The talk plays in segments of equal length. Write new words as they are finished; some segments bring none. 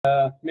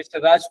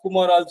Mr.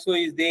 Kumar also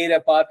is there, a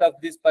part of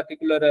this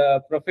particular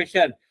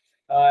profession.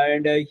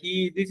 And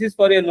this is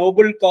for a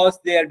noble cause.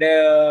 They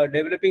are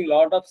developing a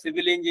lot of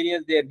civil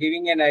engineers. They are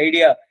giving an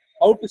idea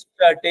how to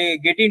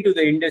get into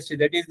the industry.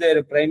 That is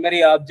their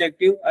primary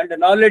objective, and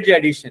knowledge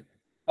addition.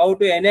 How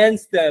to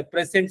enhance the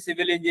present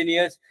civil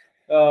engineers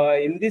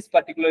in this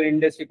particular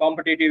industry,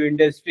 competitive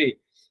industry.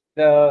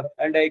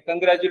 And I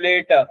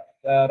congratulate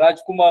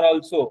Kumar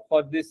also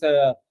for this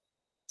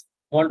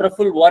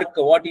wonderful work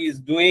what he is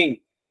doing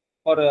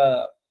for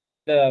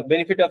the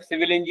benefit of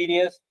civil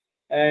engineers.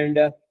 And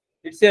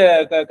it's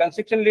a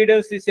construction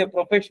leaders is a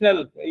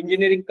professional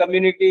engineering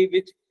community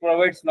which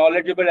provides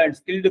knowledgeable and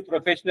skilled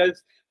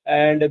professionals,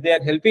 and they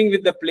are helping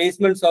with the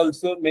placements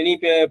also. Many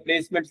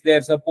placements they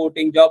are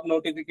supporting, job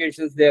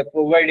notifications they are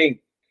providing,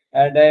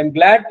 and I am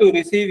glad to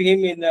receive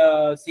him in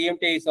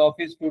CMTI's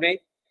office today.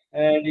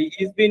 And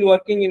he's been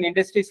working in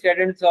industry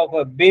standards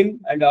of BIM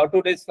and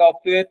Autodesk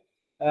software,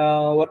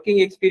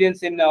 working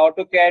experience in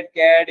AutoCAD,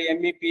 CAD,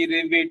 MEP,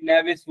 Revit,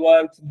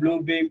 Navisworks,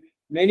 Bluebeam,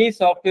 many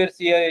softwares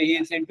here he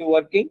is into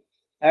working.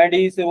 And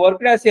he's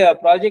worked as a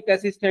project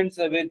assistant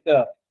with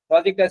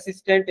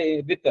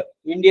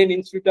Indian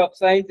Institute of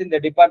Science in the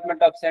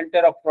Department of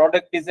Center of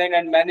Product Design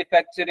and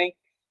Manufacturing.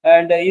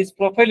 And his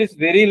profile is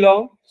very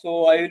long,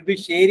 so I will be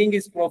sharing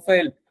his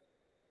profile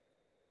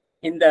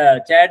in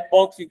the chat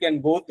box. You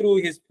can go through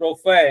his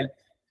profile.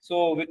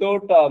 So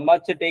without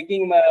much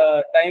taking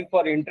time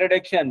for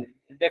introduction,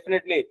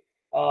 definitely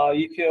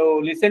if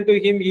you listen to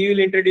him, he will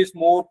introduce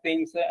more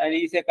things, and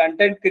he is a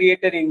content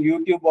creator in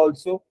YouTube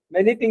also.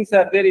 Many things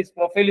are there. His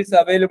profile is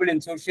available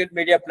in social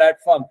media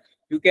platform.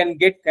 You can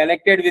get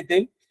connected with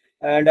him,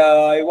 and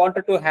I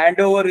wanted to hand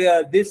over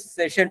this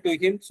session to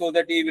him so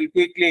that he will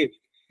quickly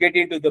get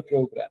into the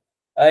program.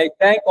 I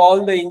thank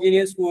all the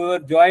engineers who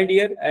have joined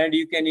here, and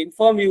you can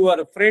inform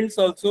your friends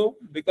also,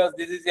 because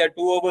this is a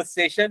 2-hour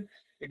session.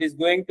 It is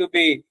going to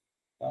be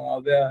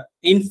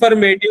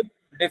informative.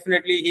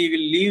 Definitely, he will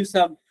leave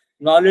some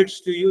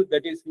knowledge to you.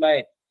 That is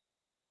my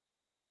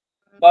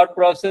thought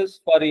process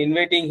for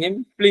inviting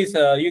him. Please,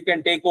 you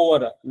can take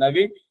over,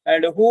 Naveen.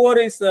 And whoever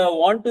is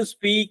want to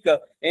speak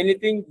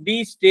anything,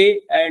 please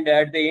stay. And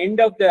at the end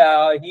of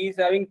the, he is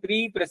having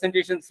 3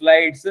 presentation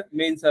slides,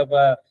 means of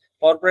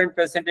PowerPoint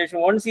presentation.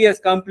 Once he has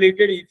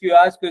completed, if you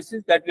ask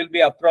questions, that will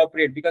be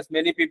appropriate, because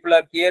many people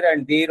are here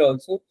and there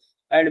also.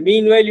 And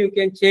meanwhile, you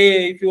can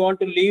say, if you want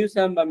to leave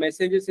some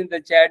messages in the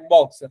chat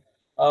box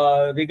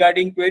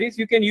regarding queries,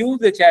 you can use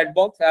the chat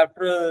box.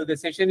 After the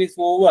session is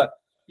over,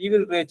 he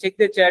will check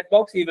the chat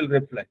box, he will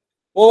reply.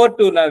 Over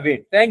to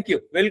Naveen. Thank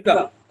you.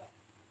 Welcome.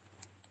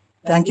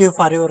 Thank you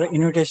for your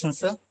invitation,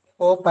 sir.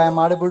 Hope I am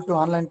audible to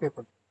online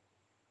people.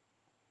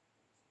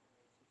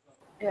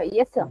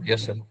 Yes, sir.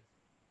 Yes, sir.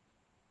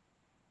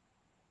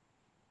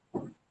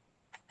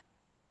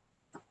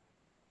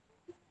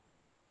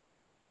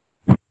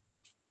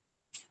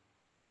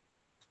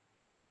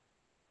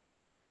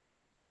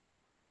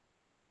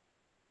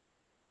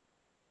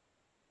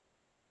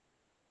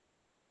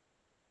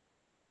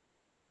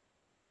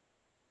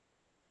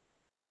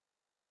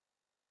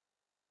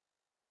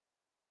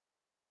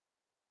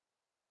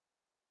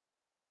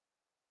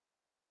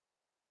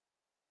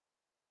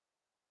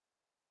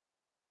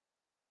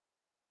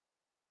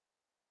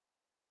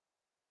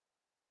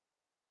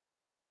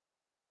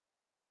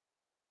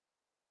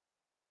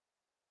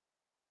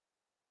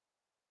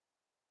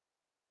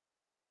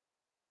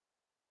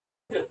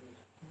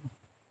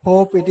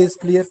 Hope it is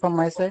clear from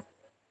my side.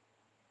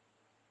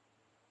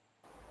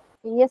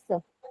 Yes,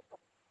 sir.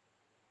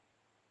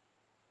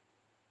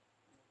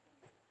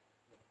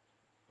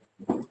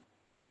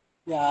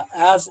 Yeah,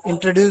 as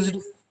introduced.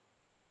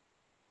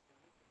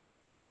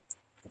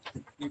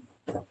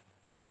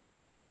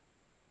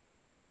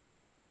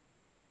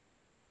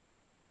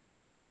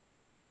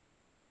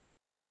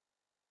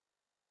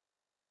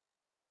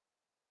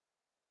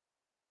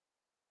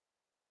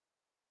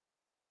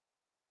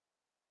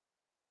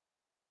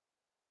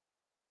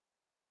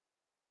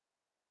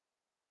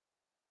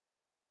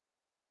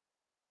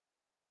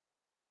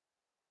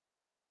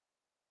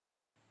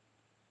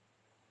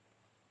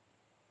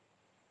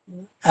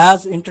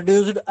 As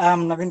introduced, I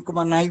am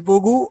Naveenkumar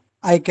Nagipogu.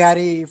 I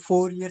carry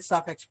 4 years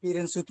of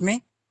experience with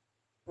me.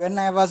 When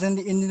I was in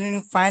the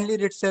engineering final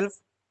year itself,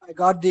 I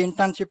got the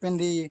internship in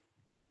the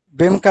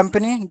BIM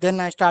company. Then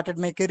I started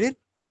my career.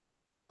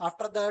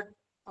 After that,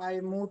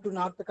 I moved to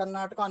North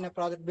Karnataka on a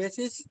project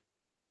basis.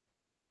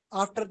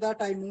 After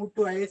that, I moved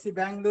to IIC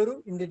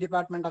Bengaluru in the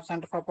Department of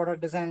Center for Product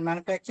Design and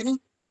Manufacturing.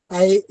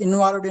 I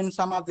involved in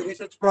some of the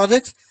research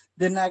projects.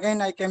 Then again,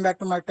 I came back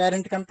to my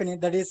parent company,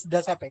 that is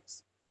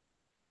Desapex.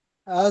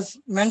 As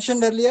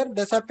mentioned earlier,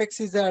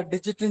 Desapex is a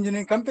digital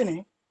engineering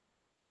company.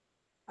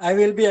 I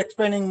will be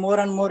explaining more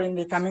and more in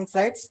the coming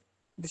slides.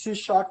 This is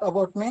short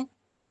about me.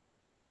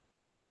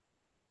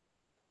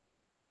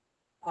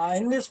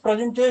 In this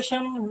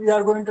presentation, we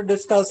are going to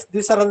discuss,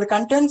 these are all the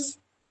contents.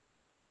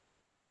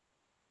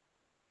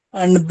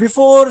 And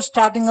before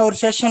starting our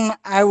session,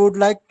 I would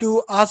like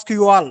to ask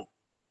you all,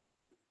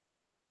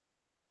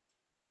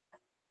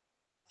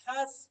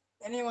 has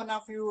Any one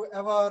of you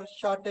ever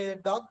shot a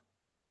dog?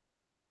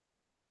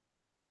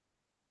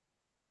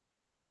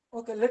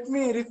 Okay, let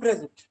me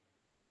rephrase it.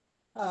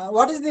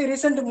 What is the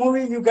recent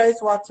movie you guys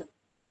watched?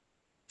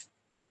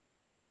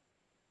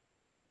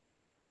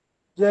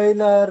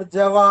 Jailer,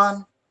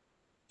 Jawan,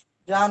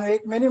 John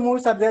Wick. Many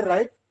movies are there,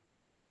 right?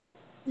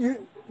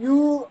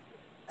 You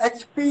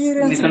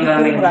experienced the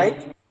film,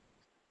 right?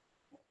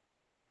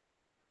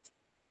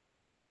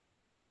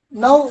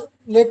 Now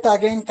let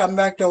again come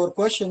back to our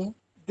question.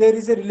 There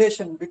is a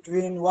relation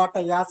between what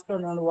I asked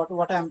and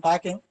what I am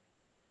talking.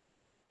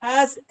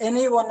 Has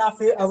any one of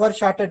you ever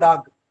shot a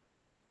dog?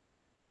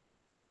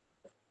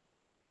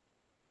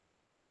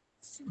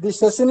 The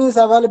session is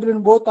available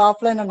in both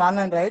offline and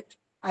online, right?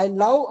 I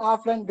love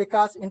offline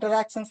because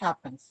interactions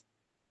happens.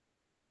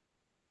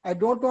 I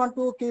don't want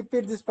to keep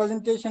it this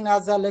presentation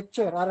as a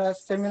lecture or a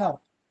seminar.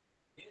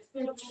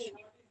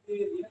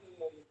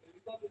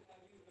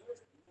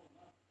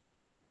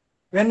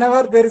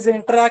 Whenever there is an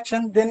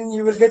interaction, then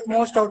you will get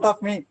most out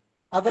of me.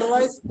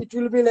 Otherwise, it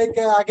will be like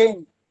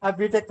again a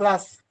BTech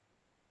class.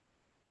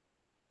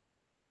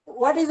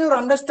 What is your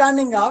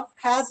understanding of?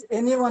 Has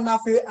any one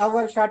of you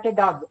ever shot a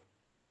dog?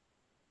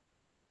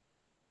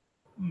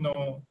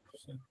 No,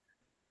 sir.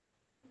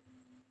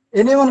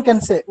 Anyone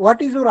can say.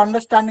 What is your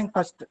understanding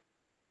first?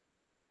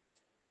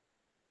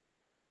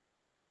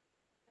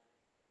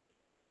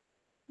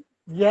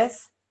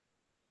 Yes.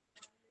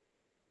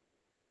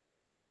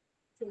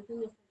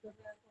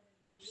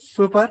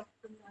 Super.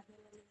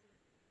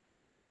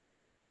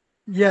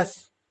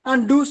 Yes.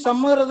 And do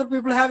some other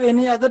people have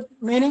any other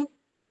meaning?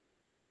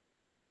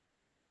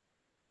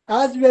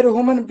 As we are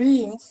human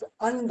beings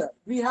and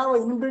we have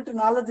inbuilt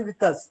knowledge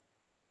with us,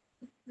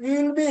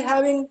 we will be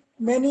having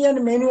many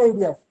and many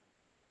ideas.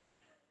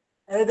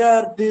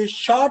 Either the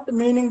short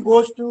meaning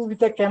goes to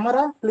with a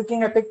camera,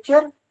 clicking a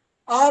picture,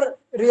 or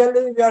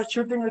really we are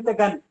shooting with a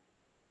gun.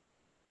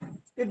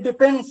 It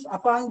depends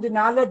upon the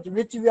knowledge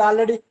which we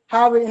already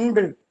have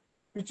inbuilt,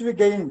 which we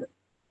gained.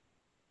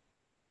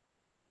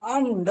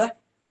 And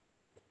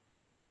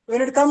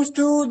when it comes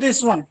to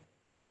this one,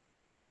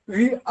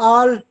 we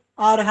all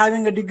are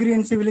having a degree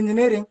in civil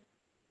engineering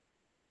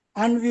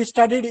and we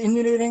studied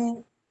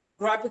engineering,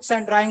 graphics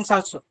and drawings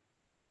also.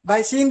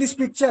 By seeing this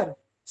picture,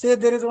 say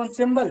there is one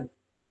symbol.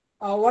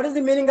 What is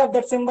the meaning of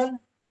that symbol?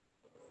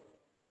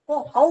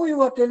 Oh, how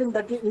you are telling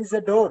that it is a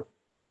door?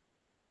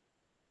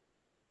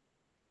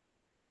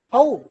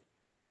 How?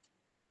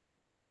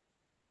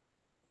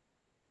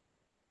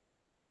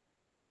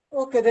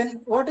 Okay,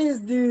 then what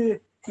is the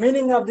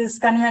meaning of this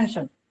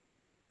convention?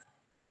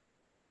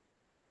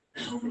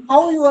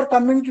 How you are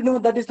coming to know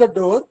that is the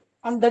door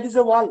and that is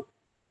a wall?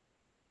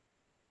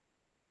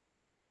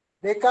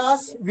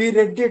 Because we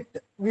read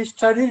it, we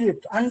studied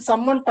it, and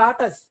someone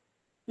taught us.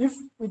 If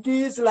it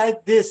is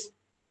like this,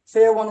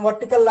 say one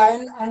vertical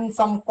line and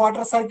some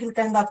quarter circle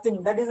kind of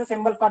thing, that is a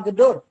symbol for the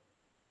door.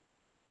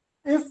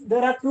 If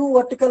there are two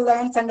vertical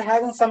lines and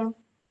having some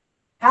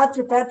hatch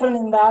pattern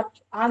in that,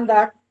 on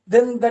that,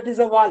 then that is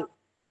a wall.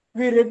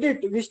 We read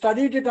it, we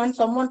studied it, and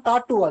someone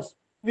taught to us.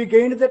 We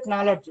gained that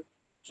knowledge.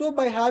 So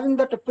by having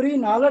that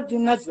pre-knowledge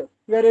in us,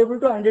 we are able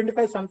to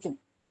identify something.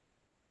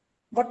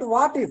 But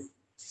what if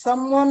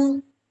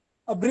someone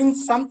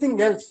brings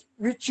something else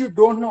which you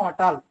don't know at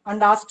all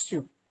and asks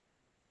you?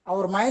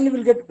 Our mind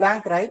will get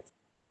blank, right?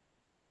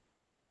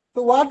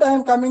 So what I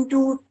am coming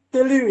to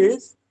tell you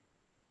is,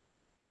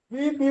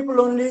 we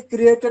people only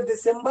created the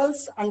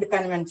symbols and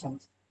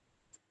conventions.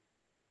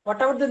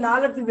 Whatever the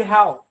knowledge we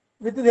have,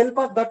 with the help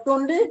of that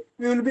only,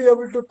 we will be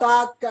able to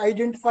talk,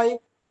 identify,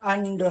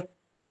 and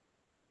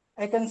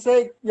I can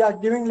say, yeah,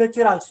 giving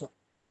lecture also.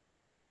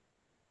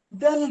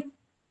 Then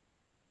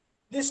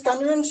these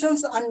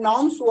conventions and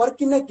norms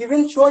work in a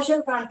given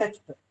social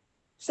context.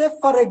 Say,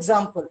 for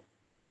example,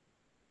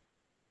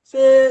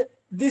 say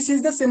this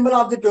is the symbol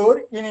of the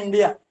door in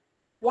India.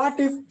 What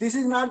if this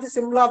is not the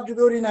symbol of the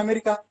door in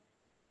America?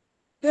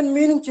 Then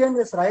meaning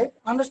changes, right?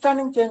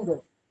 Understanding changes.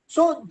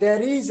 So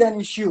there is an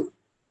issue.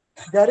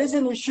 There is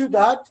an issue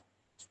that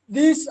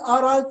these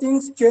are all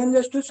things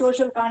changes to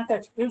social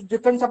context. It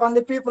depends upon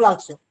the people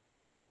also.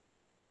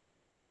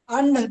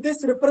 And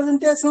these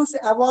representations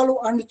evolve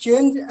and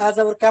change as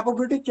our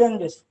capability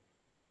changes.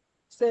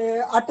 Say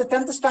at the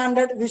 10th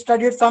standard, we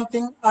studied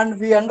something and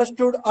we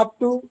understood up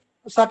to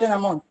a certain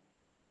amount.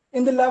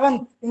 In the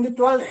 11th, in the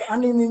 12th,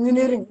 and in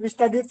engineering, we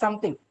studied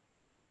something.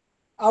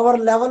 Our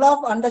level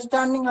of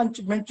understanding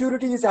and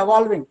maturity is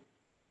evolving.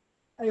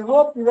 I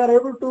hope we are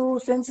able to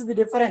sense the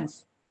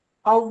difference,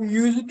 how we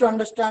used to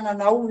understand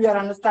and how we are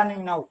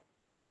understanding now.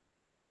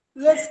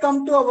 Let's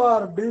come to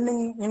our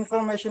building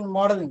information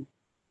modeling.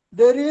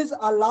 There is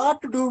a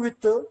lot to do with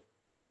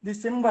the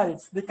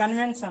symbols, the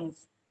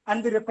conventions,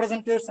 and the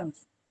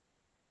representations.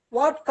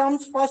 What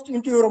comes first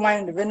into your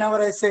mind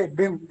whenever I say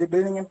BIM, the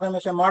building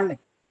information modeling?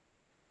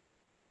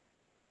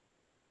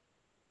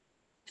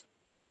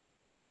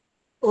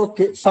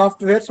 Okay,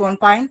 software's one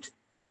point.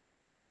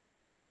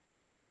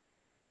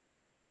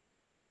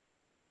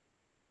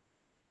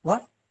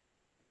 What?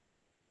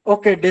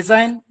 Okay,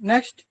 design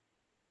next.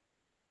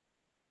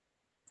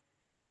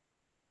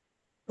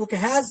 Okay,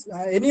 has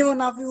any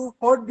one of you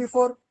heard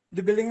before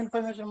the building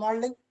information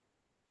modeling?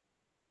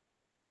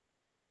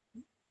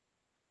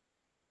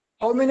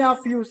 How many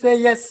of you say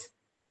yes?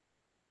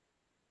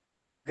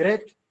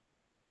 Great.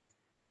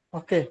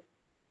 Okay.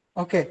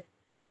 Okay.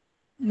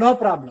 No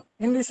problem.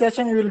 In this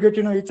session, you will get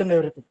to know each and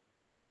everything.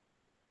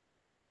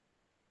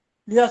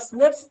 Yes,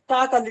 let's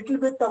talk a little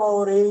bit about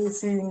our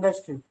AEC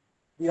industry,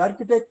 the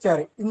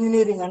architecture,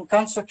 engineering, and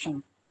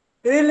construction.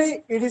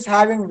 Really, it is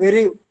having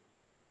very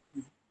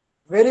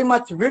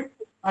much width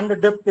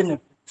and depth in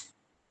it.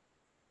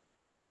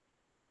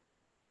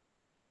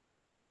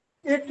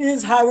 It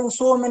is having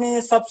so many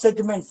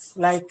sub-segments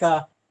like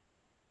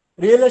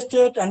real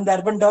estate and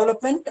urban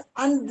development,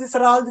 and this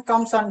all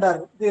comes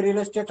under the real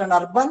estate and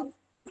urban.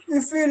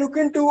 If we look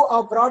into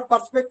a broad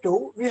perspective,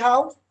 we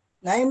have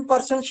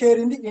 9% share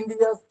in the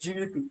India's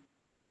GDP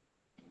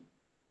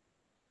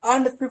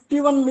and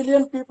 51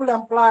 million people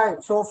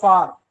employed so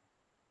far.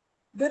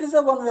 There is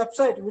a one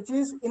website which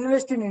is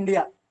Invest in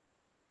India.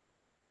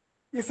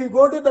 If you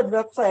go to that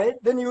website,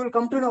 then you will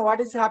come to know what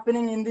is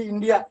happening in the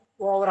India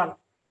overall.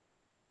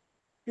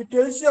 It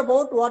tells you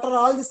about what are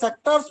all the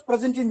sectors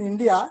present in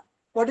India,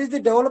 what is the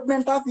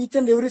development of each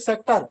and every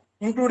sector,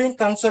 including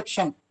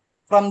construction.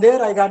 From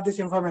there, I got this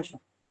information.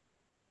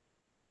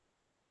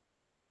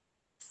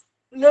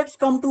 Let's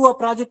come to a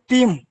project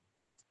team.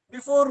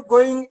 Before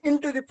going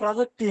into the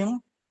project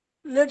team,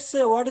 let's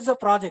say what is a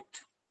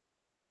project?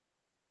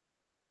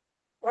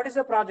 What is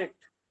a project?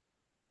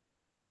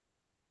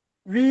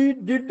 We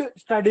did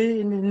study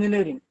in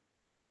engineering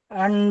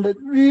and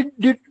we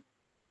did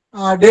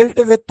dealt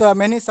with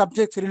many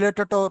subjects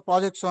related to our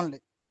projects only.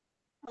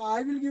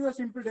 I will give a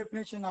simple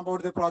definition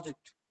about the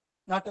project,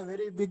 not a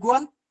very big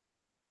one.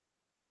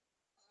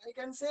 I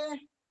can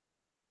say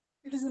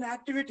it is an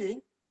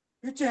activity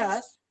which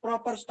has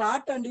proper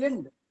start and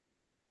end,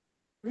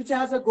 which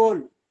has a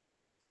goal.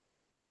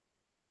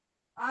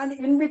 And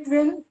in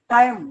between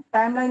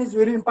timeline is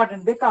very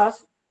important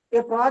because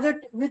a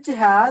project which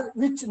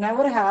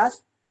never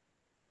has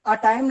a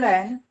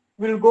timeline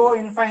will go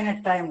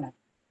infinite timeline.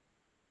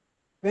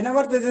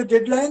 Whenever there is a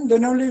deadline,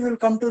 then only we will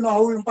come to know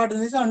how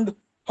important it is and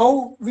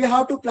how we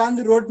have to plan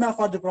the roadmap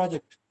for the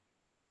project.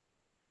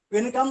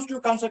 When it comes to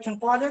construction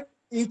project,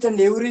 each and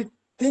everything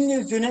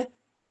is unique.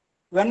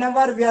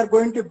 Whenever we are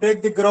going to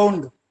break the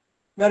ground,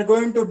 we are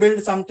going to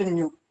build something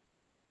new.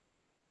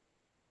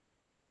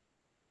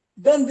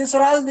 Then these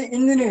are all the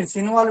engineers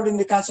involved in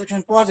the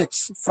construction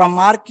projects, from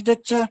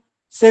architecture,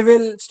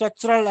 civil,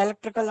 structural,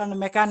 electrical, and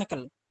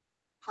mechanical.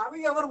 Have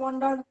you ever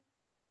wondered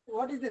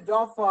what is the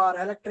job for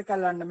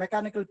electrical and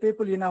mechanical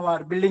people in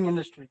our building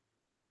industry?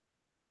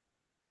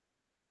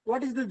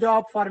 What is the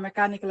job for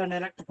mechanical and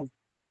electrical?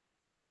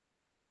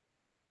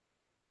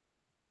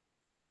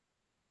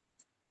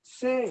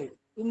 Say,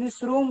 in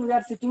this room, we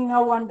are sitting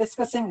now and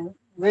discussing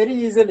very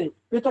easily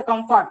with a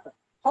comfort.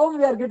 How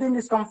we are getting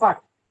this comfort?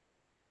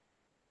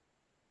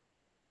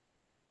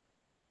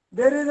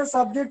 There is a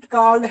subject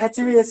called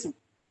HVAC.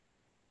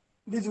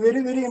 It is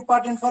very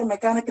important for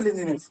mechanical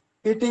engineers,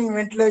 heating,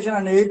 ventilation,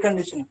 and air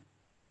conditioning.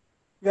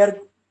 We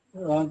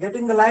are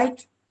getting the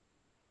light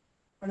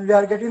and we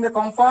are getting the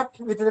comfort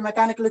with the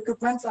mechanical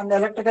equipments and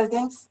electrical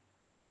things.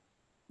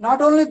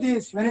 Not only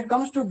these, when it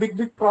comes to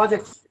big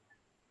projects,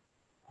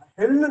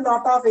 a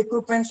lot of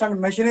equipments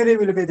and machinery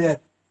will be there.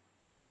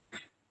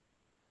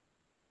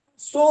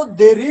 So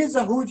there is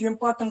a huge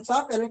importance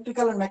of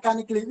electrical and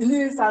mechanical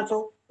engineers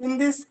also in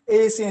this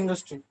AEC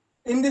industry,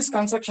 in this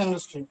construction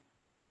industry.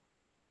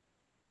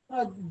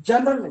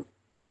 Generally,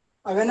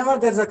 whenever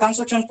there's a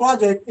construction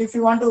project, if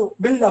you want to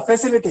build a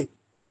facility,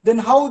 then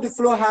how the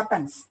flow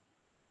happens?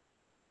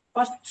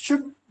 First,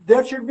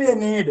 there should be a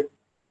need.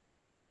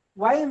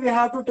 Why we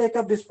have to take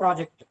up this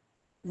project?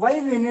 Why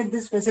we need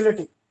this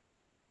facility?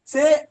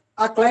 Say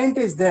a client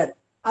is there,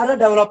 or a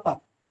developer.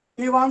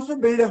 He wants to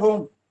build a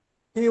home.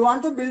 He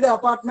wants to build an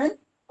apartment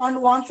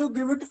and wants to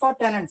give it for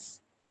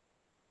tenants.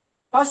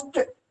 First,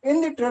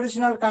 in the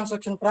traditional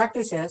construction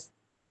practices,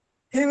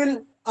 he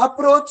will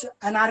approach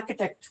an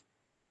architect.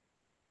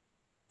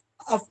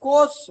 Of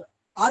course,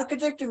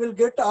 architect will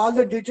get all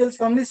the details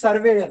from the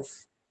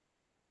surveyors.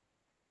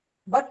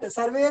 But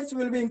surveyors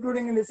will be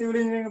including in the civil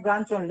engineering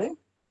branch only.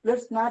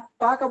 Let's not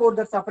talk about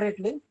that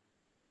separately.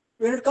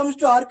 When it comes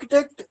to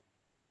architect,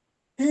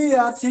 he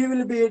or she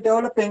will be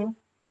developing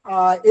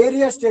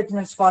area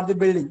statements for the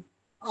building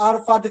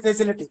or for the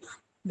facility.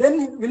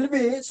 Then will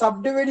be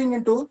subdividing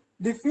into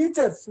the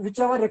features which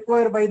are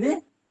required by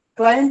the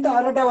client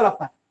or a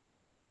developer.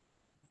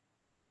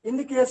 In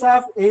the case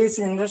of AEC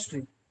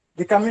industry,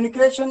 the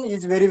communication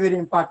is very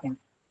important.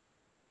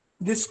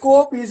 The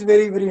scope is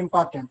very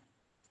important.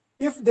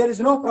 If there is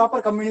no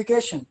proper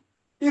communication,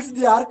 if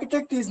the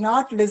architect is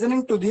not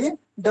listening to the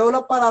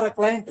developer or a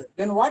client,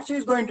 then what she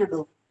is going to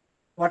do?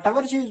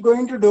 Whatever she is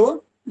going to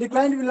do, the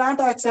client will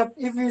not accept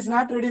if he is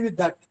not ready with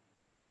that.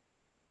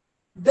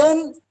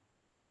 Then,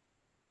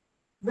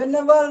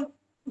 whenever,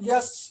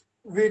 yes,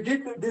 we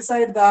did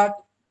decide that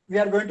we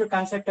are going to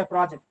construct a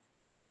project,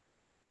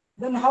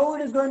 then how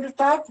it is going to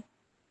start?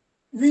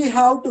 We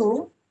have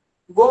to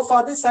go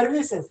for the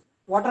services.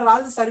 What are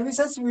all the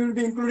services we will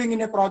be including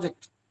in a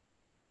project?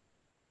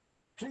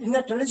 In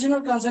the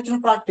traditional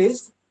construction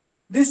practice,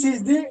 this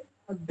is the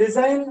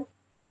design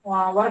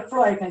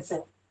workflow, I can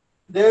say.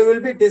 They will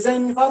be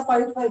designing for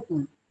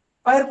firefighting,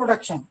 fire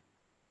protection.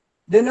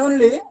 Then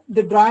only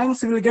the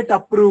drawings will get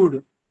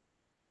approved.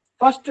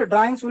 First,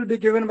 drawings will be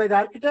given by the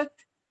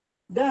architect.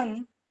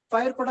 Then,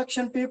 fire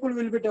protection people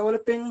will be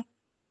developing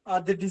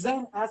the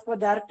design as per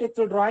the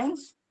architectural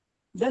drawings.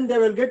 Then they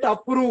will get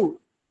approved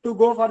to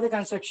go for the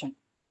construction.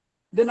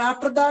 Then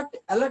after that,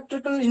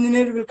 electrical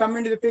engineer will come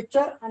into the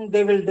picture and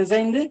they will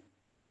design the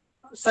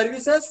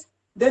services.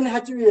 Then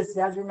HVAC,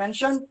 as you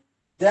mentioned.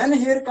 Then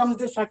here comes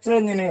the structural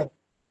engineer.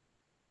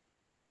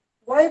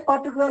 Why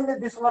particularly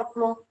this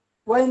workflow?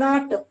 Why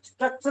not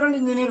structural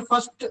engineer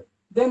first,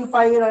 then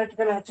fire,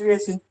 electrical,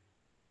 HVAC?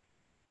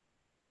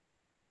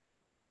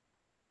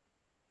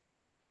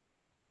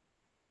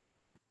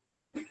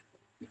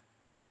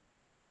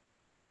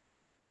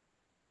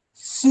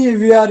 See,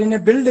 we are in a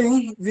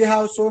building, we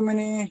have so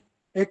many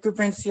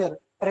equipments here.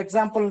 For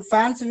example,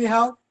 fans we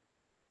have,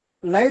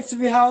 lights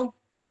we have,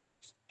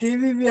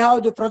 TV we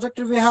have, the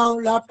projector we have,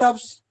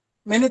 laptops,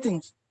 many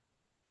things.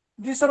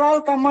 These are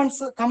all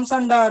comes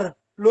under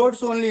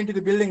loads only into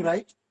the building,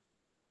 right?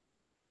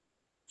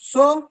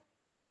 So,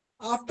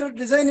 after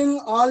designing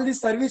all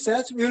these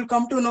services, we will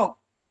come to know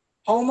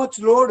how much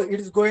load it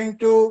is going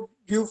to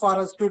give for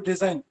us to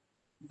design.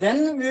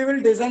 Then we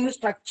will design the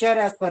structure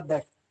as per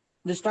that.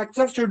 The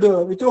structure should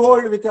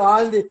withhold with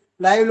all the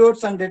live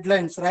loads and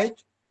deadlines, right?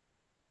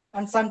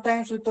 And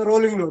sometimes with the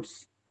rolling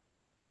loads.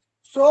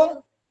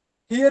 So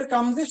here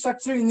comes the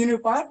structural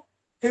engineering part.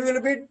 He will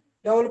be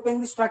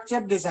developing the structure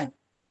design.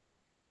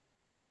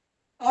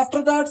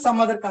 After that,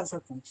 some other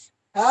consultants.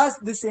 As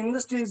this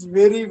industry is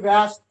very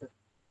vast,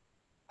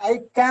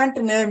 I can't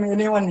name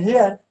anyone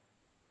here.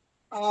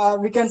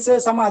 We can say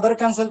some other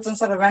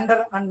consultants are a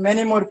vendor and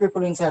many more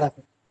people inside of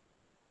it.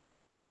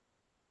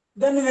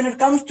 Then when it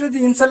comes to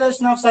the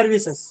installation of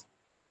services,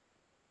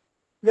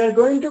 we are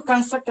going to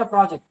construct a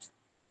project.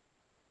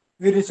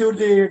 We receive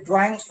the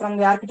drawings from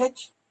the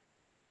architect.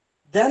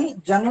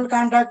 Then general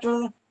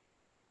contractor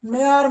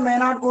may or may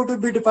not go to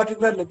bid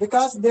particularly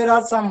because there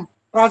are some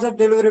project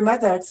delivery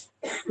methods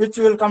which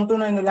we will come to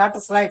know in the later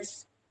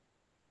slides.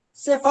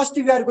 Say first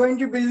we are going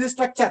to build the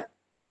structure.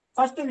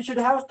 First we should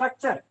have a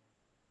structure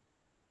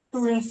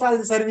to install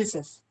the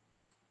services.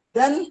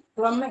 Then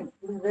plumbing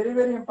is very,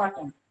 very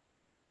important.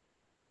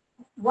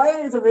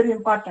 Why is it very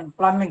important,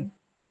 plumbing?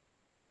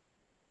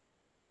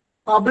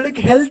 Public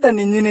health and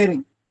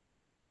engineering.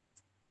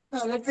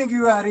 Let me give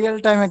you a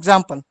real-time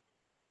example.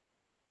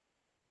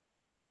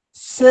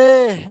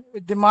 Say,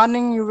 in the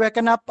morning you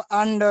waken up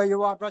and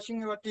you are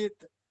brushing your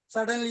teeth.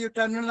 Suddenly you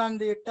turn on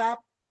the tap,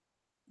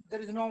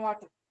 there is no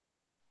water.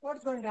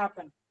 What's going to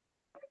happen?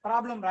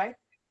 Problem, right?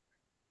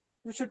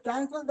 You should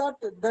thankful that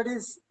that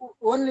is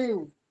only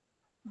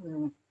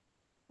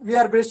we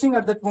are brushing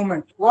at that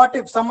moment. What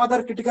if some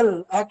other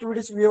critical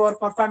activities we were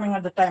performing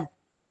at the time?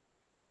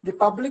 The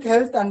public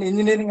health and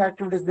engineering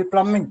activities, the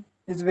plumbing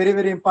is very,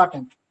 very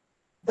important.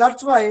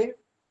 That's why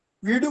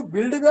we do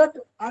build that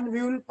and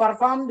we will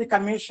perform the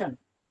commission.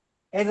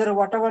 Either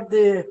whatever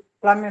the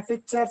plumbing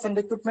fixtures and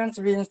equipments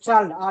we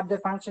installed, are they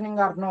functioning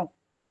or no?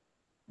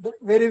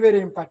 Very, very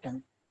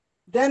important.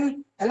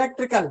 Then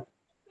electrical.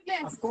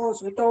 Of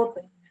course, without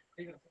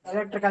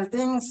electrical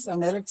things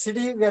and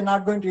electricity, we are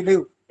not going to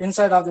live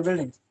inside of the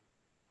buildings.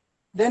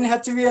 Then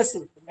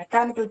HVAC,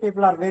 mechanical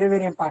people are very,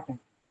 very important.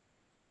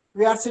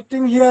 We are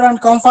sitting here and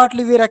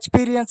comfortably we are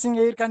experiencing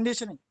air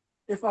conditioning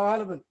if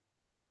available.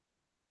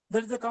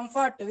 That is the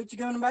comfort which is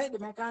given by the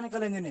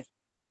mechanical engineer.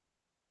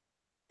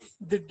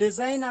 The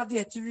design of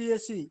the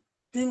HVAC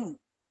thing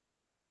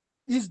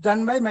is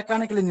done by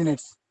mechanical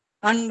engineers.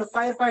 And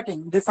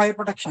firefighting, the fire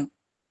protection.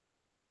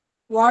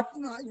 What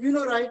you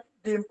know, right?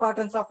 The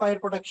importance of fire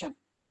protection.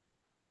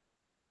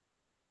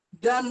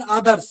 Then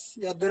others.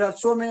 Yeah, there are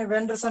so many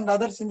vendors and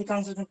others in the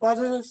construction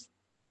process.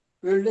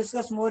 We will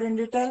discuss more in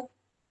detail.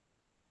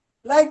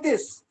 Like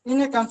this,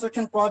 in a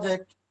construction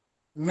project,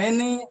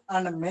 many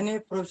and many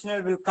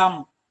professionals will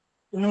come,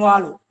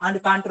 involve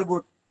and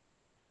contribute.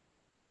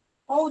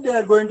 How they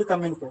are going to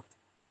communicate?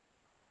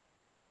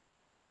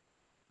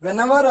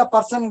 Whenever a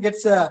person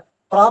gets a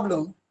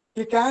problem,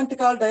 he can't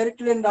call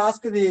directly and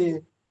ask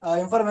the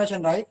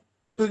information, right,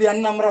 to the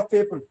n number of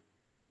people.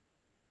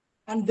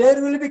 And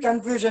there will be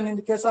confusion in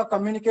the case of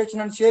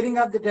communication and sharing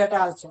of the data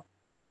also.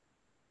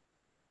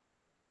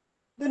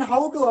 Then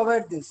how to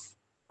avoid this?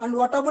 And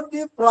what about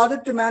the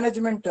project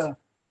management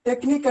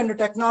technique and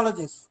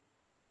technologies?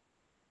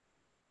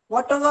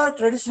 Whatever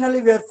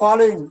traditionally we are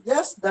following,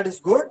 yes, that is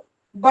good.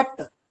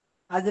 But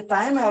as the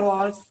time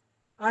evolves,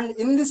 and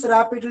in this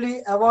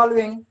rapidly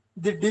evolving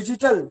the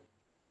digital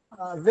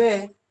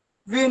way,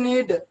 we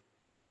need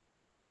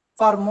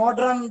for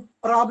modern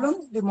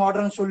problems, the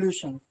modern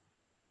solution.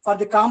 For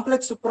the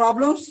complex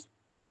problems,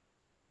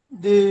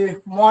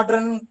 the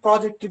modern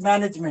project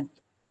management.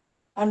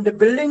 And the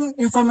building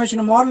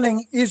information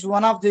modeling is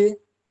one of the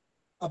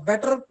a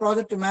better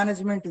project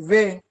management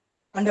way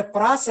and a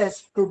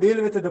process to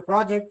deal with the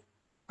project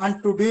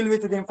and to deal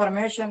with the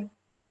information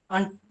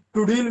and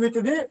to deal with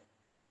the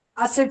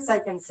assets, I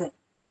can say.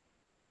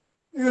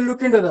 You will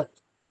look into that.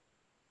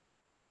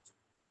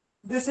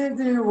 This is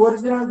the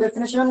original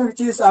definition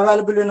which is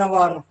available in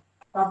our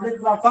public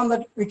platform,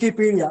 that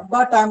Wikipedia,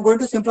 but I am going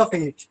to simplify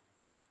it.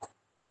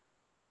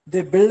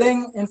 The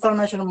building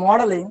information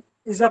modeling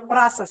is a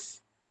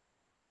process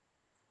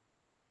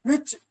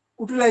which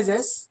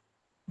utilizes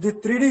the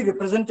 3D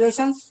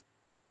representations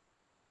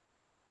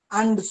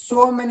and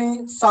so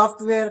many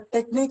software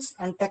techniques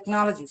and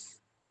technologies.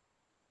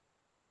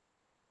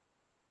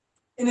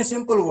 In a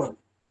simple word,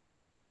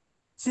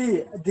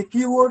 see the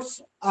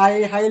keywords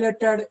I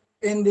highlighted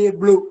in the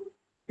blue.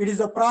 It is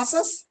a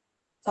process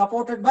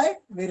supported by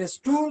various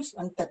tools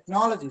and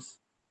technologies.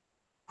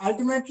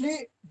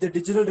 Ultimately, the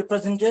digital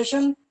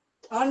representation,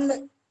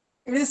 and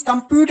it is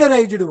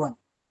computerized one.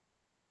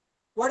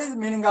 What is the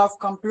meaning of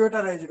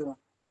computerized one?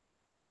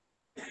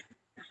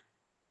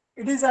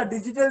 It is a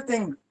digital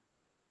thing.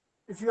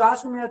 If you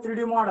ask me a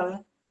 3D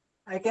model,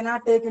 I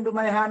cannot take into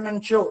my hand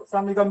and show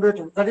from the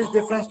computer. That is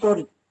different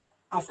story.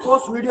 Of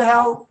course, we do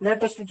have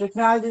latest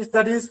technologies,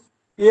 that is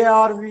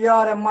AR,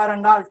 VR, MR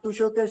and all to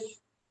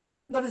showcase.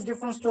 That is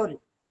different story.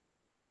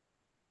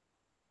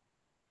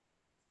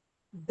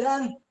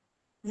 Then,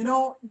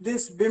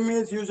 this BIM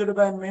is used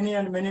by many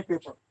and many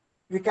people.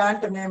 We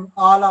can't name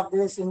all of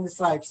this in the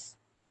slides.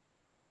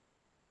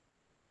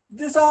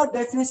 These are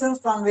definitions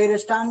from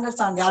various standards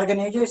and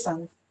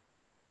organizations.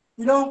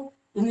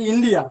 In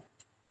India,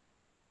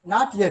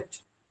 not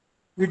yet.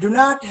 We do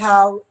not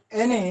have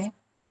any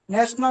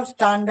national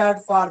standard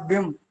for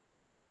BIM.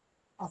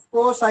 Of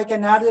course, I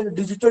can add a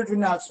digital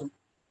twin also.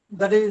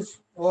 That is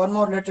one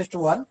more latest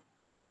one.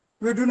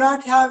 We do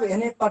not have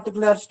any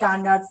particular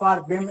standard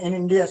for BIM in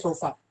India so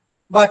far.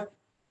 But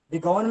the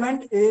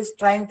government is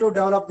trying to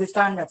develop the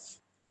standards.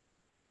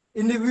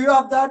 In the view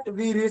of that,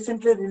 we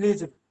recently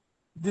released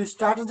the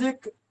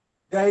strategic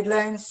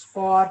guidelines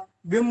for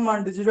BIM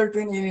and digital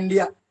twin in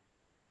India.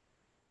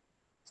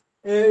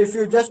 If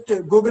you just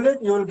Google it,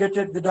 you will get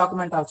it, the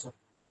document also.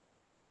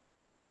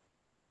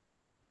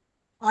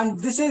 And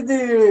this is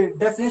the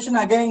definition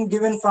again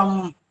given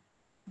from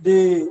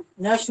the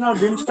National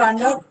BIM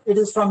Standard. It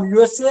is from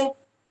USA.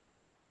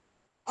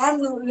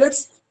 And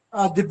let's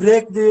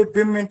break the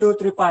BIM into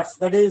three parts.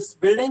 That is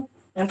building,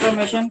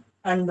 information,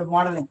 and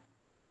modeling.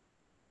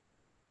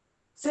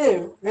 See,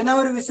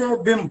 whenever we say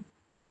BIM,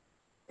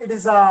 it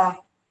is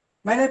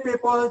many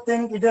people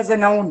think it is a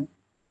noun.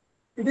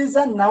 It is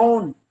a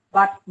noun,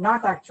 but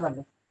not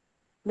actually.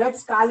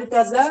 Let's call it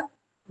as a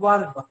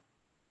verb.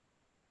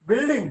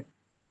 Building,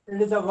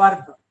 it is a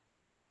verb.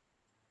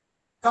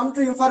 Come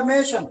to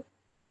information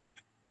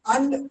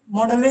and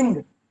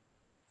modeling.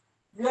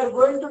 We are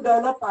going to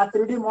develop our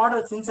 3D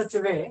models in such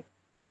a way,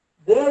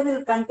 they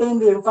will contain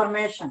the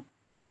information.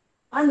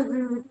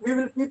 And we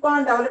will keep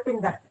on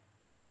developing that.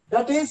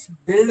 That is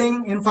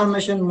building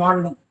information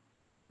modeling.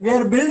 We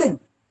are building.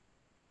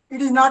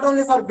 It is not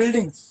only for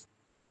buildings.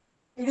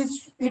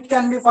 It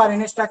can be for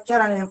any structure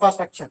and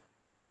infrastructure.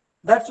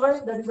 That's why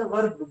that is a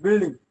verb,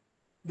 building,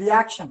 the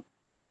action.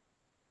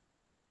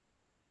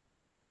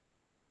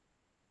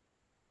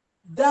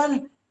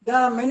 Then there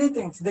are many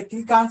things, the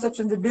key concepts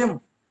in the BIM.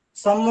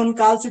 Someone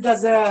calls it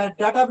as a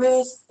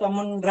database,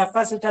 someone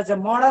refers it as a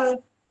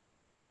model,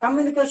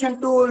 communication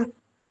tool,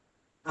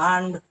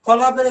 and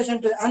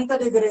collaboration to nth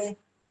degree.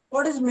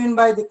 What is meant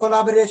by the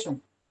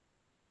collaboration?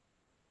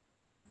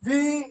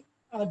 We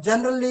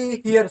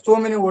generally hear so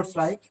many words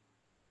like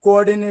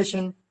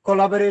coordination,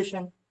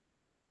 collaboration,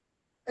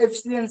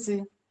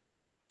 efficiency,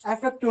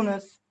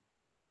 effectiveness.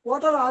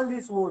 What are all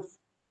these words?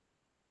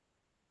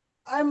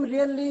 I'm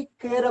really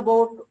care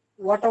about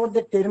whatever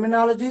the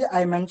terminology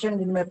I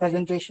mentioned in my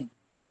presentation.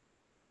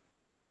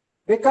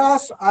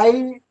 Because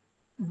I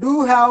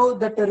do have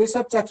that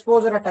research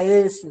exposure at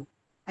IASC.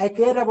 I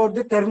care about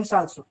the terms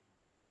also.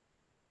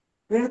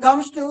 When it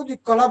comes to the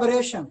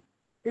collaboration,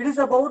 it is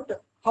about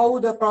how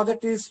the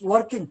project is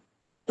working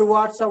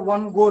towards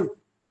one goal.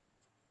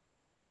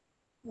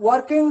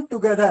 Working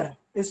together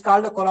is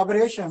called a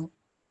collaboration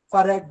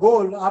for a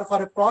goal or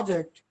for a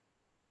project.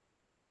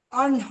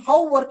 And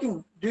how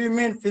working? Do you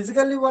mean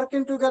physically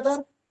working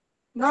together?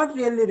 Not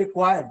really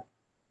required.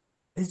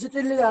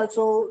 Digitally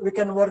also we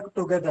can work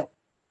together.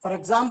 For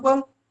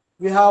example,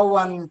 we have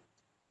one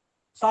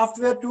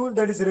software tool,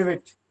 that is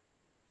Revit.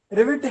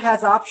 Revit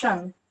has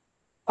option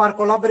for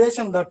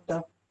collaboration,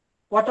 that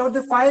whatever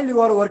the file you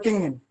are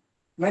working in,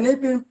 many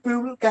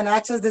people can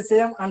access the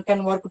same and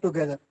can work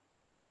together.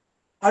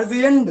 At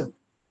the end,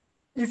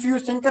 if you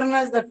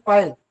synchronize that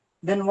file,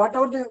 then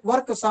whatever the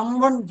work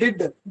someone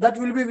did, that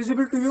will be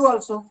visible to you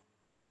also.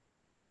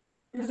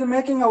 It is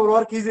making our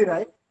work easy,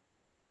 right?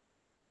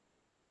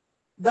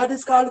 That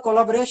is called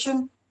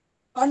collaboration,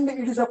 and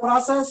it is a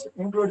process,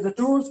 includes the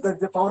tools,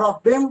 that's the power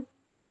of BIM,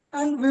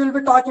 and we will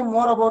be talking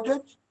more about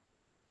it.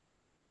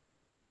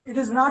 It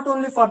is not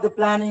only for the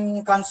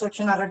planning,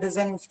 construction, or a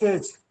design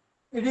stage.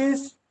 It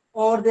is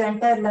over the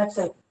entire life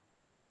cycle.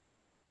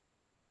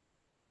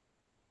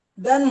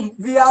 Then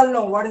we all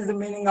know what is the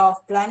meaning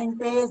of planning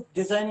phase,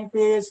 designing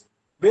phase,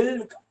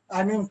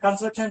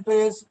 construction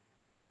phase,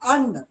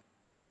 and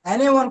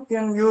anyone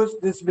can use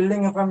this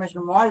building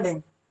information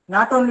modeling,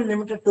 not only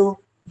limited to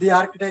the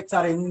architects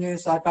or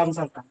engineers or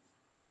consultants.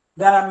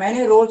 There are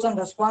many roles and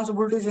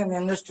responsibilities in the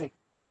industry.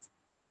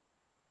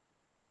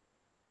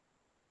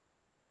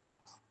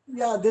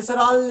 Yeah, these are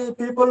all the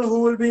people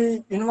who will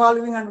be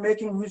involving and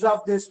making use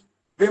of this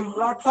BIM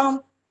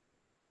platform,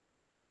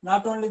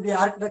 not only the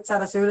architects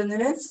or civil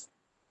engineers.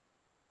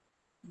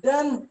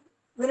 Then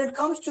when it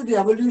comes to the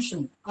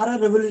evolution or a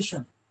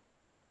revolution,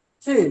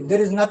 see,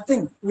 there is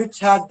nothing which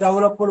has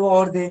developed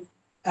over the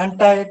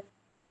entire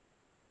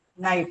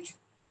night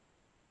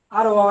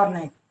or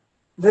overnight.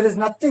 There is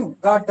nothing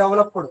got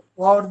developed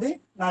over the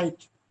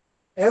night.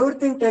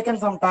 Everything taken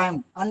some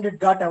time and it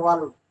got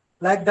evolved.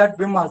 Like that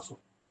BIM also.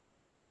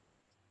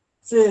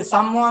 See,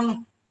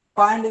 someone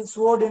find his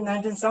word in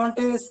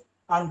 1970s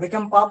and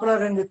become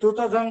popular in the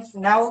 2000s.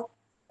 Now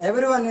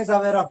everyone is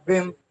aware of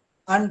BIM,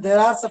 and there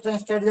are certain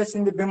stages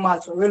in the BIM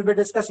also. We'll be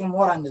discussing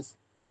more on this.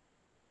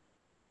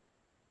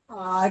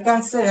 I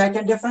can say I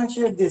can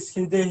differentiate this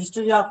in the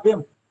history of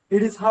BIM.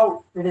 It is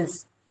how it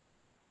is.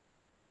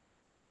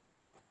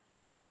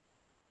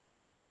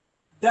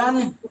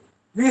 Then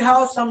we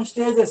have some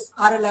stages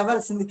or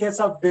levels in the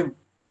case of BIM,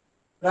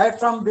 right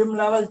from BIM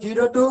level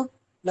 0 to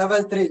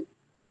level 3.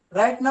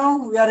 Right now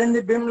we are in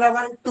the BIM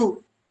level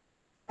 2.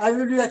 I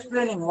will be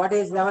explaining what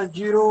is level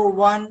 0,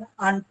 1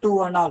 and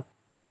 2 and all.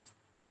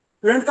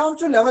 When it comes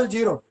to level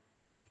 0,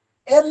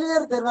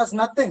 earlier there was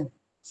nothing.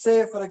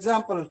 Say for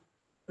example,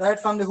 right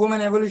from the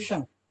human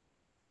evolution,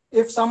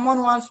 if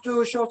someone wants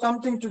to show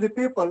something to the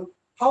people,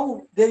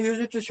 how they use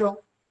it to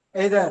show?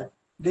 Either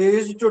they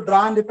use it to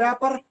draw on the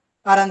paper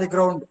or on the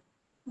ground.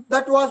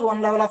 That was one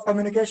level of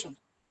communication.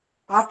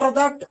 After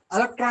that,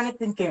 electronic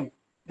thing came.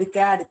 The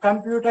CAD,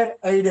 computer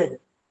aided.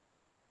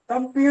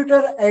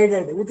 Computer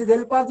aided. With the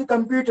help of the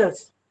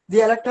computers,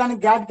 the electronic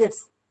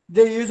gadgets,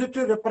 they use it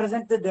to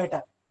represent the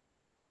data.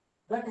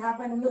 That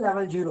happened in the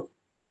level 0.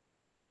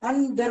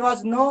 And there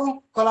was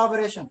no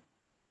collaboration.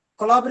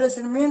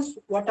 Collaboration means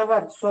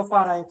whatever so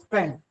far I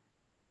explained,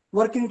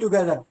 working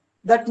together.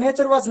 That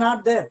nature was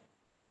not there.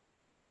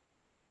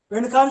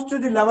 When it comes to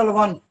the level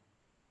 1,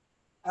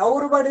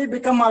 everybody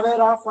become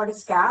aware of what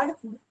is CAD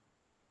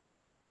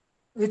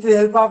with the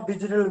help of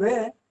digital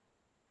way.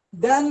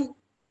 Then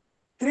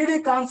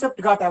 3D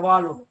concept got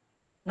evolved.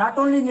 Not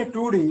only in a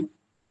 2D,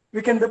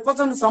 we can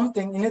represent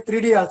something in a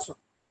 3D also.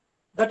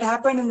 That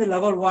happened in the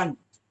level 1.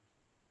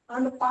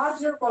 And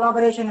partial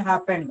collaboration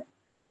happened.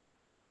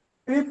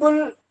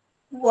 People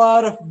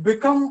were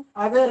become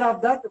aware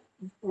of that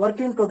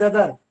working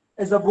together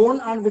is a boon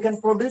and we can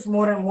produce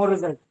more and more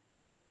results.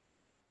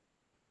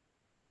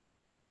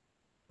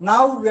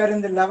 Now we are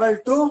in the level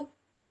 2.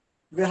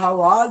 We have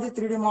all the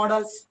 3D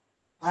models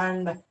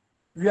and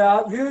we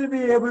will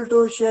be able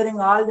to sharing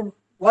all the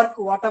work,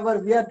 whatever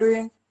we are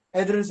doing,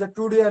 either it's a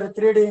 2D or a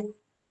 3D.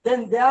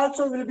 Then they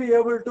also will be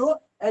able to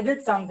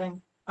edit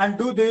something and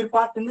do their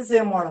part in the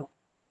same model.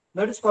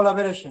 That is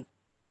collaboration.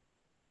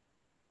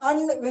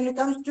 And when it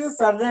comes to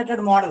federated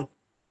model,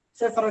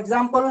 say for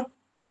example,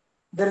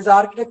 there is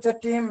architecture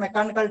team,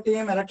 mechanical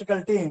team,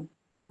 electrical team.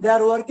 They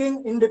are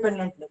working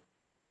independently.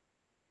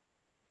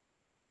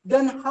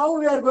 Then how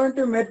we are going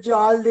to merge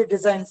all the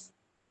designs?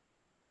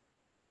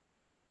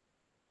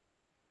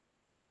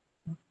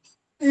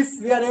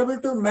 If we are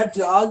able to merge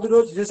all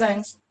those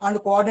designs and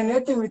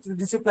coordinating with the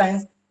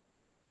disciplines,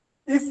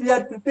 if we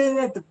are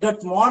preparing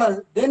that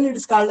model, then it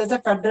is called as a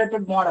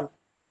federated model,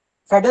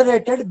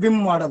 federated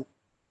BIM model,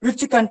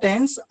 which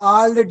contains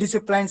all the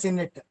disciplines in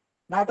it,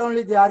 not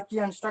only the archi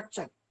and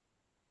structure.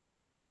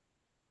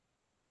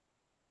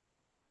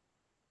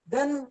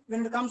 Then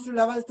when it comes to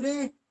level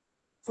 3,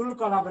 full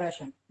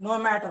collaboration. No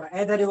matter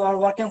either you are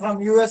working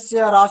from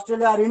USA or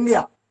Australia or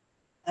India,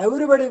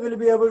 everybody will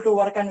be able to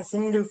work on a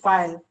single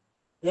file.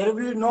 There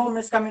will be no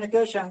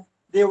miscommunication.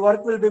 The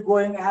work will be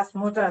going as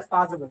smooth as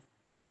possible.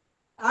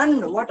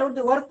 And whatever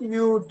the work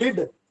you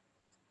did,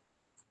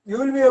 you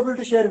will be able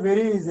to share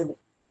very easily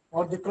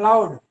or the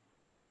cloud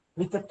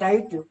with the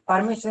tight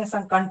permissions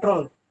and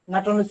control,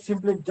 not only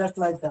simply just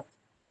like that.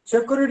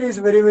 Security is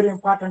very, very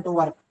important to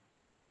work.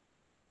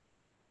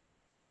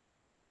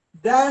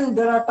 Then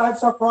there are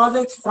types of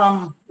projects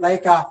from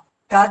like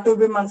CAD to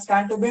BIM and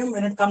scan to BIM.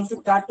 When it comes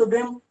to CAD to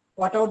BIM,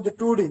 whatever the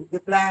 2D, the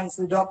plans,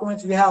 the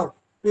documents we have,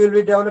 we will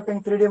be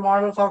developing 3D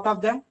models out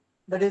of them.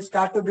 That is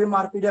CAD to BIM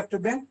or PDF to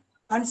BIM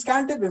and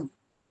scan to BIM.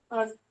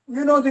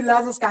 You know the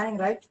laser scanning,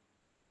 right?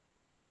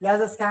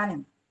 Laser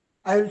scanning.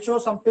 I will show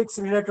some pics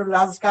related to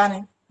laser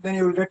scanning, then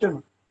you will get to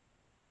know.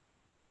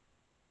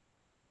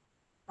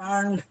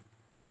 And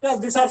yeah,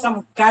 these are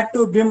some CAD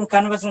to BIM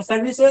conversion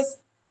services.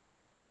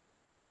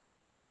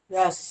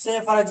 Yes, say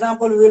for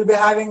example, we will be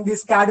having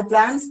these CAD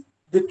plans,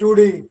 the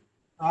 2D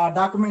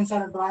documents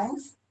and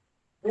drawings.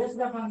 Based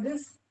upon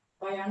this,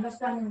 by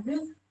understanding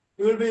this,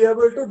 you will be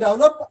able to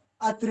develop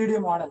a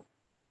 3D model.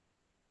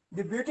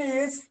 The beauty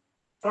is,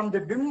 from the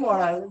BIM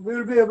model, we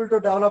will be able to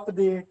develop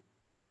the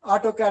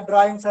AutoCAD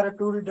drawings or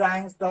 2D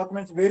drawings,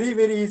 documents very,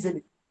 very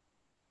easily.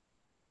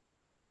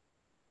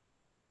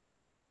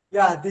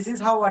 Yeah, this is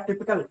how a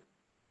typical.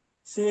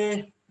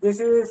 See, this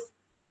is,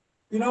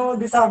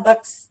 these are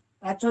ducts.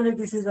 Actually,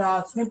 this is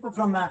a snip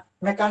from a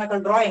mechanical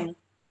drawing,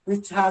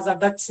 which has a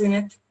ducts in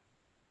it.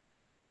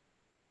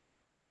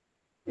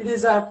 It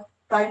is a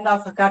kind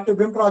of a CAD to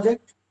BIM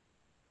project.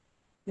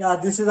 Yeah,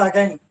 this is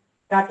again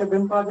CAD to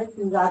BIM project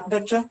in the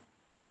architecture.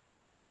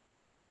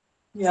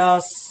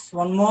 Yes,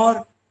 one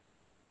more.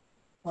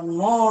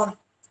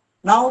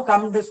 Now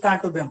come this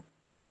CAD to BIM.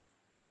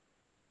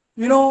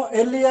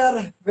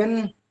 Earlier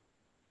when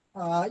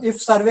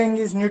if surveying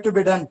is need to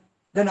be done,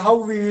 then how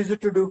we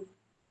used to do?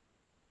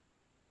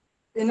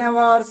 In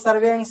our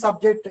surveying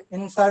subject,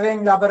 in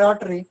surveying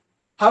laboratory,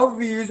 how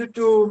we used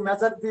to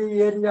measure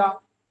the area.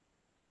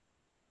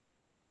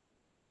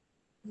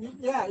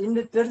 Yeah, in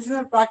the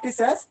traditional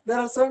practices, there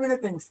are so many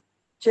things.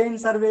 Chain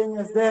surveying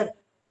is there.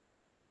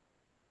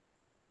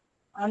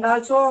 And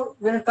also,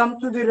 when it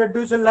comes to the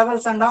reducer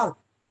levels and all,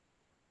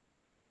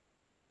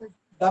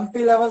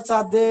 dumpy levels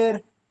are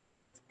there,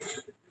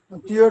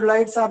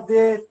 theodolites are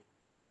there,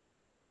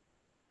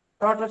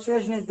 total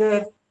station is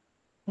there.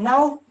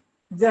 Now,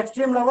 the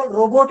extreme level,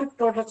 robotic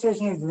total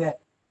station is there.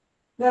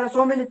 There are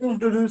so many things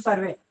to do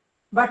survey.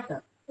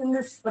 But in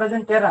this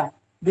present era,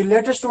 the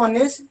latest one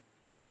is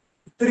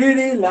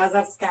 3D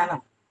laser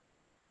scanner.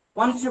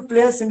 Once you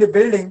place in the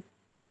building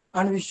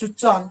and we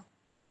switch on,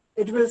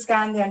 it will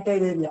scan the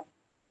entire area.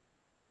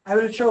 I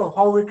will show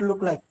how it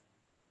look like.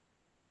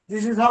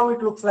 This is how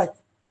it looks like.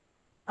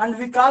 And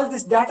we call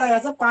this data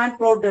as a point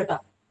cloud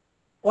data.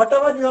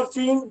 Whatever you are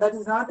seeing, that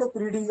is not a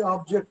 3D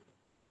object.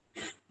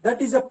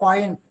 That is a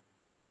point,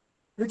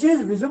 which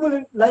is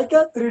visible like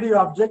a 3D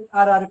object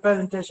or a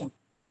representation.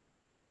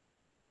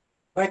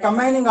 By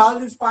combining all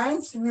these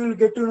points, we will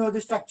get to know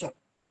the structure.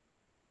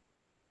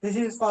 This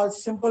is for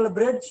simple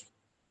bridge.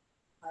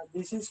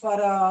 This is for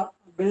a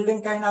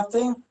building kind of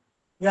thing.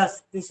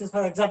 Yes, this is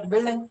for exact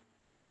building.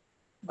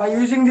 By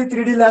using the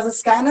 3D laser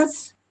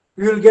scanners,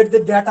 we will get the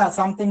data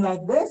something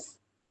like this.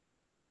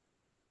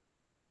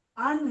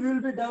 And we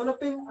will be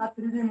developing a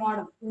 3D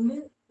model in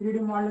the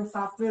 3D modeling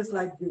softwares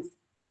like this.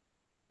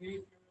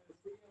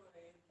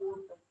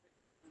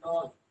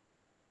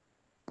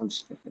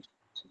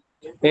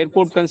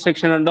 Airport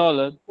construction and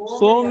all,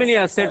 so many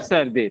assets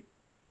are there.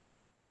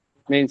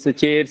 Means the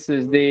chairs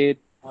is there,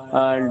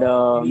 and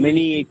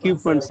many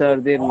equipments are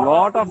there.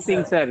 Lot of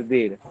things are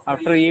there.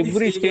 After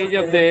every stage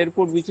of the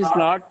airport, which is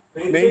not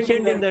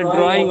mentioned in the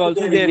drawing,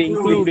 also they are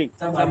including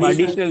some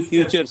additional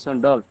features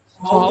and all.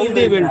 So how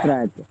they will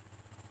track?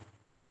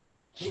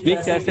 Which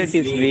asset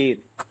is where?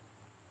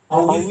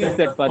 How is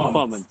that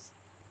performance?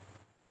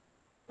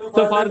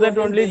 So for that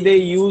only they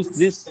use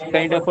this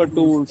kind of a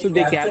tool. So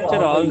they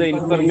capture all the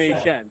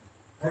information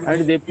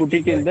and they put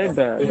it in the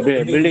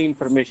building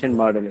information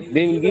model.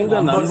 They will give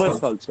the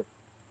numbers also.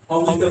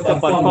 How is the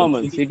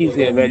performance? It is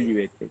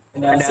evaluated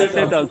and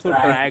asset also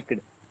tracked.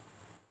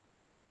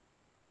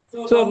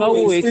 So now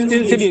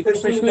extensively,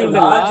 especially in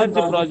the large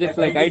projects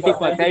like IT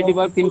Park,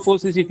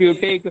 Infosys, if you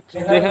take,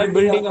 they have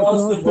building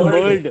across the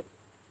world.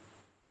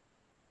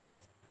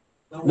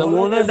 The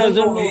owner doesn't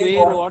know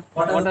where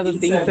what are the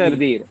things are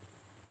there.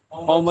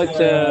 How much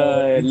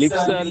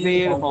lifts are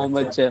there, how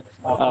much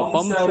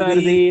pumps are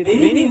there,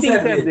 many things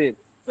are there.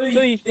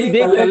 So if they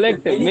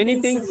collect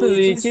many things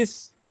which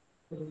is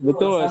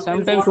without,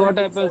 sometimes what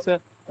happens,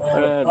 a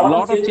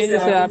lot of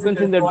changes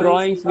happens in the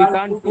drawings. We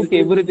can't put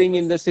everything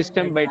in the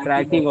system by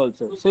tracking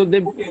also. So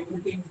they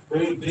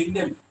bring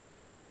them.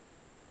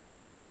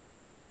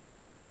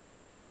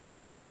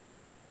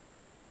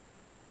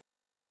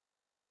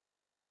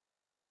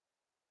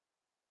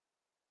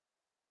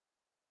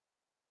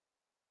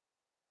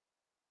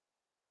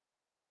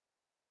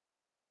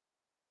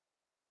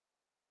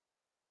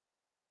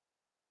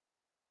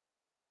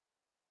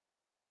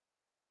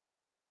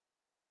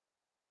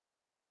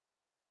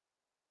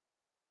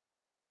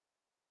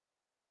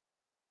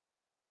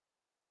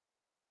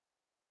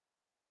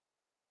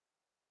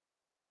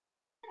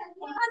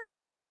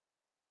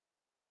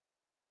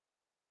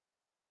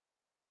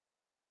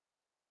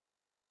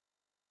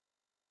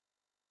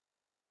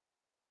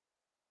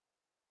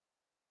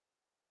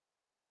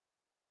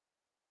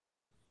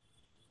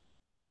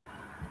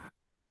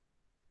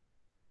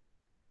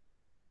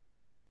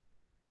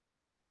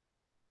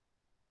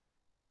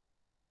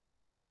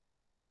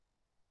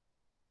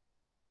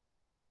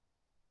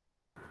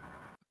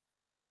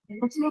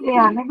 Actually, they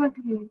are unable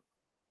to hear.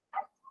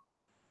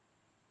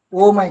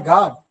 Oh my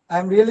God,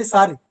 I'm really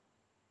sorry.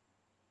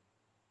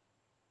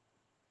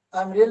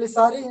 I'm really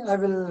sorry. I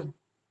will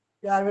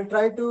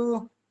try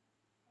to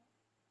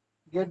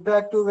get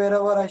back to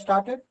wherever I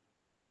started.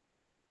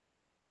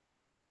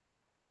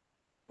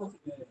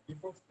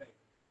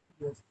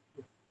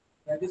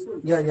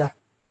 Yeah.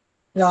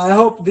 I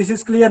hope this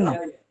is clear now.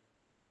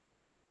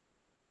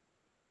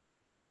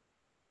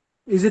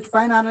 Is it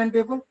fine, online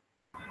people?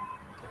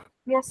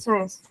 Yes,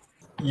 sir.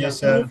 Yes,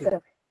 sir. Yes,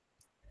 sir.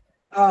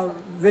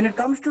 when it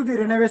comes to the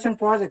renovation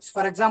projects,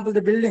 for example,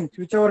 the buildings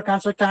which were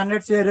constructed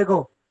hundreds years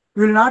ago,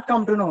 we will not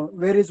come to know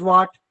where is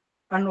what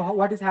and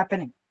what is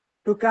happening.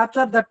 To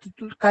capture that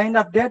kind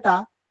of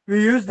data,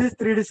 we use these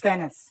 3D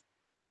scanners.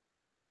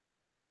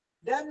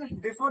 Then,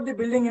 before the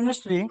building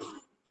industry,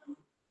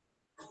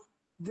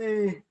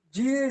 the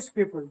GIS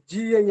people,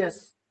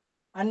 GIS,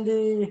 and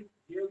the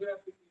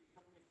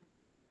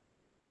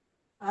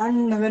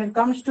and when it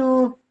comes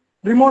to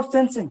remote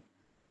sensing,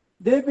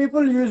 they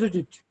people used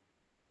it.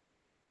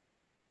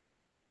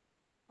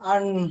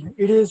 And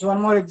it is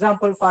one more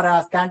example for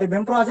a scanty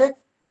BIM project.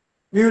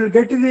 We will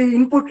get the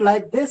input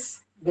like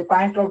this, the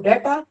point of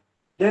data.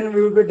 Then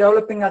we will be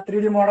developing a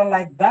 3D model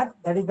like that.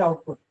 That is the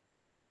output.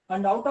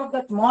 And out of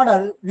that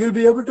model, we will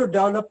be able to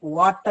develop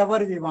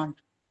whatever we want,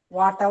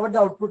 whatever the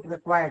output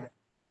required.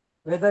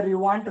 Whether you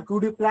want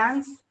 2D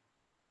plans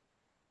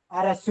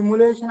or a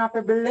simulation of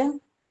a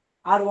building,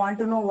 or want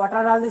to know what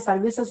are all the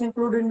services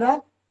included in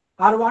that,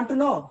 or want to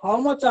know how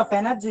much of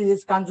energy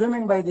is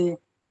consuming by the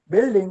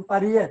building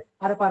per year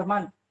or per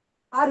month,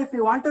 or if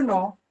you want to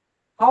know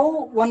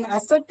how one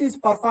asset is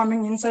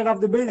performing inside of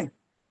the building.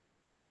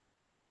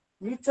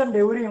 Each and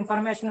every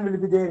information will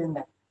be there in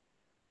that.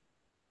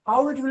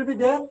 How it will be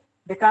there?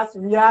 Because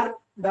we are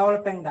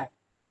developing that.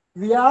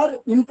 We are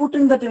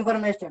inputting that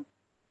information.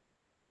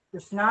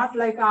 It's not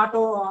like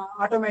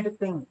automatic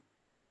thing.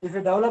 If you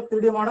develop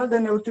 3D model,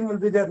 then everything will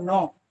be there.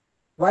 No.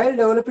 While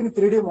developing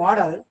 3D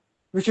model,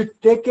 we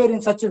should take care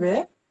in such a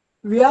way,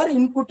 we are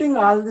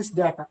inputting all this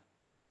data.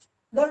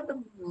 That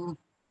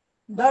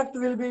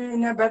will be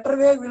in a better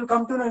way, we will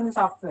come to know in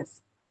software.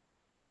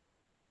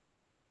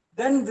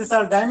 Then these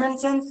are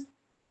dimensions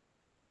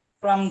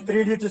from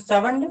 3D to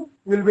 7D.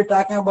 We will be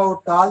talking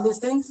about all these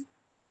things.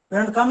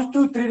 When it comes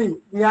to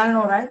 3D, we all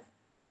know, right?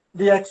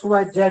 The X,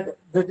 Y, Z,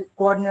 the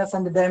coordinates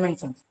and the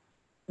dimensions.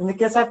 In the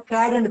case of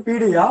CAD and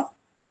PDF,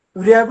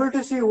 we are able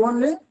to see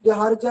only the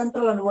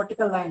horizontal and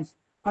vertical lines,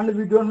 and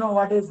we don't know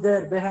what is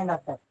there behind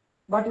of that.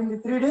 But in the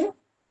 3D,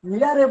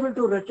 we are able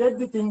to rotate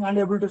the thing and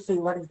able to see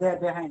what is there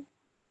behind.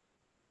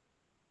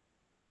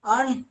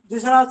 And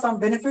these are some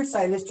benefits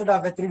I listed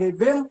of a 3D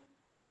BIM.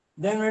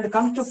 Then when it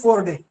comes to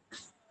 4D,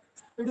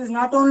 it is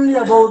not only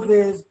about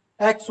the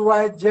X,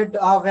 Y, Z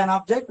of an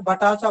object,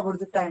 but also about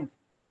the time.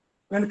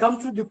 When it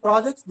comes to the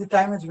projects, the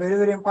time is very,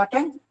 very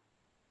important.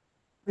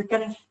 We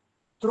can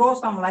throw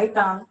some light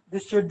on the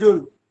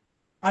schedule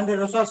and the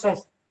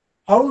resources,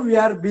 how we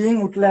are being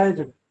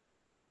utilized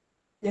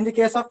in the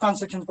case of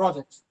construction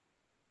projects.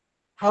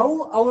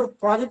 How our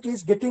project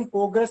is getting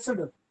progressed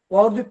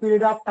over the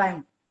period of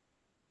time.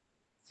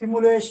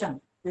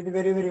 Simulation is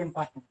very, very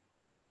important.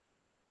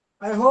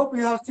 I hope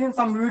you have seen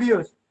some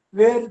videos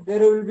where there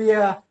will be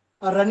a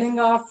running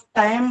of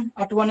time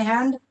at one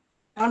hand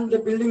and the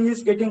building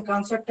is getting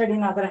constructed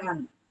in other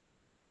hand.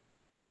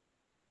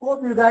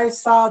 Hope you guys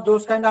saw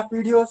those kind of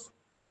videos.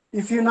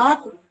 If you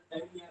not,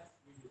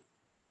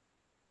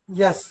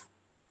 yes.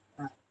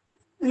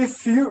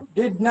 If you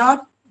did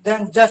not,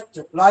 then just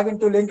log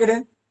into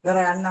LinkedIn. There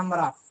are n number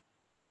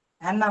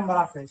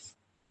of ways.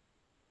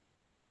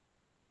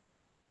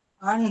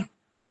 And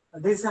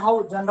this is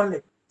how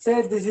generally,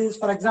 say this is,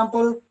 for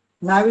example,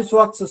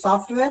 Navisworks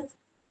software,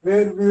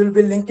 where we will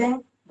be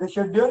linking the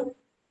schedule,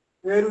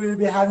 where we will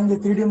be having the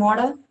 3D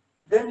model.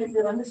 Then if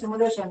you run the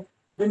simulation,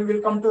 then we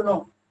will come to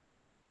know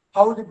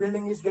how the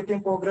building is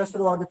getting progressed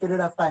over the period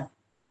of time.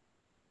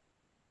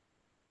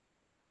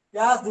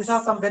 Yes, these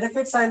are some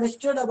benefits I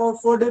listed about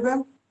 4D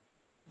BIM.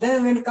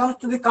 Then when it comes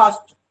to the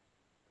cost,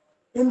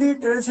 in the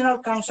traditional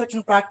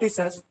construction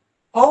practices,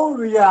 how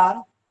we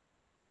are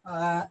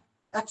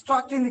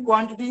extracting the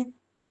quantity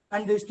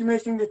and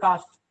estimating the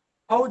cost,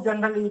 how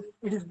generally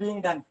it is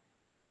being done.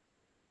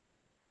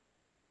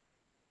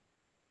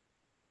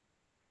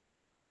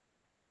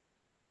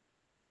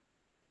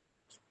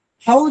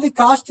 How the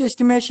cost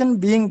estimation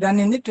being done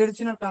in the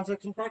traditional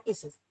construction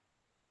practices.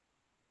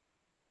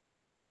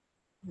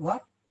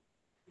 What?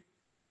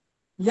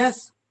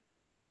 Yes,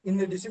 in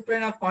the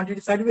discipline of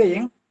quantity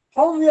surveying,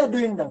 how we are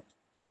doing that?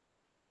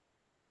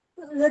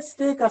 Let's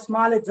take a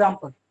small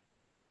example.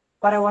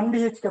 For a 1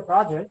 BHK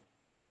project,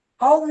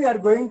 how we are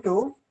going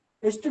to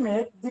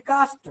estimate the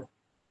cost?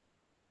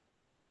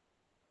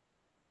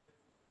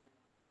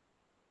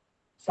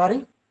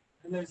 Sorry?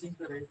 Analyzing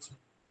the rates.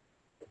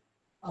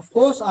 Of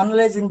course,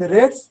 analyzing the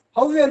rates.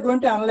 How we are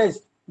going to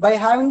analyze? By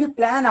having the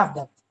plan of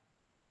that.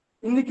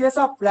 In the case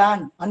of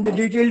plan and the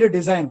detailed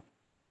design,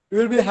 we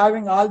will be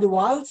having all the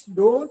walls,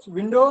 doors,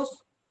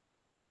 windows,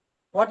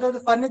 what are the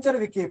furniture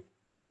we keep.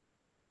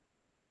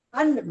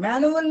 And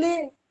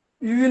manually,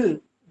 you will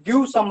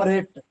give some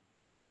rate.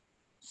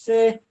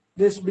 Say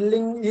this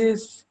building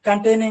is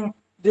containing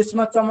this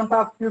much amount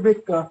of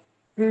cubic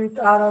feet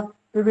or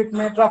cubic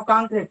meter of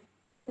concrete.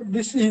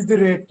 This is the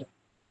rate.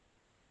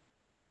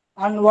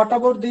 And what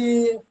about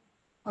the,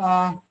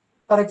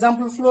 for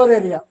example, floor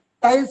area?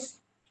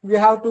 Tiles we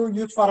have to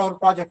use for our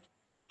project.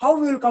 How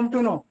we will come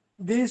to know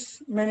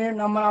these many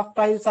number of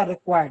tiles are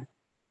required?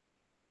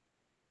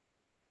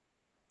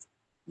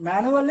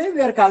 Manually,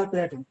 we are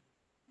calculating.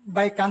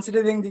 by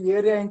considering the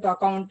area into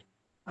account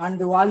and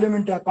the volume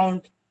into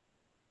account.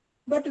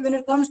 But when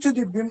it comes to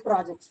the BIM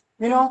projects,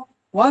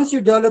 once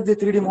you develop the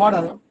 3D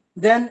model,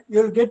 then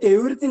you'll get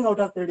everything out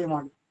of 3D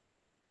model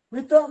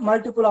with a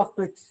multiple of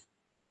clicks.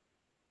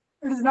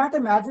 It is not a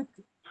magic.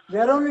 We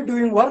are only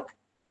doing work,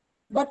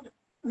 but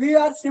we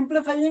are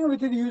simplifying with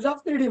the use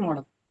of 3D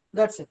model.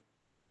 That's it.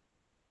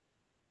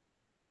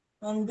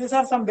 And these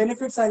are some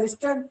benefits I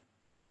listed.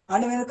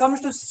 And when it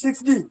comes to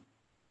 6D,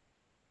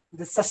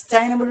 the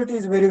sustainability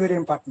is very, very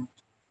important.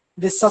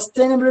 The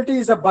sustainability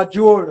is a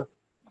buzzword.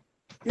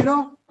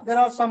 There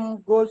are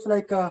some goals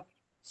like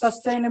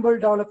sustainable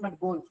development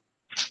goals.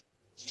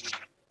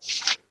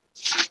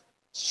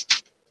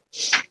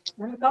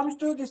 When it comes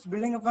to this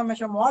building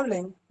information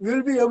modeling, you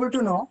will be able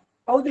to know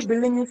how the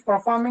building is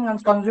performing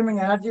and consuming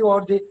energy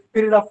over the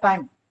period of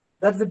time.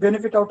 That's the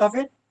benefit out of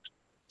it.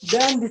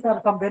 Then these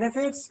are some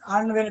benefits.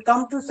 And when it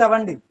comes to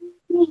 7D,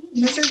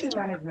 facility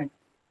management.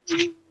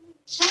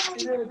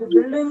 The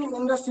building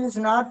industry is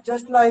not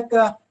just like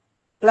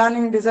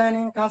planning,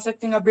 designing,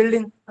 constructing a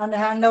building and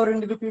hand over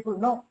into the people.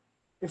 No,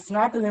 it's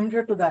not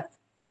limited to that.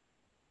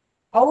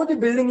 How the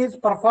building is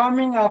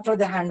performing after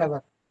the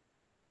handover.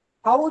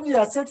 How the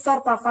assets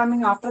are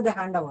performing after the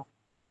handover.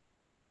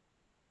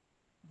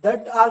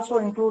 That also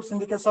includes in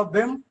the case of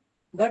BIM,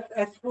 that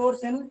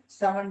explores in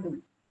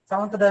 7D,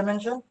 seventh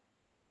dimension.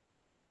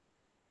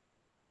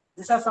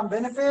 These are some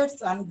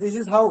benefits, and this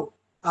is how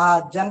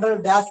a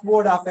general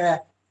dashboard of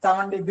a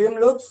 7D BIM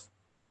looks.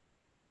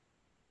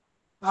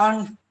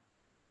 And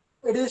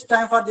it is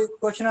time for the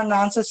question and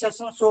answer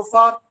session so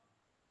far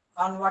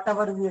on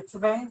whatever we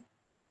explained.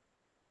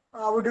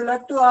 Would you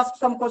like to ask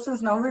some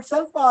questions now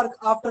itself or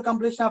after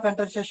completion of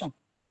entire session?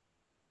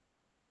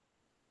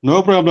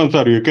 No problem,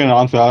 sir. You can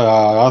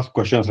ask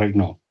questions right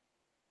now.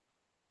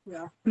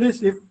 Yeah,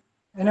 please, if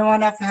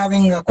anyone is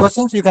having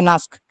questions, you can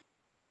ask.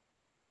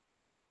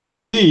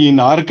 See, in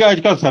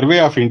Archaeological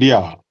Survey of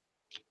India,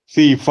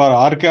 see, for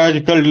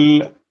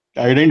archaeological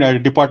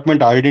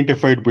department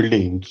identified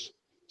buildings,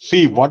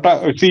 see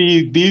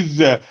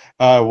these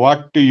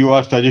what you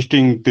are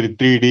suggesting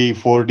 3D,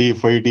 4D,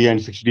 5D, and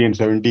 6D and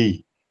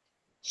 7D.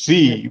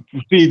 See,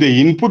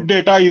 the input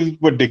data is,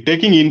 but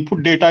taking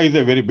input data is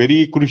a very,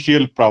 very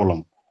crucial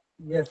problem.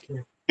 Yes,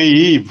 yes.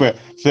 See,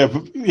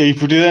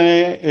 if it is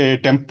a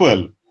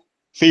temple,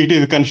 see, it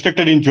is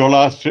constructed in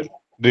Chola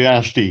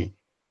dynasty.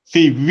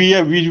 See, we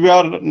are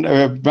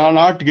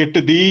not get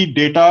the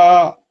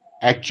data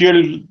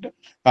actual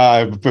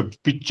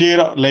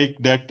picture like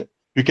that.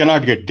 We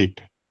cannot get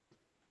it.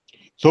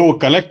 So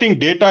collecting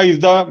data is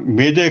the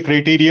major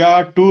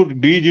criteria to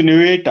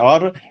regenerate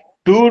or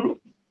to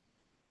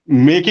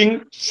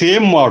making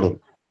same model.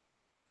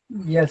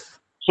 Yes.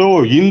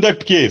 So in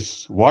that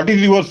case, what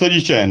is your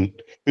suggestion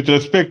with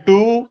respect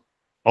to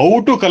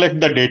how to collect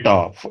the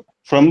data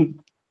from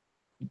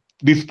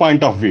this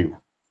point of view?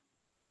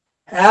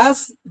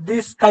 As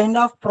this kind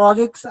of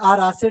projects or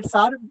assets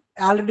are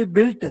already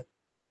built,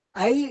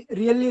 I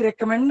really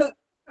recommend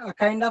a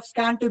kind of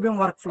scan to BIM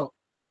workflow.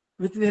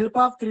 With the help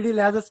of 3D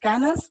laser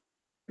scanners,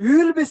 we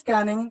will be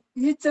scanning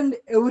each and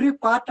every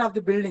part of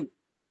the building.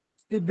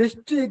 The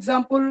best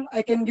example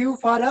I can give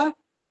for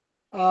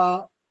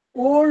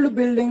old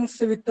buildings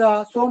with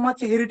so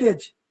much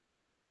heritage,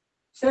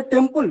 say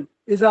temple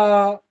is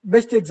a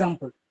best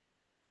example.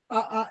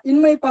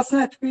 In my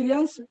personal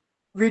experience,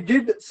 we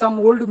did some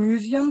old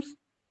museums,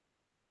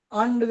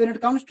 and when it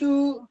comes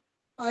to,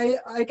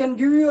 I can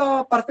give you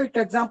a perfect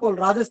example,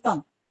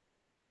 Rajasthan.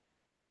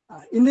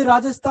 In the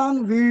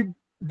Rajasthan, we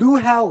do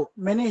have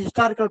many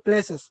historical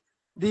places.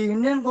 The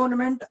Indian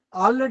government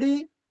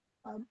already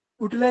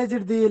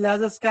utilized the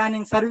laser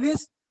scanning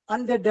service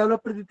and they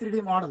developed the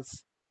 3D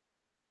models.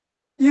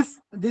 If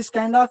this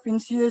kind of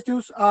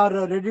initiatives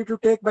are ready to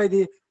take by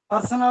the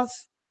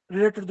personals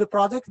related to the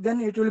project,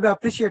 then it will be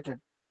appreciated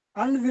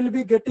and we'll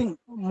be getting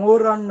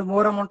more and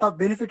more amount of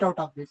benefit out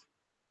of this.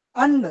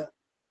 And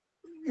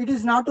it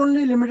is not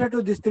only limited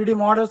to these 3D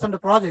models and the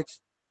projects.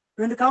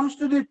 When it comes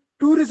to the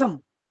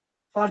tourism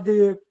for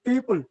the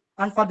people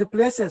and for the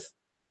places,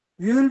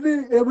 we will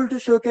be able to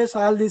showcase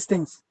all these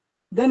things.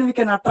 Then we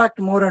can attract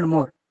more and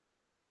more.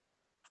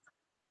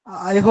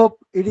 I hope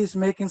it is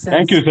making sense.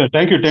 Thank you, sir.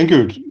 Thank you. Thank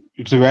you.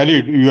 It's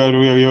valid.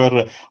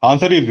 Your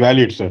answer is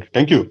valid, sir.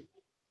 Thank you.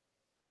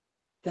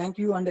 Thank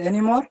you. And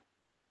any more?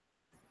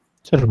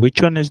 Sir,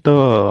 which one is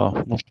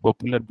the most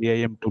popular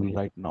BIM tool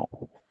right now?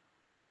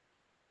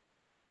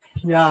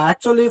 Yeah,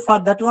 actually for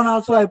that one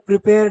also I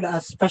prepared a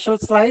special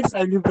slides. I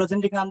will be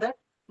presenting on that.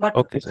 But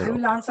Okay, sir. I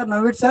will answer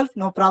now itself,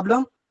 no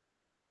problem.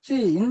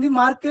 See, in the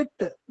market,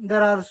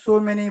 there are so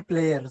many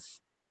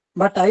players.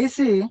 But I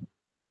see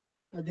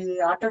the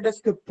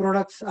Autodesk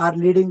products are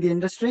leading the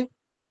industry.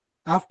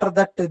 After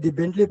that, the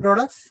Bentley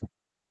products.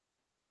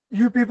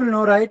 You people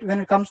know, right?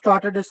 When it comes to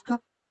Autodesk,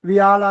 we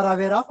all are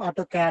aware of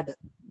AutoCAD.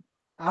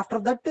 After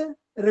that,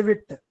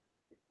 Revit.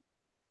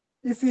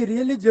 If we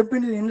really jump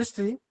into the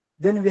industry,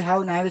 then we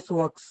have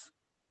Navisworks.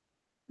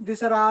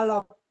 These are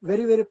all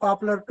very, very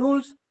popular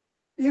tools.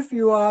 If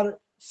you are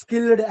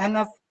skilled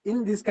enough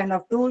in these kind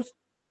of tools,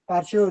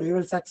 for sure you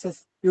will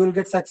success. You will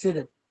get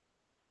succeeded.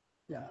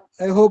 Yeah,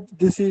 I hope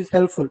this is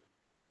helpful.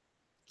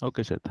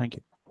 Okay, sir. Thank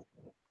you.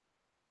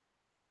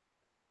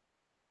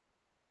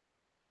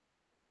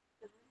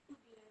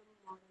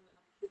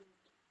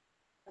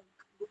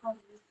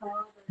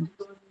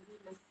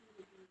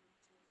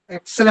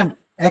 Excellent,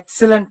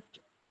 excellent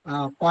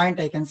point.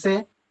 I can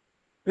say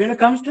when it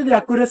comes to the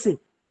accuracy,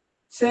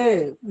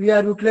 say we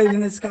are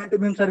utilizing the scan to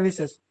beam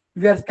services.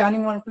 We are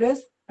scanning one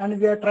place and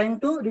we are trying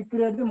to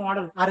recreate the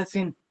model or a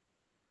scene.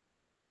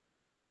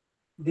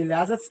 The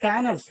laser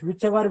scanners,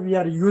 whichever we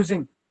are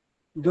using,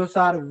 those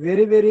are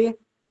very, very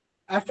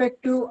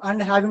effective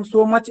and having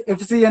so much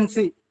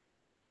efficiency.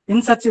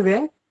 In such a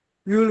way,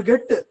 you will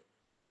get 2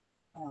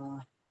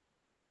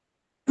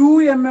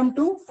 mm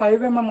to 5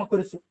 mm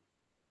accuracy.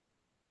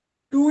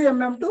 2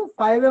 mm to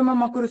 5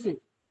 mm accuracy.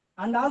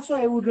 And also,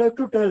 I would like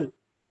to tell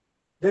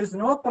there is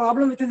no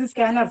problem with the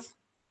scanners.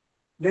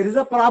 There is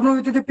a problem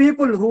with the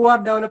people who are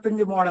developing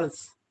the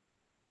models.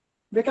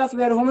 Because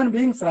we are human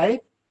beings,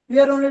 right? We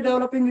are only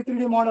developing the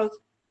 3D models.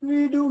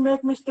 We do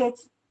make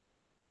mistakes.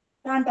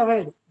 Can't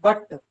avoid,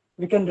 but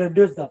we can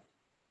reduce that.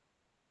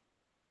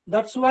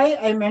 That's why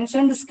I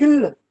mentioned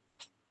skill.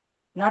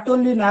 Not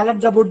only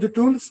knowledge about the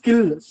tool,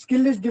 skill.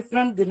 Skill is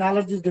different, the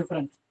knowledge is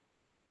different.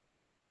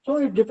 So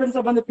it depends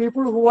upon the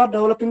people who are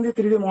developing the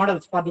 3D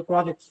models for the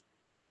projects.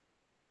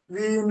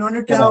 We no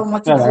need to have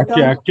much light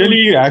on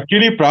tools.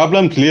 Actually,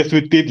 problems lays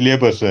with the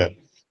labor, sir.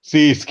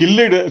 See,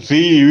 skilled,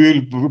 see,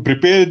 you will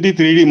prepare the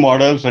 3D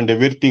models and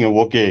everything,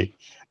 okay.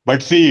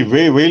 But see,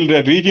 while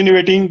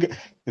regenerating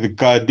the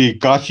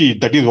Kashi,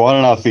 that is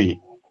Varanasi,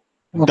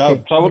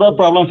 the several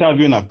problems have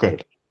been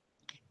occurred.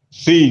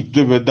 See,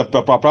 the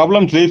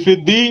problems lays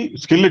with the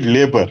skilled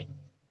labor.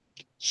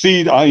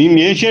 See, in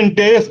ancient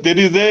days, there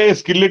is a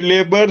skilled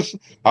laborers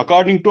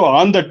according to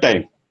on the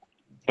time.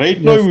 Right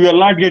now, we are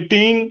not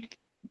getting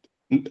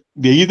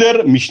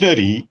either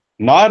missionary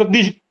nor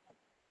the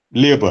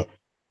labor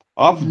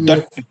of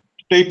that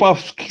type of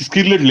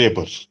skilled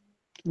labors.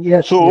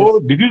 So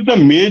this is the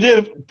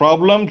major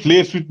problem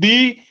faced with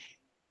the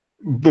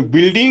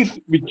buildings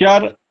which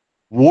are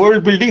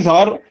old buildings,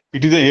 or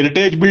it is a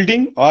heritage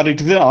building, or it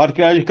is an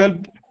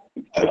archaeological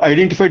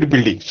identified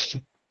buildings.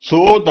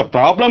 So the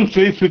problem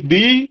faced with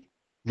the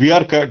we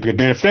are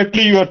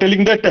definitely you are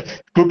telling that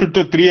 2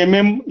 to 3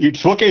 mm,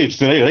 it's okay,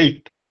 it's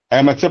right. I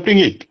am accepting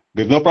it.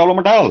 There's no problem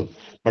at all.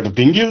 But the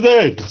thing is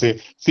that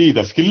see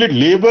the skilled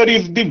labor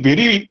is the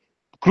very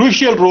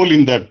crucial role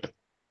in that,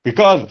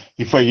 because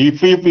if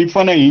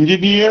an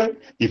engineer,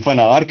 if an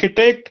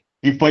architect,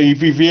 if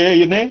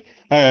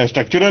a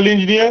structural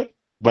engineer,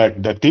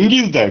 but the thing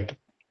is that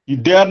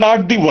they are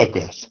not the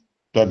workers.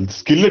 The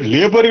skilled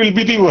labor will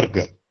be the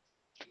worker.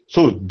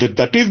 So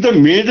that is the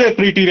major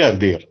criteria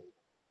there.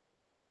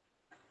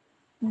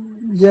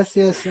 Yes,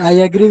 yes, I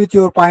agree with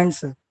your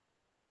points.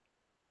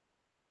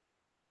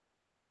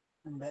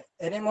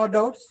 Any more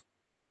doubts?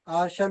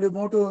 Or shall we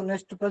move to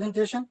next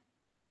presentation?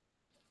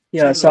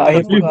 Yeah, so I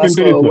have to ask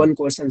one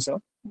question, sir.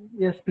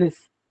 Yes, please.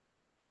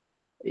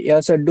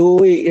 Yeah, sir. Do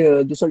we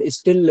this one is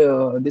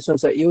still this one,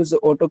 sir, use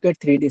AutoCAD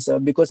 3D, sir?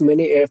 Because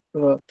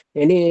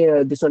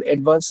this one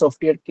advanced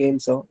software came,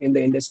 sir, in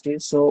the industry.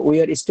 So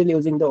we are still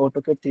using the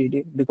AutoCAD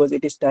 3D because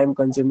it is time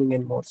consuming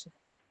and more, sir.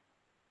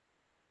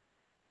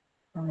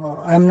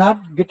 I'm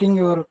not getting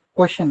your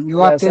question.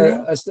 You are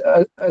telling?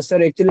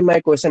 Sir, actually my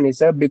question is,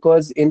 sir,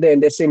 because in the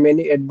industry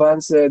many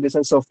advanced this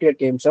one software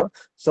came, sir.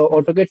 So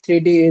AutoCAD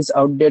 3D is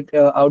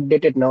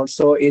outdated now.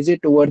 So is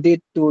it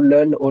worthy to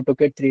learn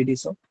AutoCAD 3D,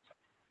 sir?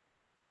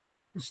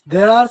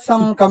 There are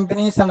some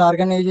companies and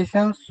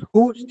organizations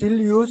who still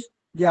use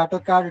the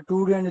AutoCAD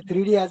 2D and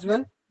 3D as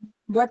well.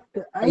 But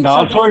and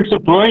also it's a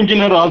Pro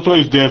Engineer also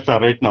is there, sir,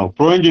 right now.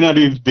 Pro Engineer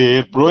is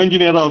there. Pro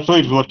Engineer also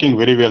is working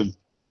very well.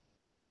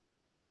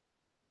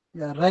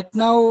 Yeah, right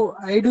now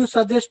I do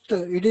suggest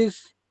it is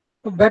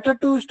better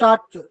to start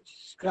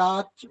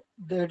scratch.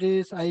 That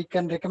is, I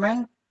can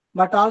recommend.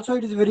 But also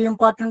it is very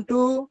important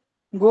to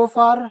go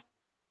for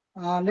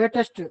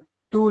latest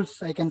tools,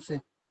 I can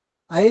say.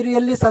 I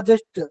really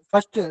suggest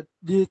first the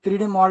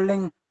 3D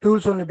modeling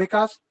tools only,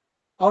 because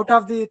out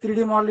of the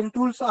 3D modeling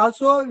tools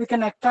also we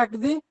can extract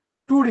the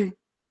 2D.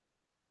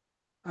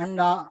 And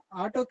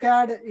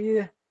AutoCAD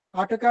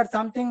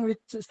something which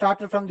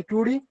started from the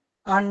 2D,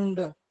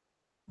 and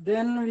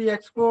then we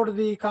explored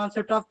the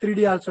concept of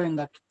 3D also in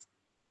that.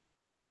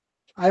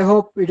 I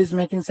hope it is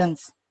making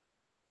sense.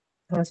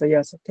 Yes,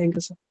 sir. Thank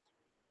you, sir.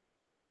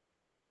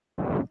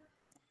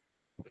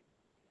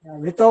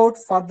 Without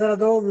further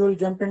ado, we will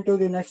jump into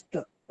the next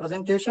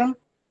presentation.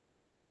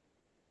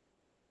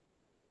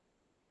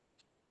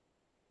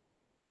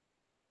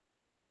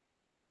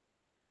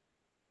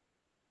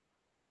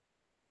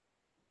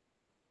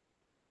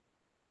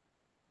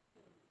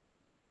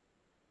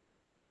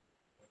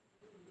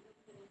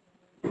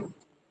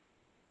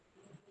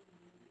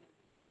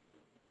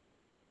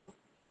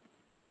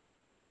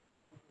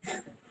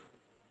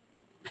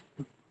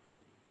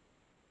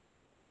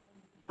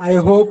 I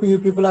hope you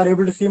people are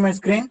able to see my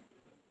screen.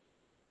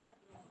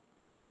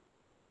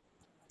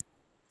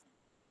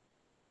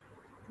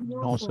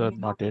 No, sir,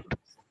 not yet.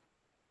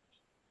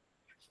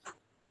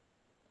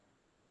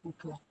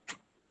 Okay.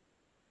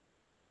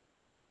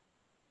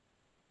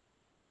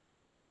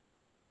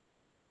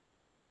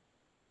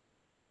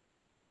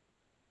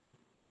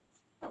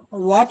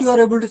 What you are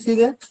able to see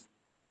there?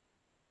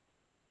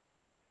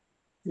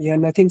 Yeah,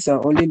 nothing, sir.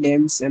 Only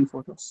names and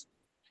photos.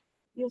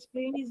 Your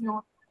screen is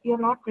not, you're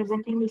not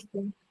presenting the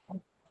screen.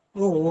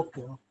 Oh,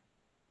 okay.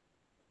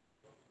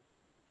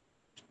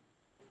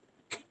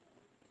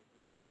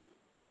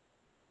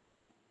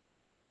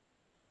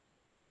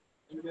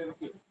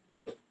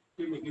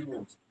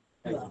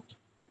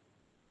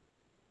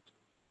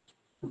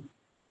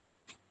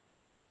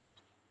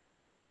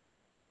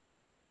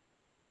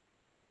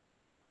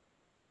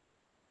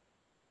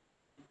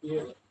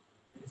 Yeah.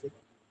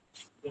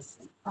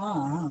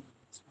 Ah.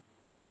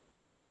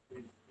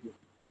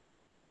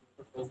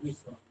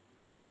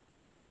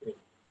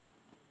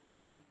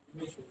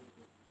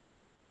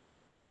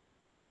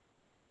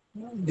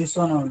 This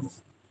one only.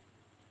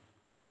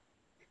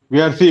 We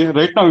are seeing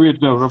right now.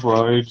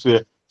 It's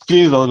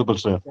screen is available,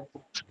 sir.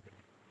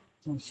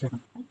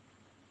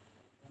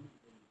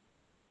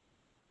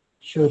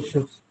 Sure,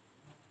 sure.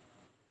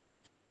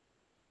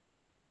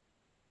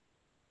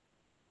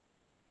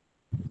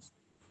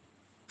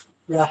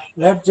 Yeah,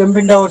 let's jump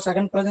into our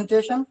second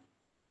presentation.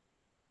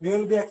 We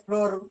will be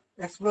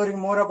exploring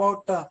more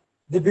about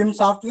the BIM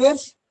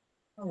softwares.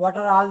 What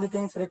are all the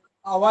things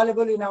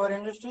available in our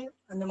industry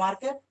and the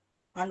market,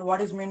 and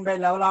what is meant by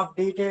level of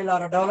detail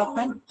or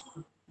development.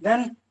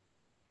 Then,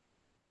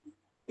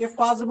 if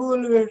possible,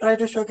 we will try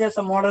to showcase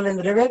a model in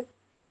Revit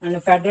and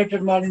a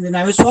federated model in the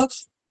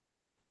Navisworks.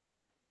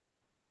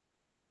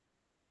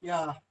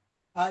 Yeah,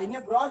 in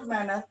a broad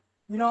manner,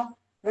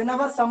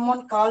 whenever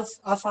someone calls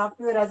a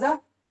software as a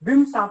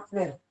BIM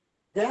software,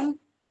 then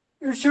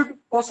it should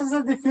possess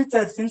the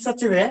features in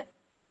such a way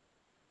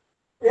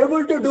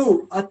able to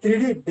do a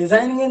 3D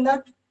designing in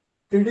that,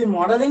 3D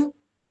modeling,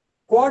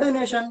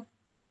 coordination,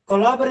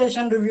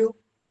 collaboration review,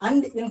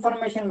 and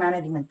information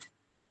management.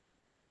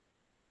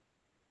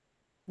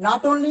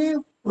 Not only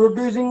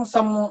producing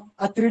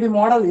a 3D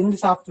model in the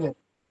software,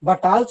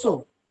 but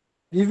also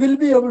we will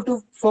be able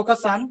to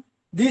focus on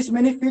these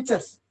many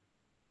features.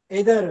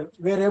 Either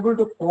we are able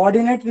to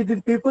coordinate with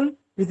the people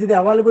with the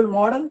available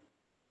model,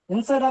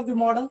 inside of the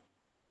model,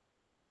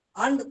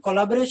 and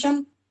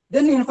collaboration,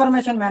 then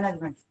information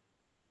management.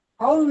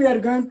 How we are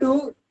going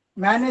to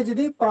manage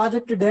the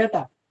project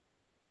data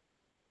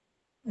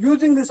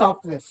using the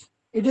software.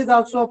 It is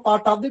also a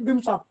part of the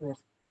BIM software.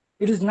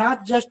 It is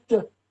not just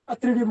a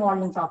 3D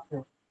modeling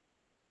software.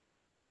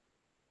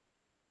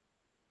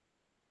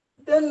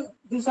 Then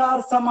these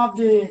are some of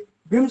the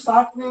BIM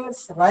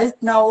softwares right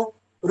now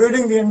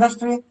ruling the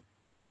industry.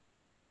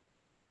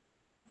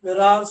 There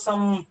are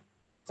some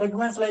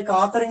segments like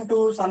authoring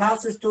tools,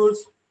 analysis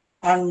tools,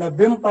 and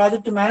BIM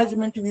project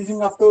management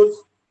using of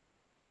tools.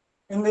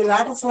 In the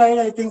latter slide,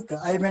 I think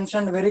I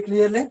mentioned very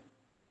clearly.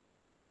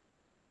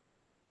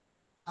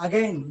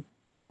 Again,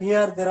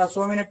 here there are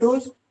so many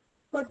tools,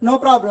 but no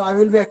problem. I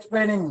will be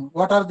explaining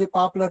what are the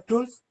popular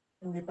tools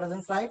in the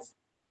present slides.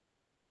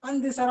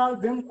 And these are all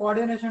BIM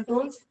coordination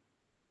tools.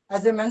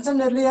 As I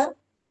mentioned earlier,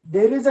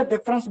 there is a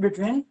difference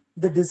between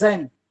the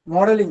design,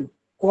 modeling,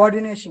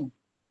 coordination,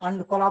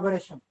 and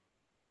collaboration.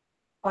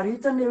 For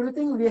each and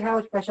everything, we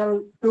have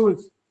special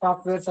tools,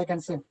 softwares, I can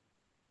say.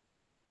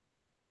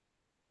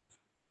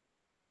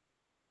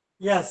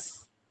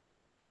 Yes,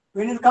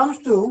 when it comes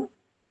to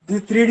the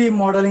 3D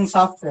modeling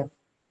software,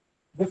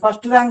 the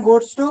first rank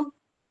goes to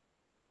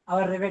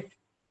our Revit,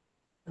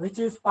 which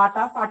is part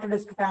of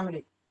Autodesk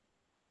family.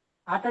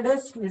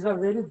 Autodesk is a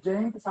very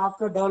giant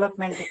software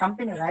development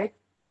company, right,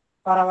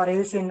 for our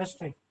AC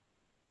industry.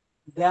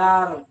 They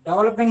are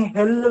developing a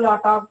hell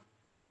lot of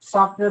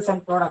softwares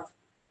and products,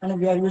 and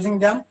we are using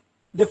them.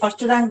 The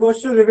first rank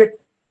goes to Revit.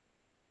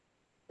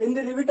 In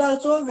the Revit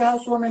also, we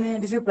have so many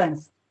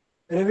disciplines.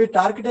 Revit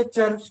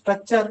architecture,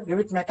 structure,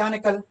 Revit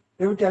mechanical,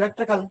 Revit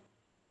electrical,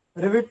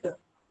 Revit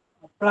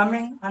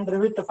plumbing, and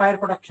Revit fire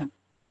protection.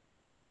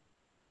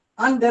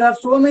 And there are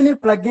so many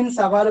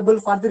plugins available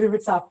for the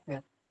Revit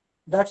software.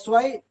 That's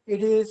why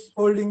it is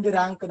holding the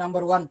rank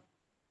number 1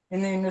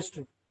 in the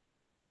industry.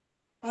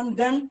 And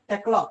then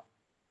Tekla.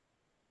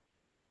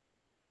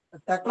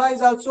 Tekla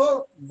is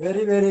also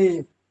very,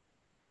 very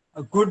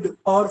good,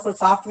 powerful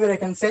software, I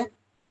can say.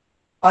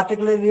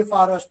 Particularly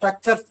for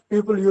structures,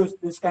 people use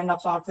this kind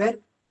of software.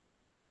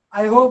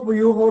 I hope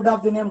you heard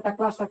of the name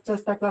Tekla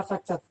Structures, Tekla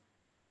Structures.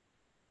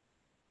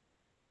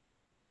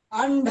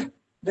 And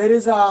there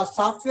is a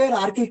software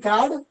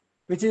ArchiCAD,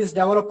 which is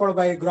developed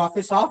by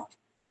Graphisoft.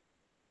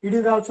 It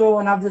is also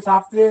one of the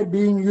software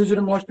being used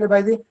mostly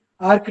by the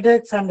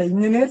architects and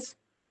engineers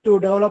to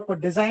develop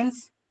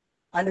designs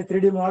and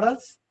 3D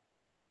models.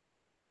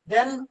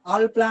 Then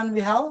Allplan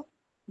we have,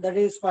 that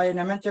is by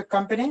Nemetschek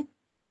company.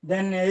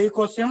 Then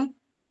Ecosym,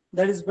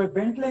 that is by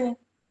Bentley,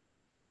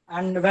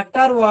 and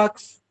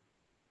Vectorworks,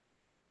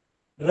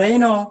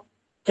 Rhino,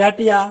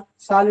 CATIA,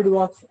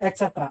 SolidWorks,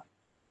 etc.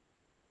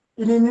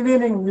 In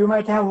engineering, you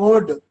might have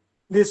heard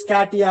this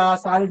CATIA,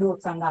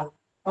 SolidWorks and all.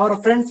 Our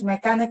friends,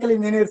 mechanical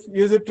engineers,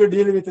 used to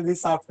deal with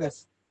these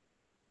softwares.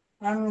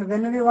 And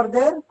when we were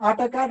there,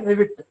 AutoCAD,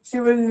 Revit,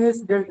 civil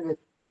engineers dealt with.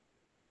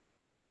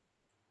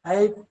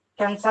 I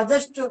can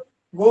suggest to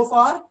go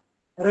for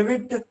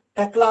Revit,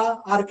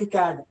 Tekla,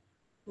 ArchiCAD,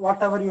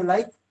 whatever you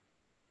like.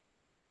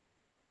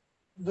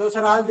 Those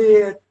are all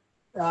the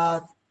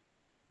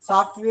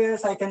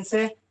softwares I can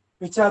say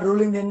which are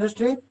ruling the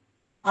industry.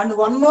 And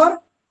one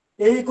more,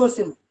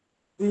 AECOSIM.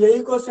 The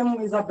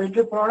AECOSIM is a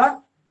Bentley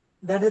product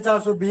that is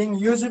also being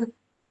used.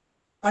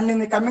 And in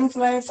the coming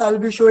slides, I will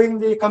be showing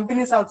the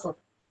companies also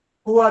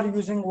who are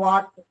using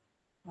what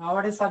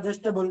is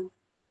suggestible,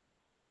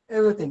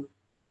 everything.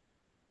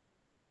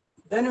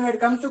 Then when it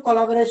comes to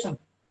collaboration,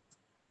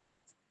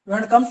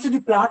 when it comes to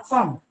the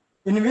platform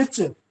in which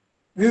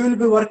we will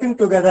be working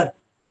together,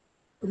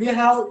 we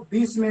have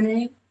these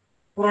many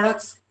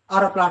products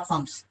or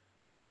platforms.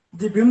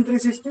 The BIM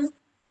 360,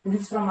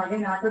 which is from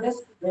again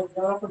Autodesk, they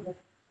developed the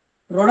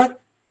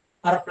product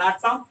or a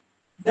platform.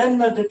 Then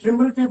the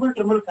Trimble people,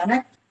 Trimble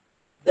Connect.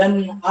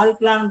 Then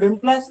Allplan, BIM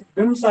Plus,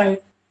 BIM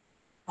Site,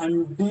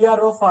 and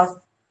DRO First,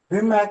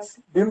 BIM X,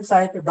 BIM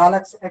Site,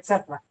 Dalex,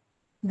 etc.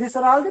 These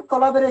are all the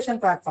collaboration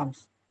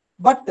platforms.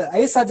 But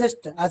I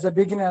suggest as a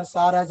beginners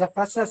or as a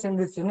freshers in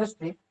this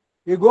industry,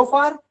 you go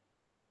for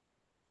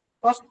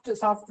first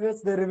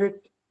softwares, the Revit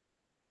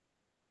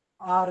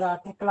or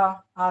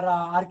Tekla or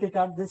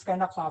ArchiCAD, this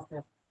kind of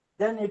software.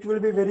 Then it will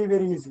be very,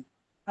 very easy.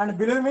 And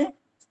believe me,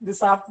 the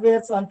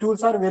softwares and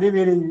tools are very,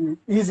 very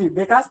easy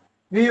because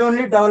we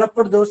only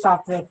developed those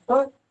software.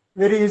 So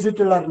very easy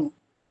to learn.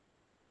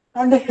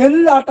 And a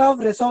hell lot of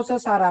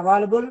resources are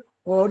available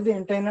over the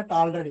internet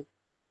already.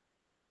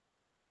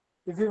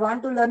 If you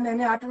want to learn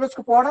any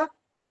Autodesk product,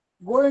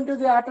 go into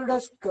the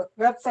Autodesk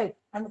website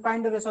and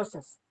find the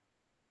resources.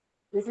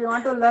 If you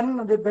want to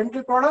learn the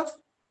Bentley products,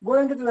 go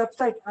into the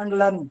website and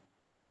learn.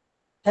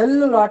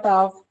 Hell lot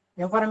of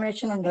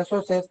information and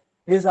resources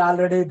is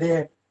already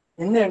there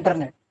in the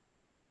internet.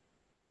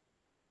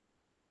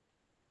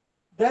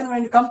 Then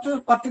when it comes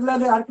to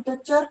particularly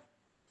architecture,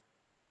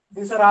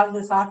 these are all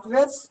the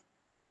softwares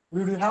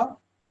we will have.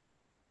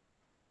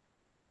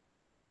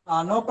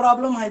 No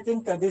problem. I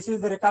think this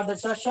is the recorded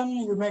session.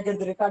 You may get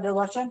the recorded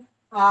version,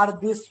 or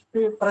these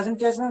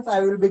presentations I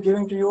will be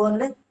giving to you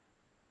only.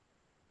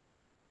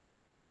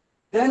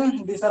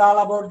 Then these are all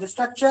about the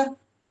structure.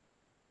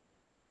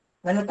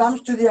 When it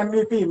comes to the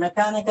MEP,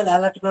 mechanical,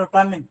 electrical,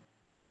 plumbing,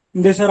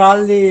 these are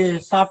all the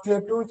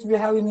software tools we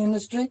have in the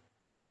industry.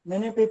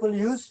 Many people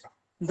use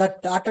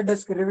that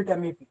Autodesk Revit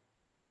MEP.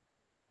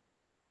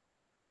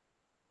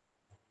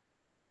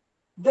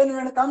 Then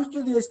when it comes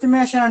to the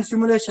estimation and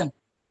simulation,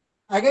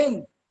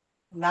 again,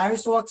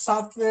 Navisworks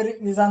software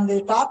is on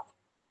the top,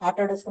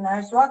 Autodesk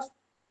Navisworks,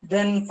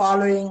 then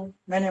following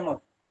many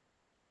more.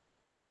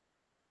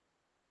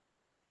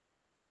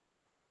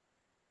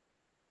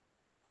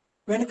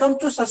 When it comes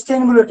to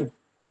sustainability,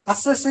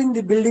 assessing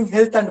the building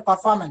health and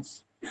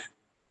performance,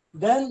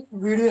 then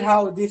we will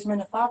have these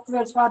many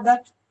softwares for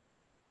that.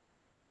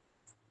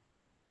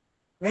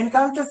 When it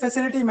comes to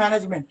facility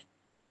management,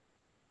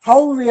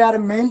 how we are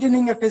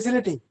maintaining a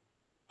facility,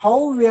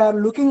 how we are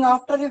looking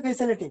after a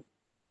facility,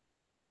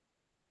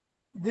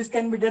 this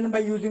can be done by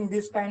using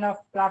this kind of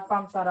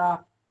platforms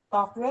or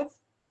softwares.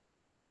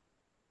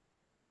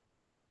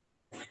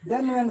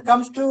 Then when it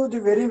comes to the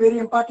very, very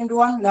important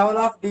one, level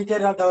of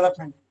detail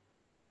development.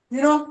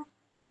 You know,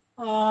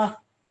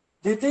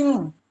 the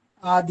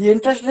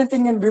interesting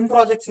thing in BIM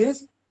projects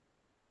is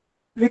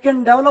we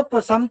can develop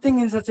something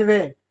in such a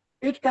way,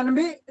 it can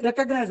be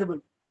recognizable.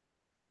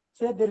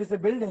 Say there is a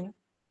building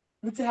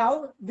which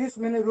have this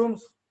many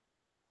rooms.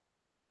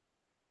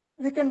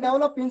 We can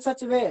develop in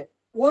such a way,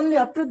 only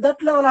up to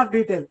that level of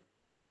detail.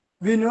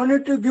 We no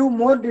need to give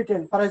more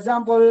detail. For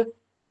example,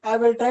 I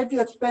will try to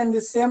explain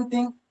the same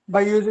thing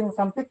by using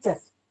some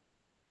pictures.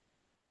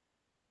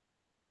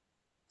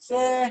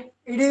 Say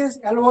it is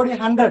LOD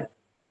 100.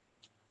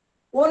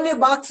 Only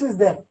box is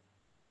there.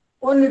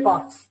 Only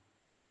box,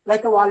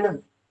 like a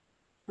volume.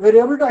 We're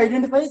able to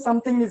identify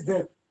something is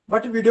there,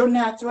 but we don't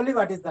know actually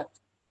what is that.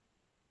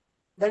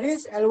 That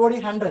is LOD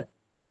 100.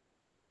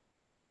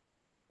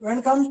 When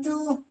it comes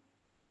to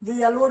the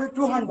LOD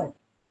 200,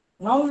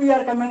 now we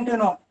are coming to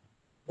know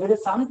there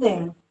is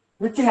something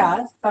which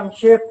has some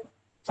shape,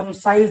 some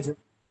size,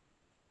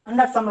 and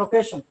at some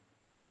location.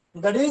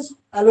 That is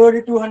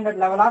LOD 200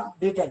 level of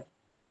detail.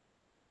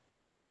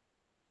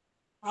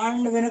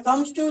 And when it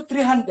comes to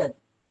 300,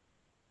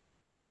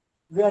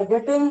 we are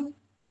getting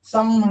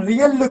some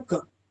real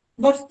look,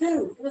 but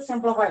still it is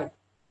simplified.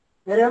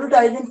 We are able to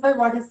identify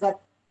what is that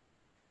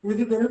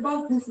with the help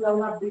of this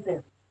level of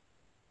detail.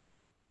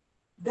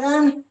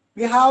 Then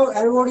we have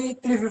LOD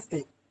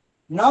 350.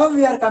 Now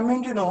we are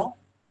coming to know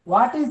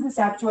what is this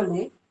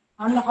actually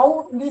and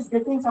how it is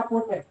getting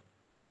supported.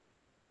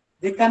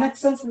 The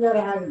connections we are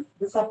having,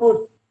 the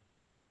support,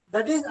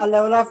 that is a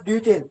level of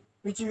detail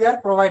which we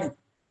are providing.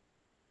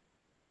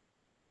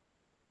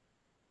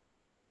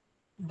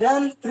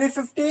 Then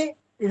 350,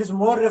 it is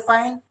more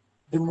refined.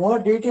 The more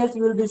details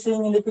you will be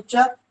seeing in the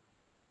picture.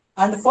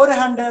 And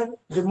 400,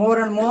 the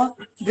more and more,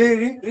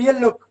 the real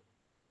look.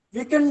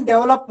 We can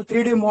develop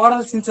 3D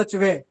models in such a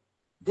way.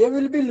 They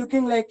will be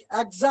looking like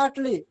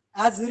exactly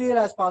as real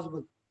as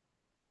possible.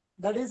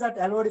 That is at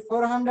LOD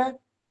 400.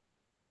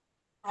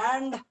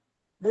 And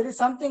there is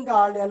something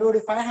called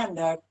LOD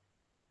 500.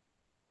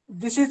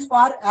 This is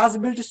for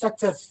as-built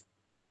structures.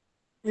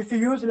 If you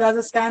use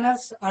laser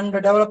scanners and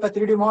develop a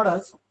 3D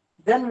models,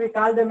 then we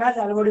call them as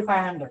LOD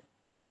 500.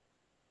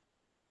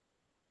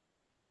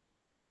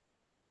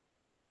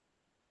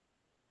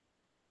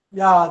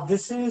 Yeah,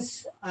 this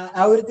is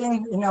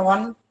everything in a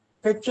one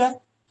picture.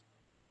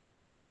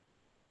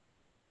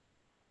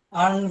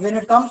 And when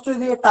it comes to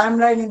the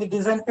timeline in the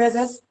design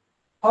phases,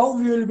 how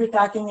we will be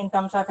tracking in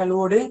terms of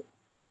LOD,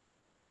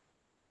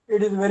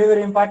 it is very,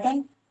 very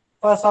important.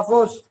 For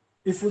suppose,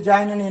 if you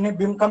join in any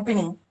BIM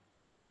company,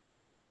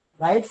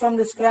 right from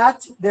the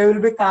scratch, they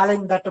will be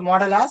calling that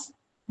model as,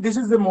 this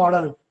is the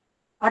model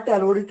at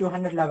LOD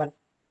 200 level.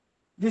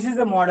 This is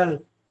the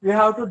model we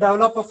have to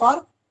develop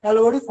for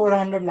LOD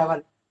 400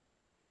 level.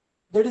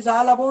 That is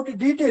all about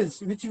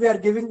details which we are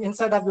giving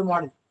inside of the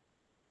model.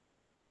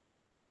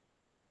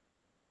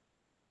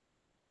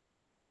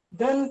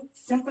 Then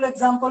simple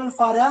example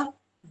for a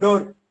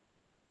door.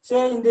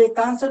 Say in the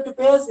concept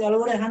page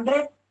LOD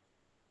 100,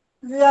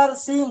 we are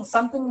seeing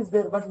something is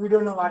there, but we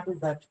don't know what is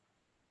that.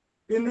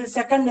 In the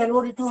second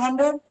LOD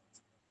 200,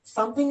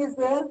 something is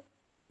there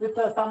with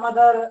some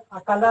other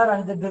color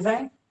and the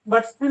design,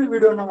 but still we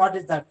don't know what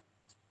is that.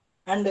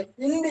 And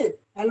in the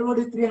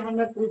LOD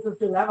 300,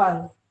 350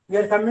 level, we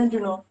are coming to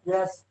know,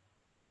 yes,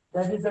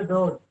 that is a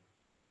door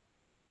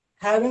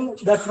having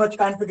that much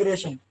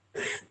configuration.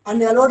 And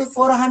LOD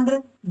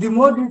 400, the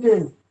more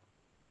details.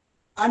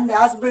 And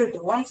as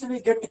built, once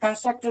we get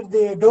constructed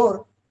the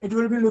door, it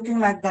will be looking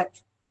like that.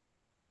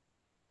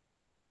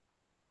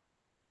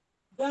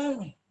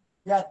 Then,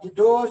 yeah, the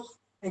doors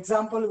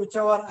example,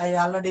 whichever I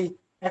already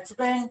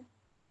explained.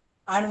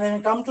 And when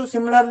it comes to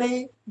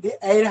similarly, the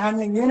air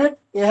handling unit,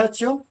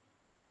 AHU,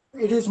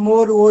 it is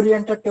more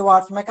oriented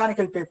towards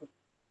mechanical people.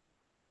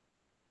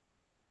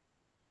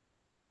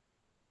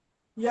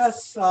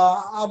 Yes,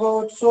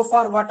 about so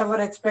far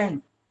whatever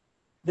explained,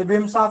 the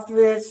BIM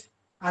softwares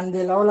and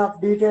the level of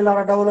detail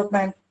or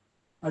development.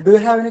 Do you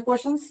have any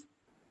questions?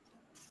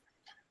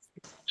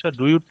 Sir,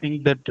 do you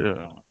think that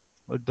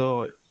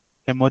the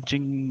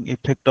emerging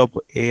effect of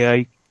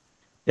AI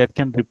that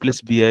can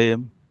replace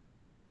BIM?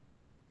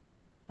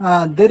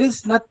 There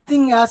is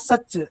nothing as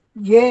such.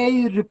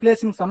 AI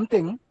replacing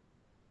something.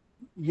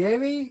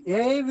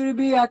 AI will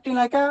be acting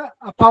like a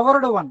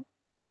powered one.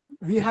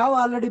 We have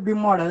already BIM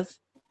models.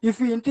 If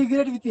we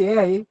integrate with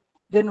AI,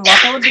 then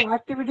whatever the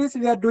activities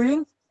we are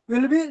doing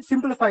will be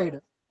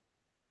simplified.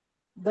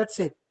 That's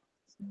it.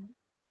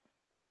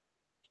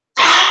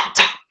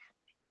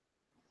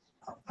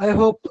 I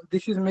hope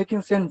this is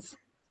making sense.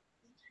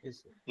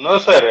 No,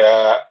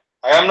 sir.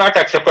 I am not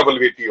acceptable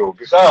with you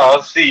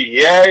because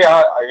see,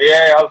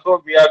 AI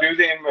also we are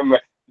using.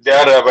 They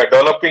are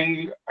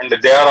developing, and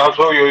they are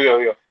also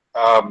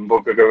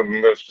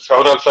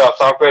several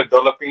software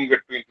developing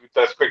with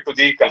respect to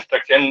the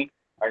construction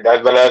and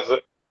as well as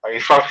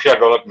infrastructure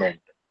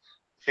development.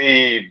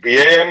 See,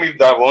 BIM is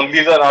the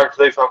only the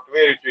outside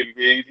software which will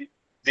be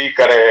the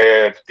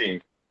correct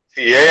thing.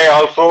 See, AI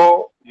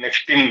also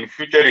next in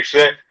future it's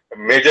a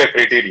major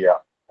criteria.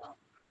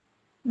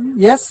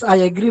 Yes, I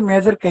agree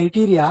major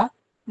criteria,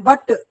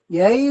 but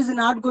AI is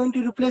not going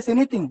to replace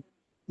anything.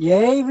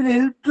 AI will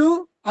help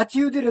to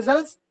achieve the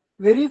results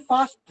very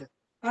fast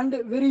and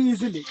very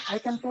easily. I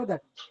can say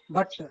that.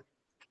 But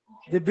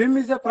the BIM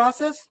is a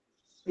process.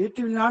 It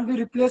will not be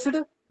replaced,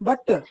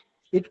 but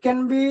it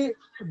can be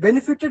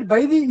benefited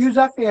by the use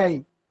of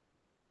AI.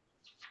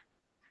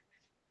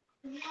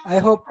 I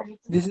hope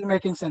this is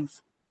making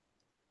sense.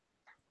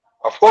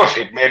 Of course,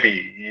 it may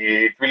be.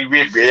 It will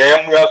be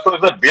BIM also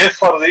is the base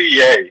for the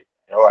AI.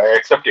 I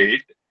accept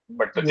it.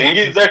 But the thing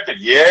is that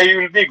AI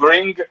will be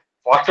growing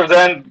faster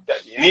than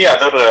any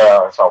other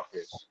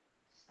softwares.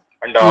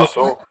 And Yes,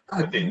 also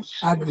I the things.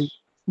 agree. So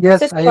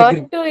Yes, I agree.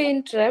 sorry to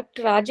interrupt,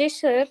 Rajesh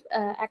sir.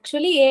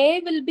 Actually,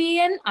 AI will be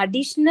an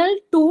additional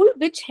tool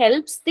which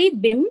helps the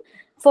BIM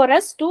for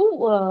us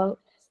to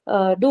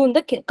do in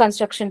the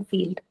construction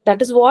field.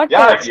 That is what.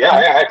 Yeah.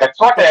 That's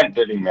what I am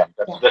telling, ma'am.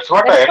 That's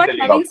what That I is am what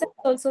telling Naveen sir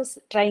also. is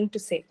also trying to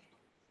say.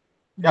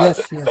 Yeah,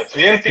 Yes, the yes.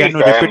 same Can thing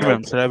you I repeat, am.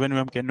 ma'am? Raven,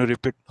 ma'am, can you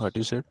repeat what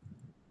you said?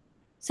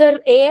 Sir,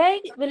 AI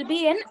will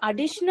be an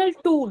additional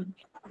tool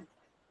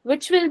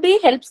which will be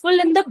helpful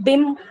in the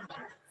BIM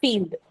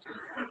field.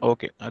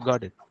 Okay, I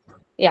got it.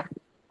 Yeah.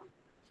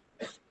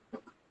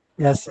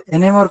 Yes.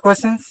 Any more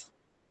questions?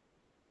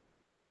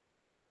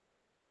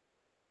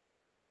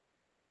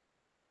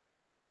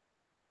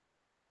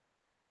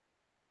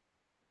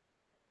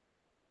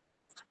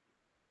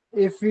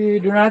 If we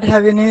do not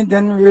have any,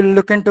 then we will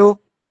look into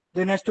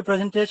the next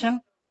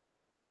presentation.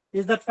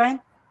 Is that fine?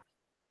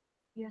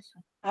 Yes,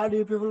 sir. Or do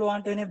you people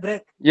want any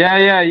break?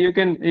 Yeah, you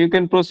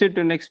can proceed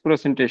to next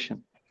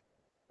presentation.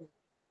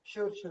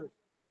 Sure.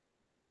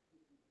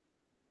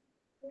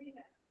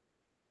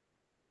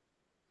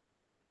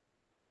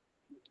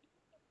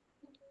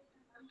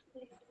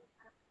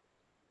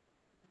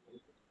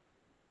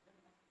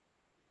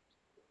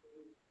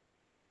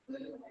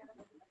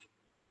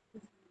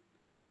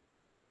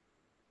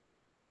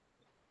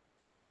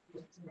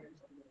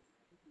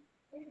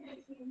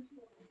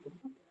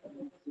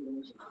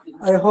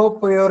 I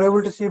hope you are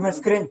able to see my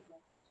screen.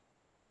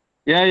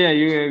 Yeah, yeah,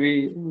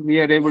 we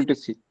are able to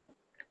see.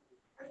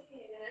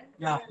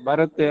 Yeah.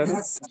 Bharat ಯಾರು?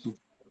 Yes.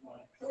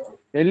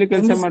 ಎಲ್ಲಿ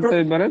ಕೆಲಸ In this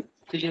ಮಾಡ್ತಾರೆ ಭರತ್?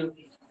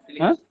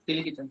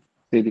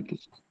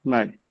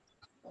 ಮಾಡಿ.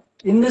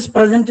 In this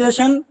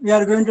presentation, we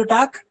are going to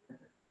talk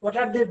what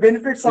are the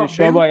benefits of BIM.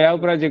 Shobha ಯಾವ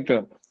project?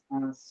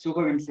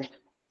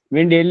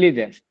 Wind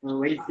ಎಲ್ಲಿದೆ?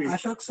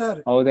 Ashok sir.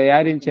 ಹೌದಾ,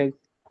 ಯಾರು incharge?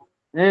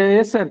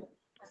 Yes sir.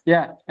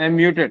 Yeah, I am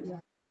muted.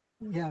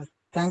 Yeah,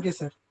 thank you,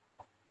 sir.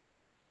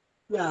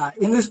 Yeah,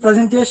 in this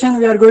presentation,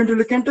 we are going to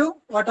look into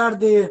what are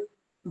the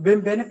BIM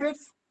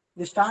benefits,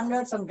 the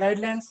standards and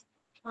guidelines,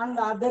 and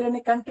are there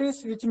any countries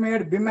which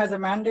made BIM as a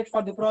mandate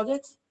for the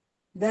projects?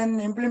 Then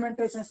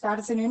implementation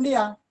status in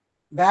India,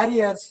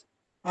 barriers,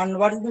 and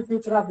what is the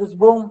future of this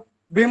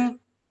BIM,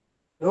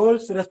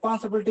 roles,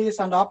 responsibilities,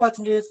 and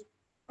opportunities,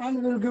 and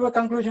we will give a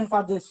conclusion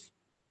for this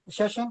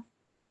session.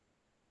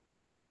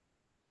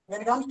 When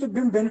it comes to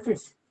BIM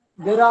benefits,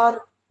 there are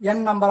n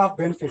number of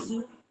benefits,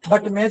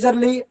 but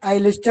majorly I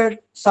listed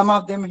some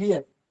of them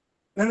here.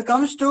 When it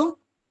comes to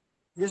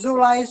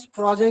visualize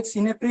projects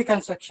in a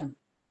pre-construction,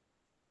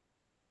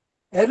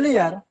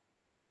 earlier,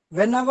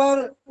 whenever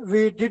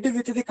we did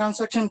with the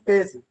construction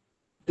phase,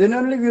 then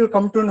only we will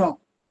come to know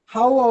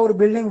how our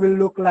building will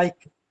look like.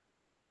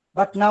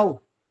 But now,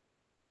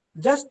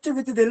 just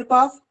with the help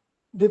of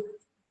the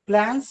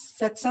plans,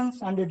 sections,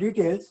 and the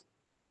details,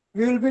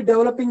 we will be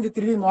developing the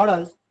 3D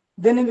models.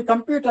 Then in the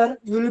computer,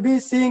 you will be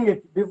seeing it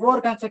before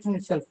construction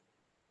itself.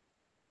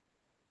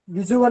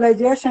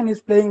 Visualization is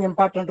playing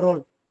important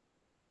role.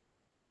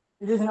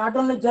 It is not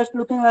only just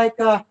looking like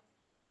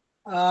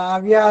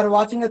we are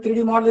watching a 3D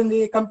model in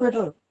the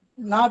computer,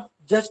 not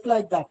just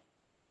like that.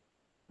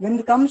 When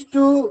it comes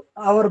to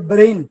our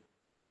brain,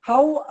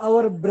 how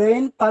our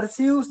brain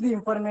perceives the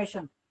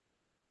information.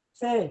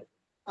 Say,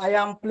 I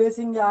am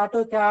placing the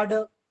AutoCAD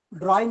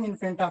drawing in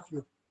front of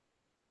you,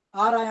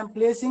 or I am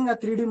placing a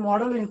 3D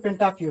model in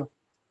front of you.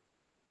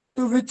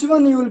 To which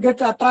one you will get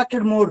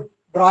attracted more,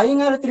 drawing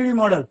or a 3D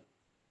model?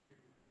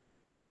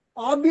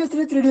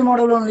 Obviously 3D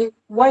model only.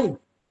 Why?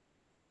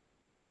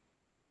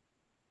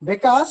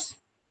 Because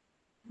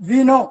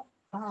we know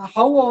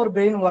how our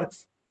brain works.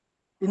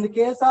 In the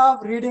case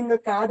of reading a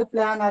CAD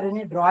plan or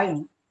any drawing,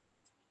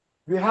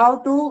 we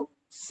have to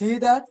see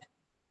that,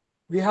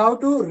 we have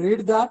to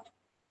read that,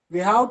 we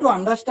have to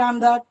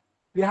understand that,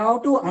 we have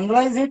to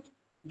analyze it,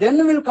 then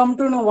we will come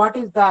to know what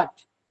is that.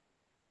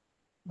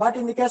 But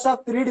in the case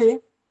of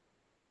 3D,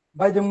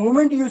 by the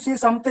moment you see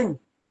something,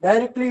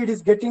 directly it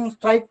is getting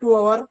straight to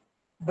our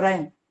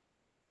brain.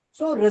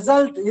 So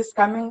result is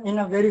coming in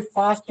a very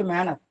fast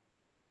manner.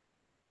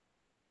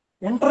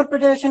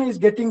 Interpretation is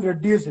getting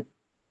reduced.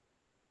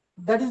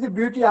 That is the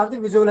beauty of the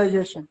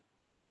visualization.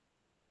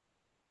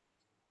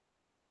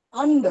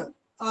 And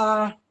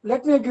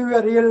let me give you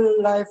a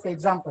real life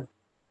example.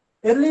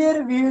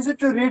 Earlier we used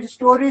to read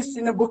stories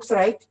in the books,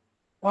 right?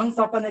 Once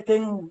upon a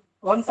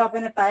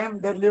time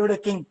there lived a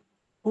king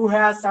who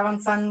has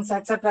 7 sons,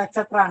 etc.,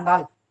 etc., and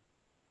all.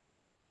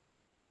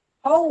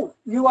 How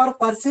you are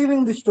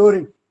perceiving the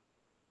story?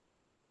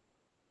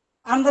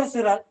 Another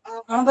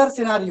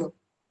scenario.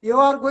 You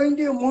are going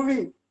to a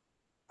movie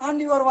and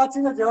you are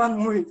watching a Jawan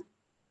movie.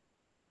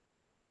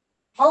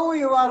 How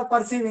you are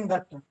perceiving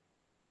that?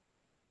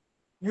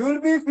 You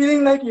will be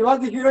feeling like you are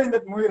the hero in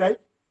that movie, right?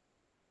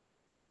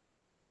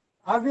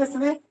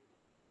 Obviously,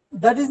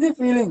 that is the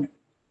feeling.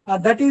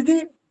 That is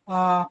the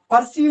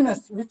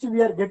perceiveness which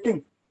we are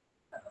getting.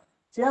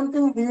 Same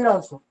thing here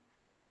also.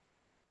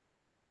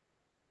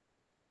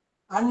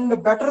 And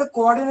better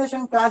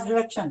coordination, task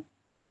direction.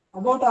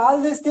 About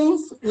all these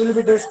things, we will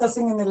be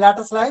discussing in the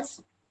later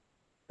slides.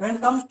 When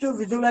it comes to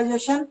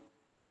visualization,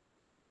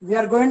 we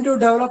are going to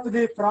develop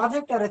the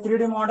project or a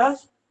 3D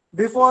models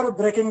before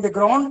breaking the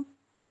ground.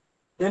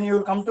 Then you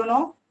will come to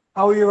know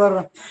how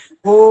your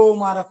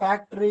home or a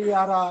factory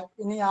or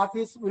any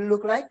office will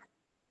look like.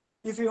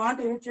 If you want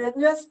any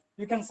changes,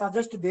 you can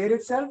suggest there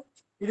itself.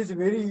 It is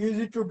very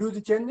easy to do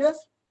the changes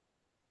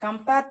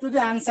compared to the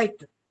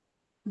on-site.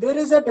 There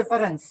is a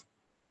difference.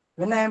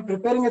 When I am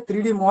preparing a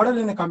 3D model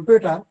in a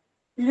computer,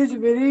 it is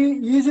very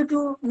easy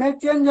to make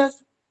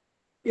changes.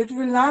 It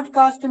will not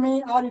cost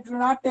me or it will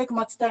not take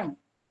much time.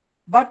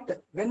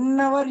 But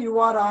whenever you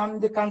are on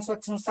the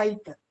construction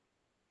site,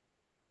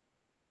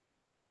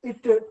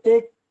 it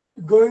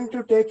going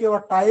to take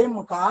your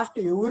time, cost,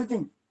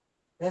 everything,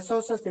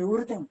 resources,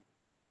 everything.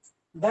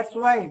 That's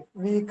why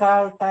we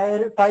call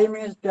time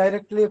is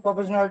directly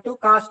proportional to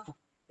cost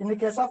in the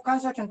case of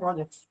construction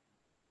projects.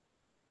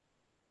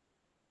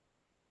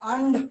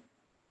 And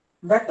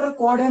better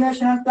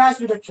coordination and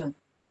clash reduction.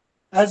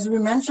 As we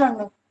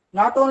mentioned,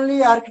 not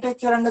only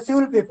architecture and the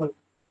civil people,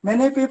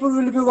 many people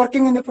will be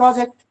working in the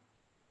project.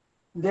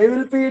 They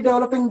will be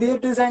developing their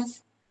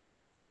designs.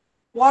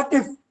 What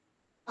if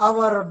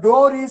our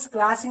door is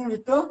clashing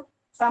with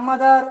some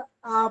other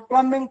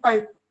plumbing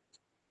pipe?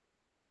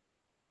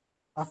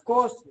 Of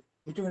course,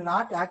 it will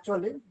not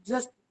actually.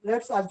 Just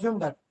let's assume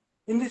that.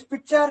 In this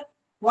picture,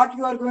 what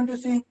you are going to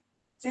see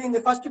in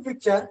the first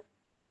picture,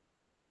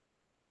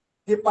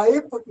 the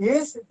pipe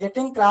is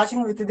getting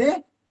clashing with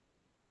the,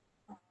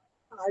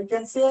 I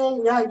can say,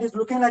 yeah, it is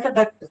looking like a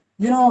duct.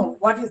 You know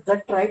what is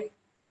duct, right?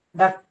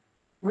 Duct,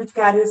 which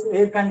carries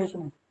air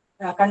conditioning,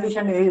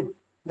 conditioned air.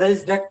 That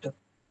is duct.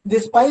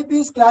 This pipe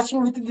is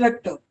clashing with the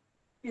duct.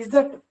 Is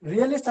that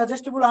really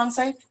suggestible on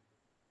site?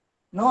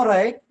 No,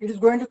 right? It is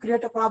going to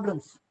create a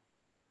problems.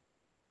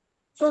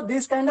 So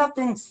these kind of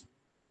things,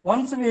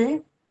 once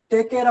we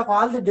take care of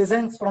all the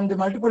designs from the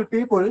multiple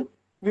people,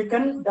 we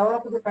can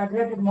develop the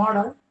federated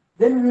model.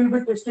 Then we will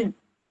be testing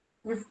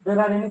if there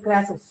are any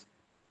crashes.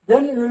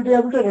 Then we will be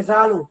able to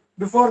resolve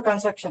before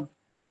construction.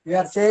 We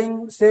are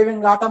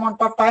saving lot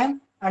amount of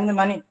time and the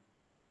money.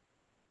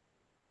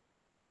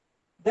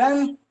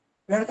 Then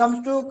when it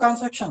comes to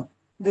construction,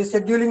 the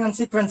scheduling and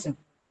sequencing,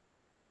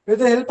 with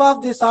the help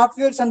of the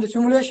softwares and the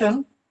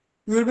simulation,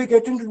 you will be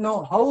getting to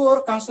know how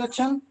our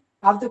construction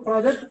of the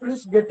project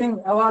is getting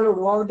evolved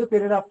over the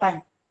period of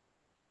time.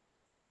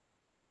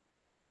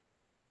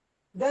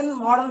 Then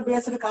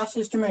model-based cost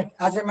estimate.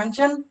 As I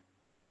mentioned,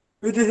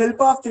 with the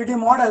help of 3D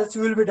models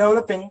we will be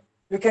developing,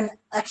 we can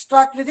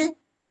extract the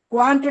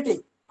quantity,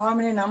 how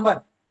many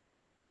number,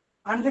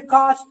 and the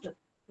cost.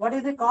 What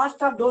is the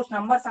cost of those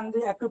numbers and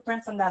the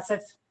equipments and the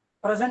assets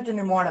present in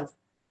the model?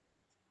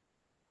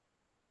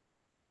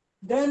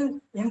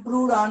 Then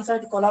improved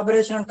on-site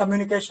collaboration and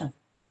communication.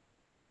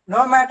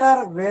 No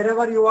matter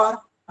wherever you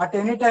are at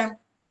any time,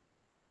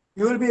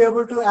 you will be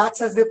able to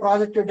access the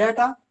project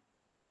data.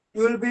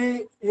 You will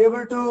be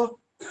able to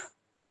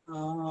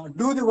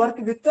do the work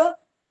with the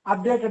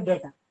updated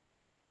data.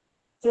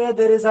 Say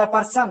there is a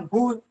person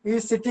who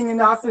is sitting in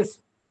the office.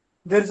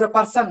 There is a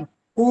person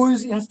who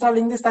is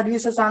installing the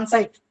services on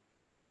site.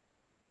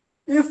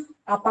 If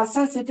a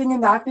person sitting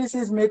in the office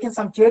is making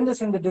some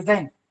changes in the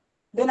design,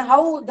 then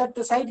how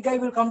that site guy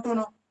will come to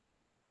know?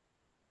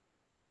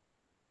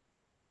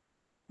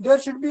 There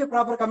should be a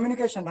proper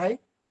communication, right?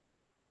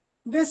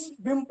 This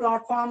BIM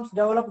platforms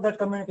develop that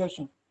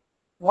communication.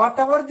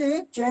 Whatever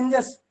the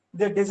changes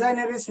the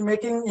designer is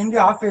making in the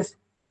office,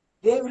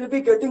 they will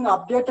be getting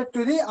updated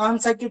to the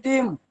on-site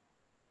team.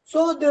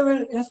 So they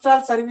will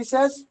install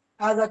services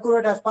as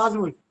accurate as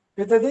possible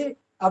with the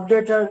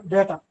updated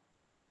data.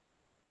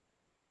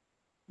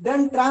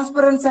 Then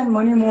transparency and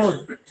money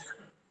mode.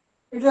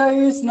 It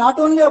is not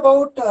only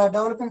about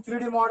developing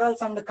 3D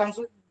models and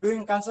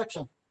doing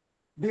construction.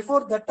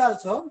 Before that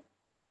also,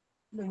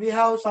 we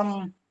have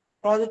some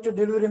project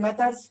delivery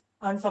methods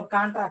and some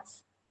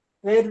contracts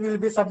where we will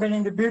be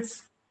submitting the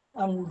bids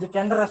and the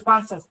tender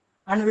responses,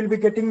 and we will be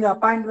getting the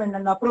appointment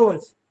and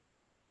approvals.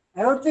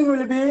 Everything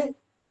will be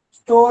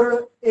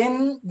stored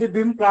in the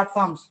BIM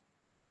platforms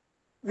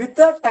with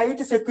a tight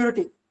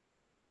security,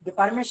 the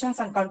permissions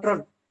and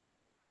control.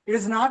 It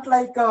is not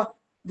like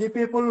the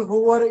people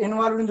who were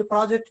involved in the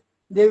project,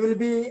 they will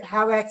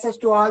have access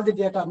to all the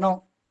data.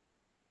 No,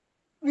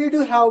 we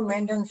do have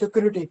maintained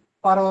security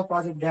for our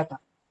project data.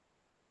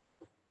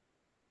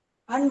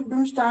 And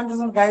BIM standards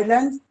and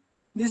guidelines.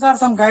 These are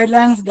some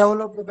guidelines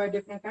developed by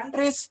different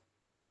countries.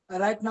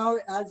 Right now,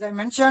 as I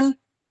mentioned,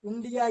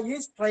 India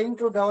is trying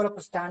to develop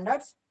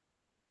standards.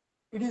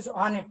 It is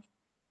on it.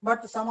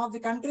 But some of the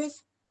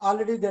countries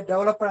already they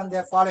developed and they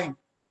are following.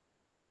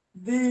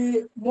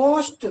 The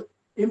most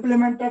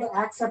implemented,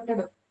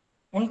 accepted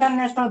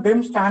international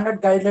BIM standard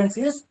guidelines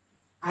is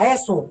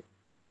ISO,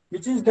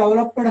 which is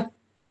developed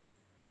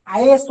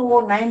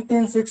ISO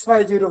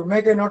 19650.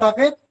 Make a note of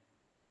it.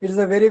 It is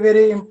a very,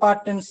 very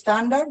important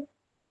standard.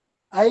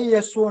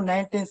 ISO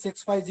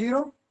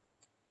 19650.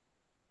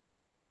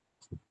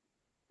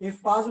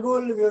 If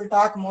possible, we will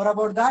talk more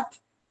about that.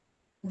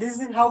 This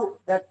is how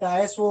that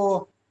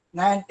ISO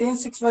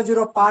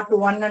 19650 part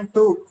 1 and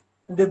 2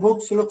 the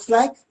books looks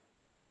like.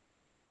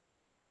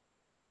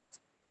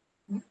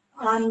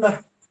 And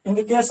in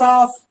the case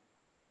of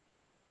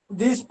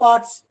these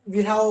parts,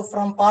 we have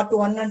from part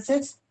 1 and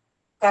 6.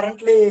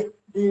 Currently,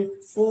 the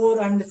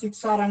 4 and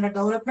 6 are under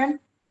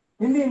development.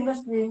 In the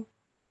industry,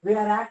 we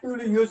are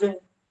actively using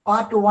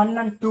part 1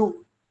 and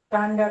 2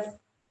 standards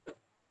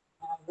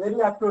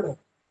very up to date.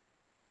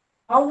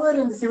 However,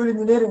 in the civil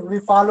engineering,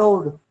 we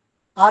followed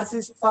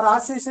RCC. For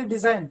RCC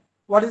design,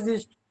 what is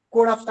the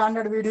code of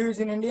standard we use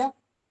in India?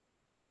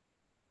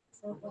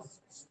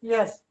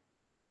 Yes.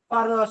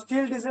 For the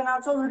steel design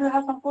also, we do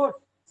have some code.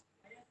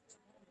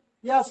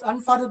 Yes,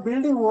 and for the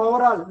building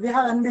overall, we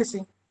have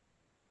NBC.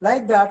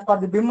 Like that, for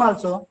the BIM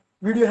also,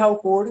 we do have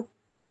code,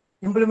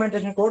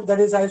 implementation code, that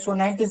is ISO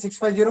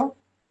 19650.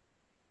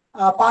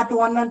 Part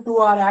 1 and 2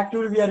 are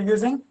actively we are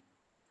using.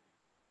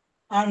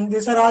 And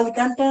these are all the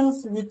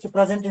contents which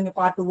present in the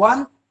part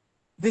 1.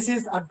 This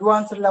is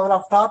advanced level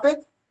of topic.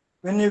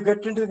 When you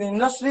get into the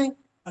industry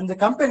and the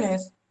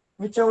companies,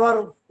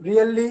 whichever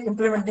really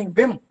implementing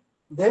BIM,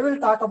 they will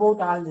talk about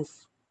all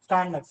these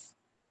standards.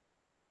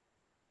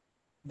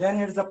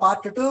 Then it's the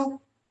part 2.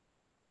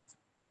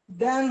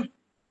 Then,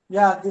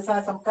 yeah, these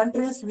are some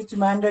countries which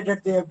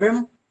mandated their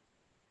BIM.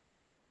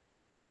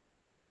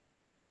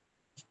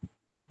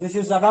 This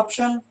is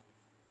adoption.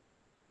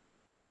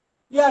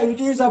 Yeah,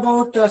 it is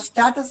about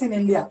status in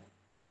India.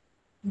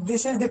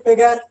 This is the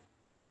figure,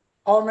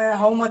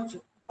 how much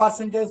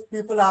percentage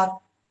people are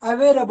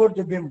aware about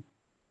the BIM.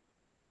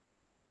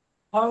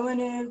 How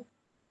many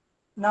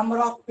number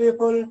of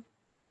people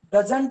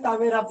doesn't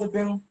aware of the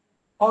BIM?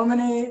 How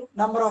many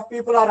number of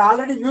people are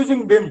already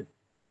using BIM?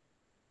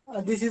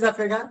 This is a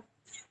figure.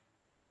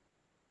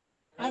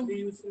 And the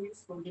using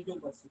is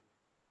 22%.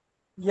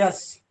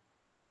 Yes.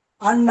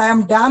 And I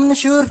am damn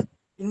sure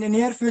in the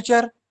near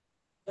future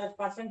that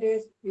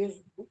percentage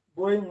is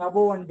going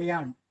above and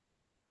beyond.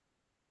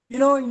 You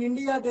know, in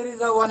India, there is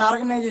one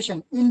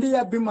organization,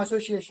 India BIM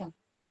Association.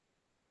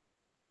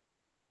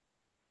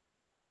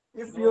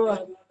 If you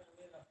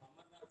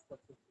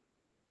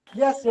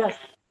yes, yes.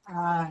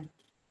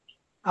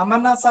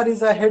 Amarnath sir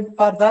is a head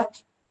for that.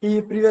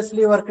 He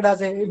previously worked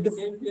as a head.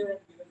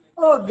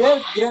 Oh,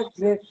 great, great,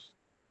 great.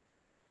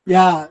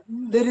 Yeah,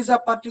 there is a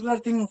particular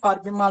thing for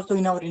BIM also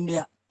in our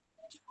India.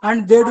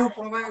 And they do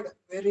provide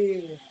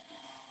very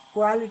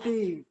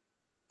quality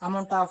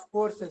amount of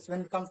courses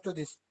when it comes to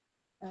this.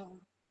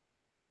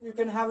 You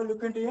can have a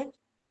look into it.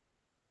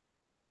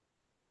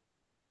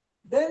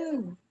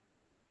 Then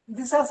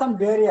these are some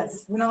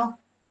barriers, you know,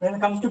 when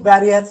it comes to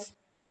barriers,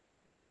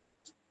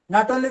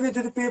 not only with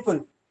the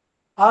people,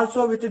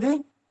 also with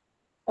the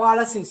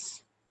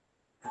policies,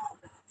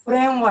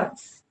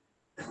 frameworks.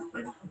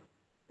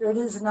 It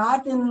is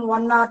not in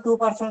 1 or 2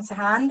 persons'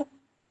 hand,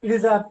 it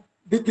is a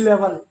big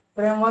level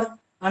framework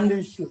and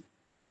issue.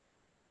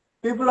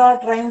 People are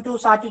trying to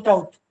sort it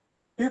out.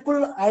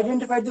 People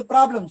identify the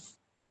problems.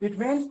 It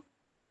means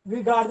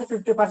we got the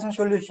 50%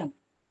 solution.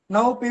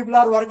 Now people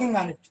are working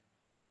on it.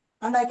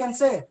 And I can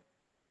say,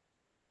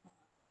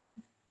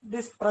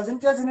 this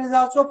presentation is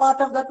also part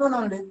of that one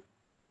only.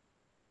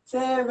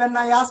 Say, when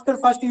I asked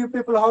first you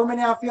people, how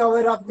many of you are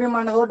aware of BIM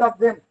and heard of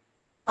BIM?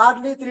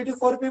 Hardly 3 to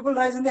 4 people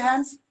raising the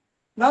hands.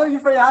 Now,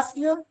 if I ask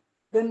you,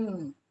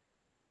 then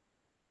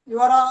you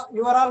are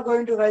all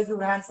going to raise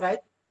your hands, right?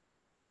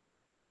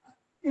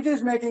 It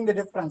is making the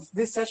difference.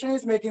 This session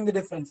is making the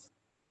difference.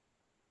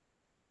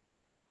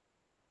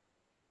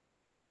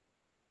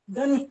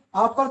 Then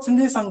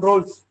opportunities and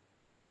roles.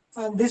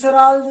 These are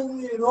all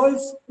the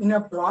roles in a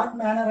broad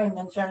manner I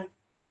mentioned,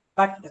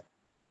 but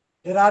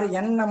there are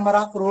n number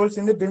of roles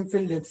in the BIM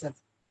field itself.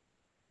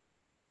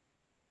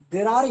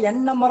 There are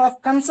n number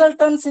of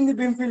consultants in the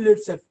BIM field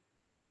itself.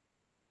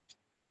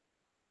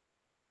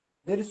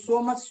 There is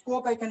so much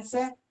scope, I can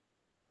say.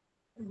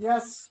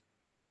 Yes,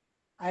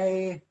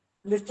 I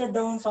listed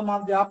down some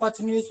of the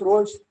opportunities,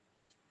 roles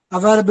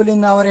available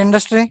in our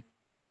industry.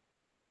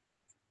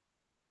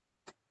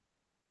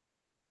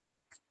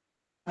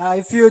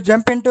 If you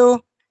jump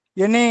into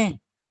any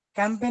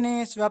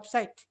company's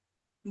website,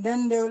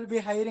 then they will be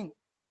hiring.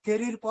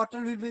 Career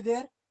portal will be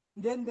there.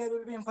 Then there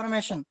will be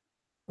information.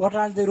 What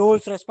are the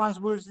roles,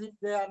 responsibilities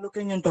they are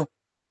looking into?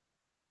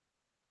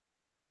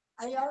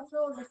 I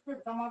also listed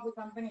some of the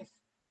companies,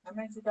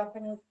 MNC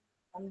companies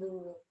and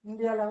the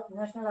India level,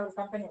 national level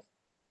companies.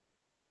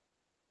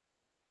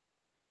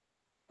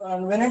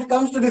 And when it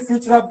comes to the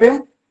future of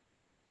BIM,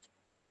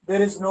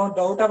 there is no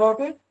doubt about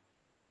it.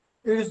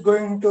 It is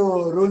going to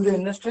rule the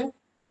industry,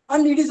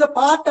 and it is a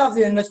part of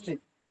the industry.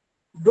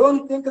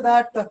 Don't think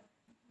that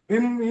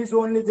BIM is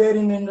only there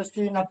in the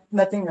industry,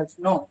 nothing else.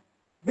 No,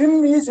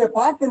 BIM is a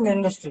part in the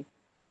industry.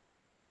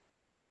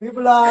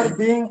 People are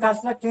being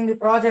constructing the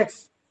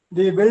projects,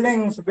 the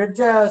buildings,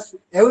 bridges,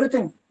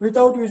 everything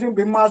without using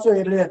BIM also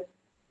earlier.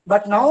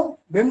 But now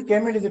BIM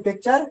came into the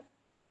picture.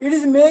 It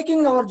is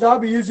making our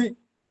job easy.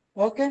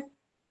 Okay.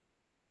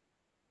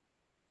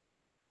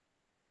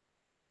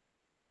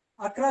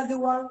 Across the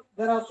world,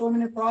 there are so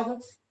many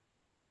projects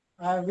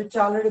which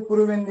already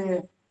proven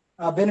the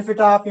benefit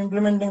of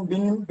implementing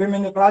BIM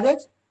in the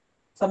projects.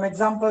 Some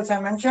examples I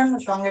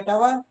mentioned: Shanghai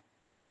Tower,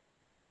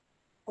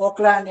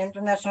 Oakland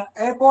International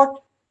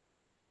Airport,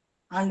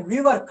 and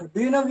WeWork.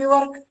 Do you know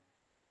WeWork?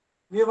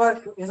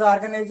 WeWork is an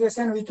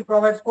organization which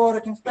provides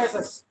co-working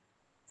spaces.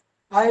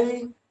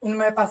 In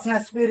my personal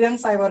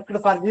experience, I worked for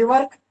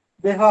WeWork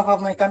behalf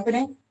of my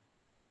company.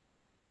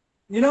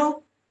 You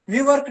know,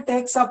 WeWork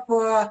takes up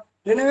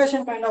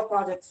renovation kind of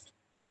projects.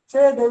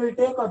 Say they will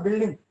take a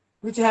building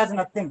which has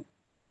nothing.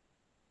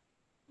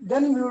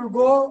 Then we will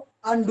go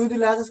and do the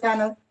laser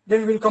scanner.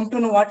 Then we will come to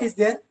know what is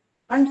there,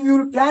 and we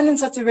will plan in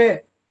such a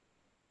way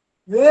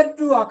where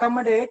to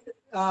accommodate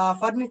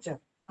furniture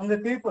and the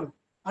people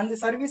and the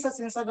services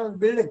inside of the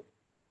building.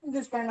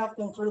 This kind of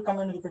things will come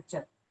into the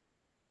picture.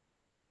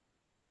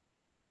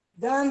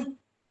 Then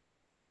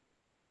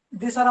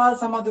these are all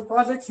some of the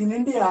projects in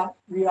India.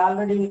 We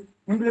already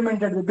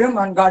implemented the BIM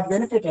and got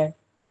benefited.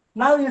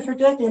 Now, if you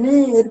take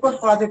any airport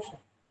project,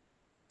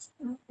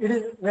 it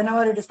is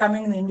whenever it is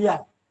coming in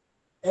India,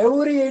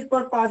 every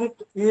airport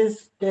project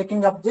is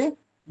taking up the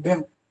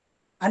BIM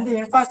and the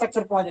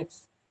infrastructure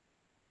projects.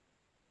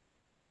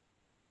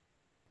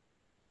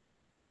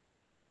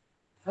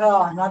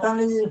 Not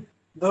only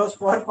those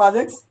 4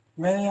 projects,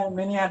 many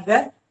are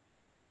there.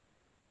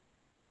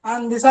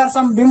 And these are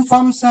some BIM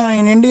firms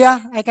in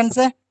India, I can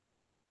say.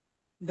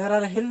 There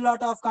are a whole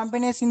lot of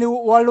companies in the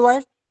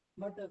worldwide,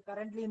 but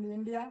currently in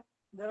India,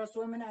 there are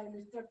so many. I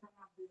listed some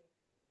of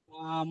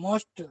the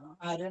most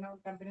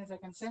renowned companies, I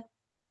can say,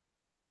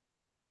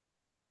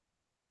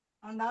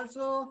 and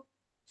also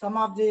some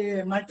of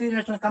the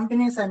multinational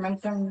companies I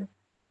mentioned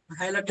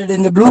highlighted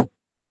in the blue.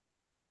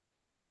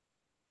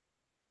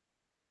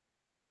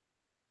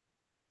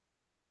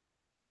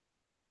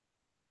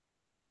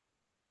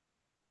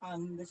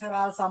 And these are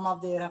all some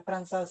of the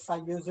references I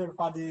used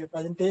for the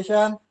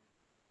presentation.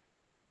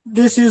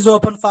 This is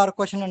open for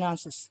question and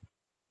answers.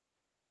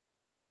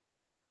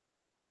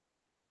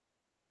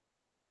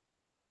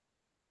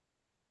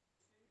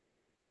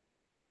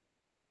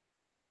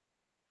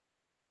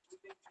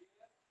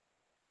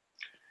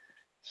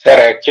 Sir,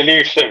 actually,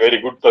 it's a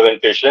very good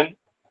presentation.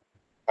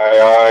 I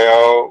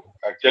have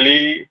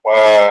actually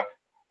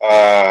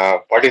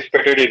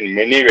participated in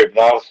many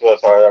webinars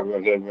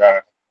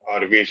or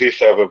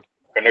VCs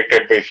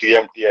connected by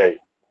CMTI.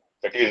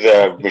 That is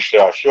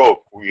Mr.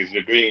 Ashok, who is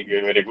doing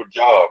a very good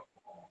job.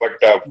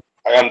 But I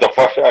am the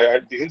first.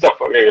 This is a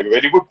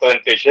very good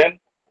presentation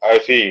I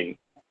have seen.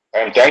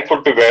 I am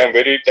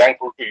very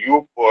thankful to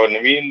you, for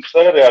Naveen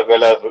sir, as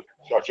well as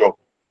Ashok.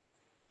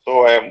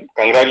 So I am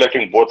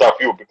congratulating both of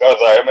you because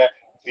I am a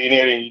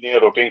senior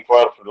engineer working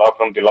for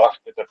from the last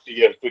 30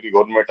 years to the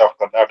government of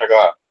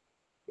Karnataka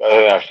as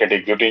an assistant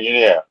executive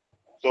engineer.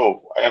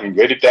 So I am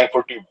very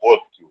thankful to you both.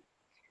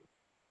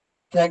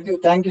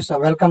 Thank you, sir.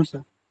 Welcome,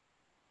 sir.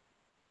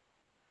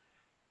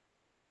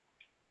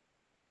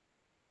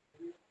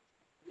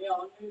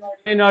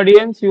 In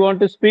audience, you want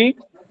to speak?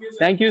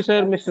 Thank you,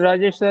 sir, Mr.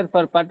 Rajesh, sir,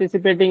 for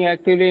participating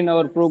actively in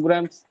our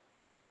programs.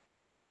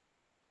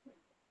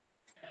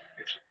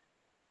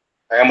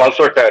 I am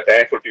also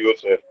thankful to you,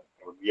 sir.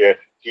 Yeah,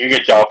 giving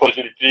an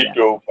opportunity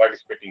to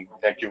participating.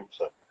 Thank you,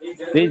 sir.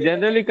 We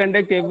generally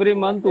conduct every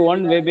month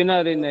one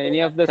webinar in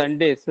any of the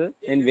Sundays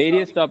in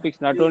various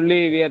topics. Not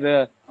only we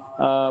are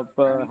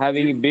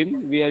having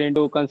BIM, we are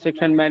into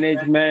construction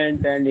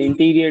management and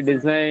interior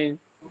design.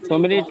 So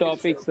many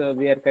topics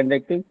we are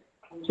conducting.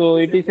 So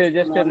it is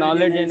just a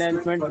knowledge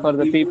enhancement for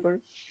the people.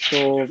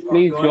 So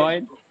please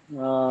join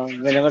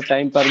whenever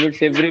time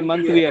permits. Every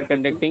month we are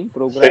conducting Say,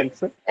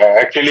 programs.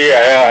 actually,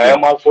 I Yes.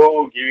 am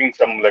also giving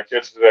some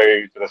lectures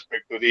with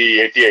respect to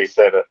the ATI,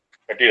 sir.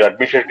 That is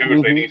Administrative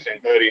Mm-hmm. Training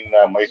Center in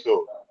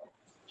Mysore.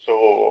 So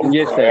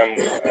Yes, I sir. am,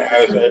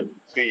 as I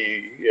see,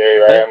 I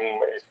Right. am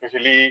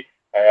especially,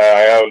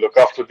 I have look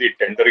after the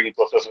tendering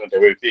process and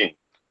everything.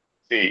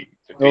 See,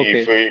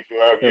 Okay. if you Sure,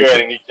 have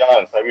sir. any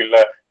chance, I will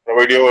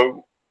provide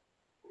you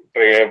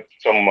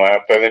some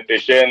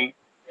presentation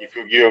if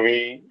you give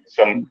me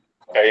some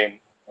time.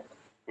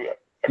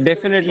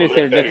 Definitely, So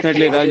sir. that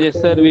Definitely, Rajesh,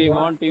 sir. We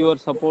want your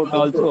support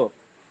also.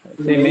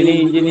 See,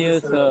 many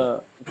engineers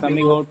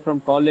coming out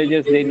from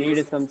colleges, they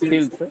need some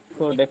skills.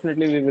 So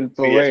definitely, we will see,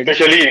 provide.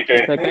 So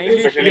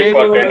kindly especially share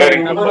for your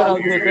tendering number process,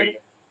 also, you sir. will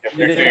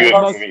In the definitely chat use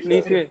box, me, sir.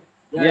 please.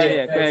 Yeah,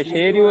 yeah.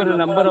 Share your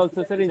number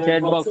also, sir, in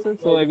chat box.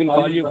 So I will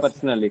call you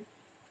personally.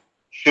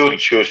 Sure,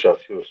 sure, sir,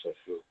 sure, sir,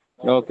 sure.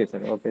 Okay, sir.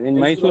 Okay. In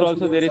Mysore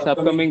also there is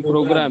upcoming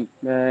program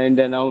in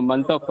the now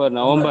month of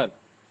November.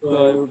 So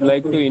I would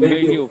like to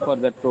invite you for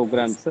that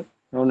program, sir.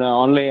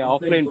 Online,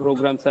 offline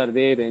programs are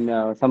there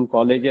in some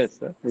colleges,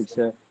 which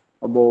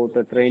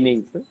about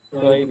trainings.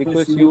 So I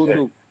request you Sir,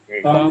 to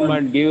come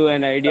and give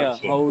an idea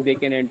sure. how they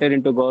can enter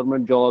into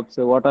government jobs,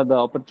 what are the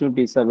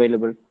opportunities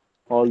available,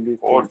 all these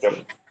Oh,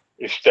 things.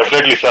 it's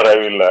definitely, sir. I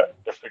will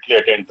definitely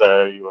attend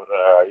your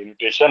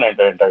invitation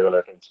and I will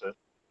attend, sir.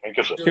 Thank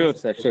you, sir. Sure,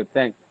 sir. Sure.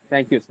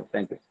 Thank you, sir.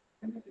 Thank you.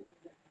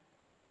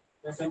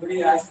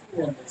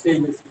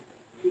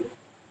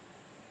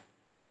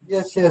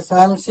 Yes, yes.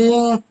 I'm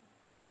seeing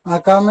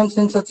comments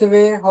in such a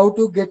way how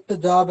to get a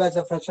job as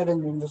a fresher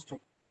in the industry.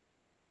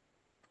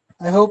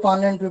 I hope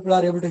online people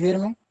are able to hear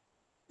me.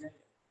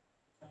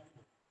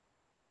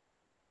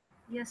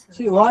 Yes, sir.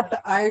 See,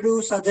 what I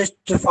do suggest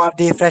for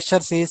the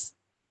freshers is,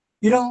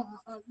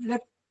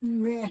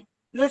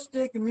 let's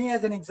take me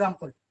as an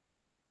example.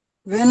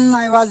 When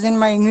I was in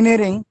my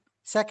engineering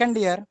second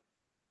year,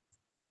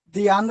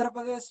 the Andhra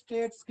Pradesh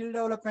State Skill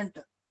Development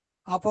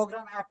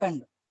program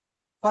happened.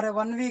 For a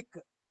 1 week,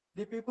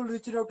 the people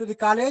reached out to the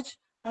college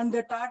and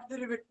they taught the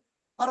Revit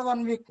for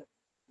 1 week.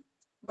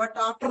 But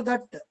after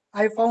that,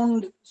 I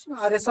found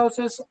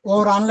resources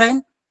over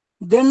online.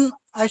 Then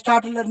I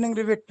started learning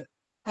Revit.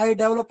 I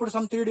developed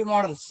some 3D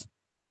models.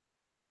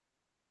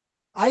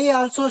 I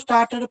also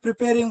started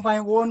preparing my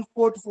own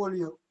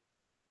portfolio.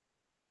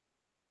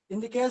 In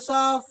the case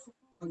of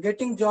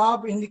getting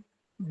job in the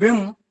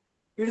BIM,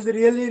 it is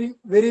really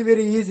very,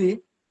 very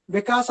easy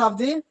because of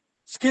the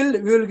skill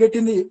we will get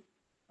in the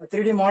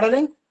 3D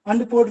modeling and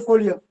the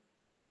portfolio.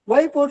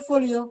 Why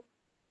portfolio?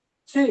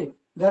 See,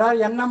 there are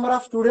n number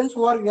of students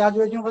who are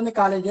graduating from the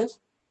colleges.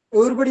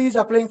 Everybody is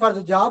applying for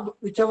the job,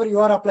 whichever you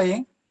are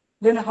applying.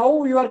 Then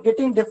how you are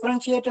getting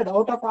differentiated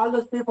out of all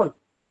those people?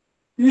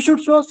 You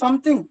should show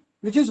something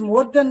which is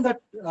more than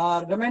that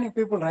remaining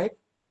people, right?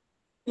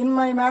 In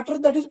my matter,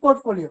 that is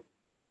portfolio.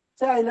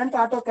 Say I learned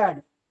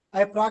AutoCAD.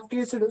 I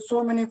practiced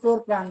so many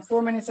floor plans,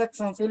 so many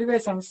sections,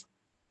 elevations.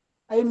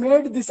 I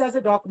made this as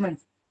a document.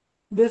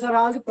 These are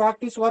all the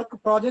practice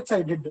work projects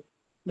I did.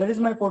 That is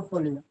my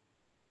portfolio.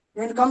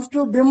 When it comes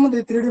to BIM,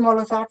 the 3D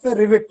model software,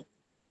 Revit.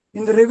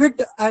 In the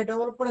Revit, I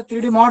developed a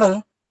 3D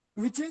model,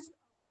 which is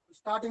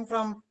starting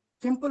from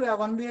simple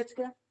 1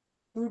 BHK,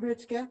 2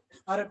 BHK,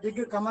 or a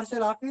big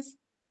commercial office,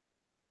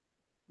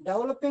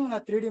 developing a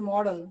 3D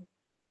model,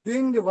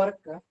 doing the work,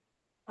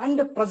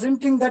 and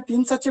presenting that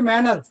in such a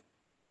manner,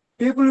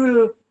 people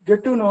will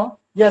get to know,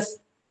 yes,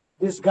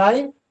 this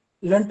guy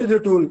learned the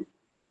tool.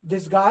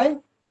 This guy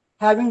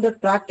having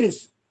that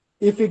practice.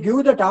 If we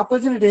give that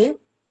opportunity,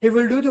 he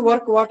will do the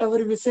work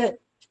whatever we say.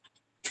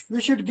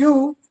 We should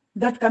give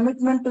that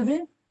commitment to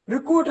the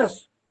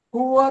recruiters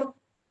who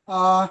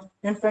are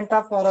in front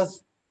of for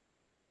us.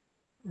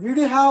 We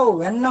do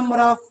have n number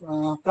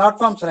of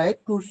platforms,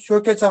 right, to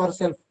showcase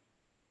ourselves.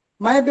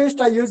 My best,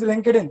 I use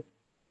LinkedIn.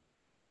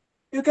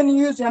 You can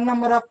use n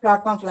number of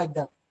platforms like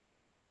that.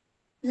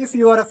 If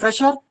you are a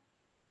fresher,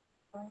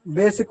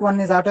 basic one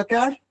is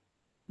AutoCAD,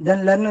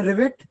 then learn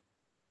Revit.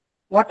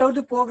 Whatever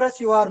the progress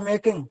you are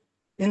making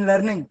in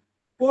learning,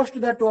 post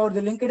that over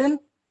the LinkedIn,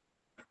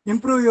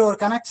 improve your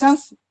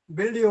connections,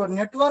 build your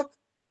network,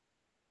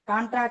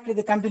 contact with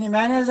the company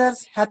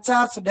managers,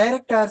 HRs,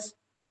 directors,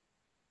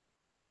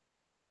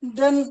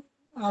 then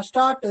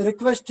start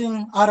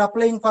requesting or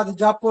applying for the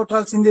job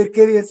portals in their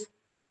careers.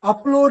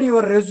 Upload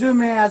your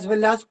resume as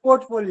well as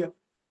portfolio.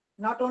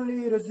 Not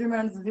only resume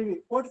and CV,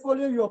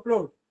 portfolio you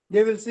upload.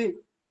 They will see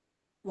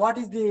what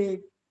is the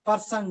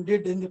person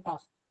did in the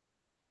past.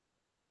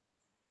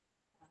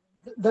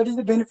 That is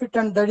the benefit,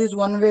 and that is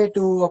one way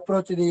to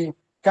approach the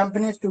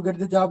companies to get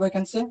the job, I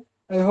can say.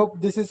 I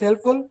hope this is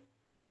helpful.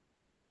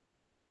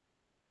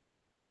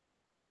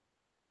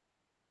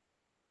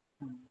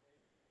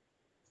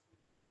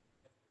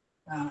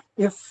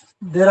 If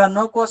there are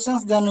no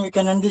questions, then we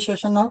can end the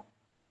session now.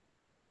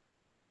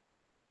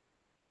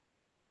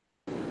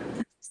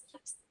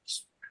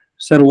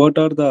 Sir, what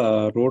are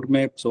the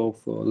roadmaps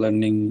of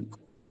learning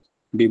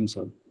BIM,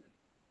 sir?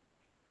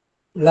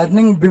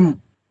 Learning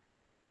BIM.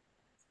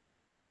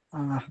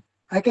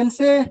 I can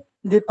say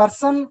the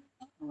person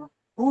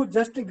who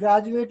just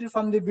graduated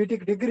from the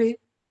BTech degree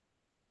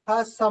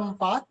has some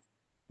path.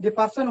 The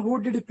person who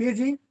did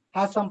PG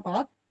has some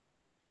path.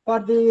 For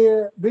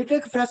the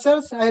BTech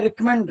freshers, I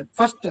recommend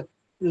first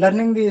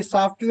learning the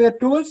software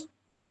tools,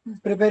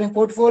 preparing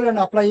portfolio and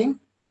applying.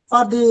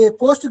 For the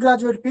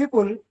postgraduate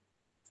people,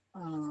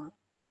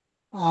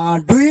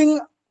 doing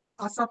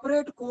a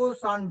separate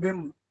course on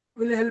BIM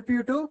will help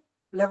you to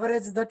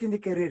leverage that in the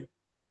career.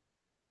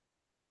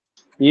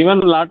 Even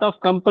a lot of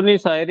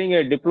companies hiring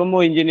a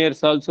diploma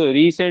engineers also.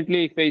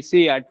 Recently, if I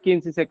see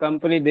Atkins is a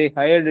company, they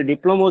hired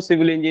diploma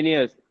civil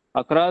engineers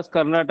across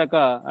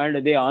Karnataka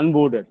and they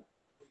onboarded.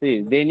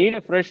 See, they need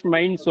a fresh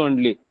minds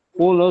only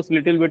who knows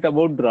little bit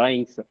about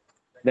drawings.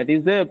 That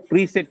is the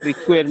preset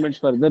requirements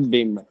for the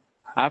BIM.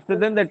 After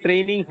then, the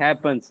training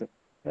happens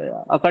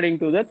according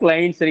to the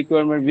client's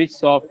requirement, which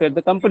software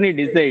the company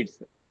decides.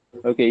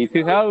 Okay, if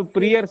you have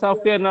prior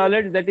software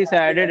knowledge, that is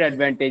added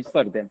advantage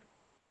for them.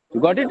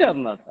 You got it or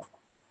not?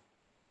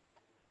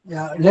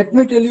 Yeah, let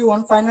me tell you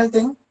one final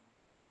thing.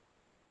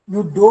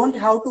 You don't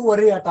have to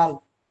worry at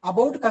all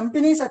about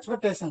companies'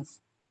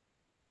 expectations.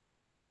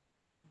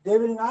 They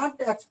will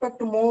not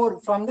expect more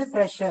from the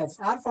freshers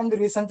or from the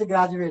recent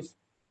graduates.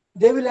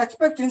 They will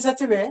expect in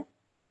such a way,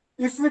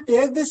 if we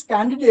take this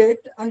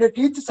candidate and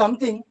teach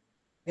something,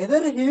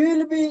 either he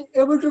will be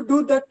able to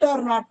do that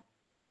or not.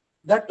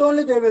 That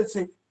only they will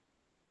see.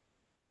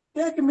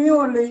 Take me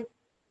only.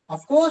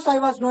 Of course, I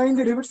was knowing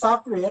the Revit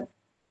software,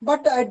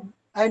 but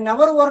I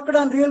never worked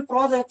on real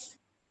projects.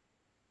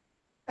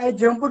 I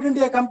jumped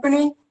into a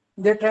company.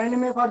 They trained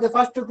me for the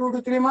first 2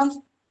 to 3 months.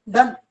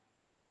 Done.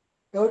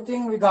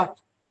 Everything we got.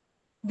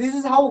 This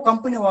is how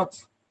company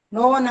works.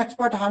 No one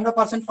expect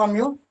 100% from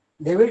you.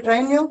 They will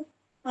train you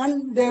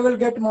and they will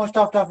get most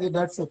of it.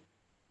 That's it.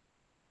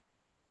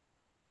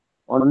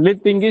 Only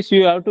thing is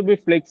you have to be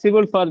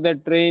flexible for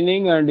that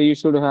training and you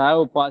should have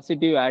a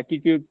positive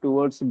attitude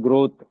towards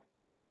growth.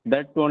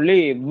 That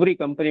only every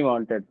company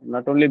wanted.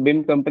 Not only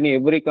BIM company,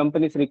 every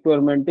company's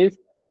requirement is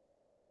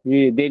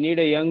they need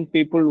a young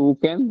people who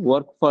can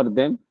work for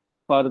them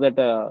for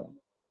that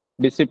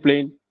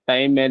discipline,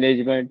 time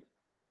management,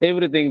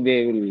 everything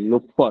they will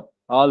look for.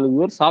 All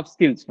your soft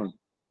skills.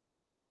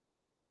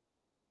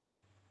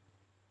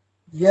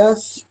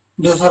 Yes,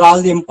 those are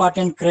all the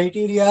important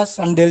criteria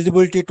and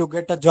eligibility to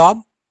get a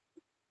job.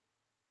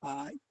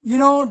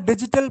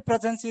 Digital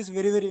presence is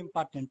very, very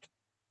important.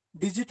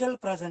 Digital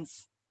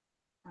presence.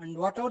 And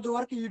whatever the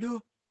work you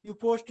do, you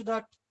post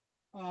that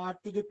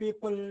to the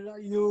people,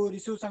 you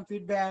receive some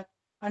feedback,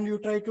 and you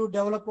try to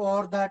develop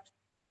over that.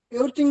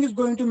 Everything is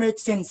going to make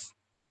sense.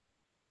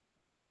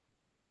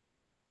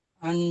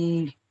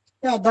 And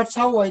yeah, that's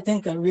how I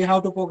think we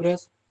have to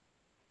progress.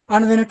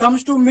 And when it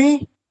comes to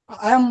me,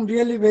 I am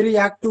really very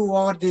active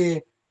over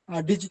the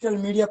digital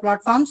media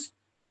platforms.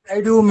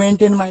 I do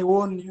maintain my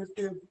own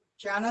YouTube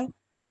channel.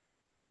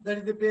 That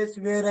is the place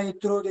where I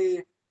throw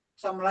the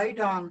some light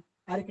on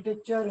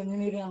architecture,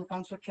 engineering, and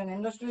construction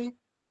industry,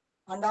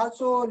 and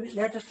also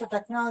latest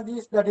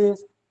technologies, that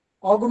is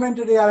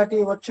augmented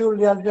reality, virtual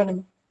reality,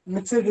 and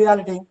mixed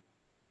reality.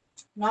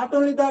 Not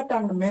only that,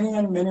 and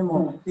many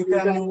more. You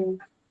can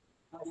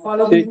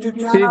follow the YouTube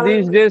See, channel.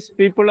 these days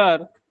people are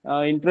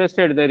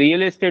interested. The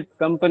real estate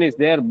companies,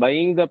 they are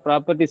buying the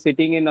property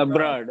sitting in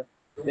abroad.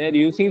 They are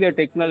using the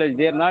technology.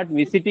 They are not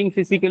visiting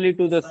physically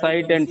to the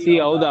site and see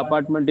how the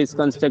apartment is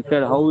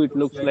constructed, how it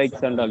looks like,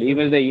 and all.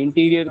 Even the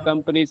interior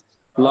companies,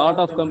 lot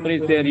of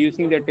companies, they are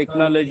using the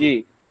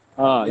technology.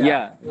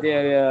 Yeah, they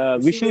are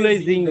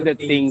visualizing the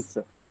things.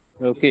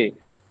 Okay.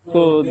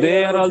 So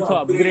they are also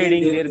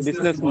upgrading their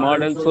business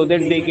model so that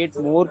they get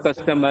more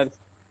customers,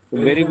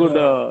 very good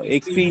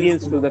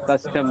experience to the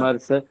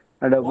customers,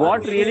 and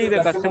what really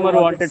the customer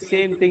wanted,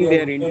 same thing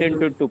they are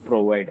intended to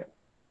provide.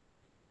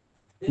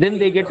 Then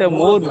they get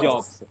more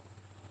jobs,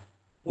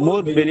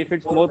 more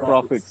benefits, more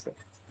profits.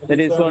 That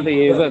is what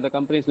the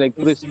companies like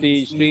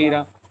Prestige,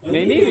 Srira,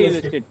 many real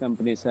estate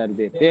companies are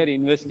there. They are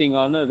investing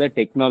on the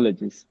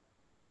technologies.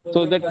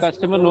 So that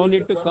customer no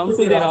need to come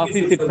to their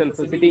office itself.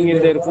 Sitting in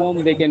their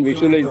home, they can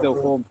visualize the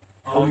home,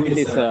 how it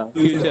is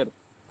future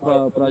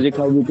project,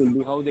 how it will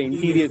be, how the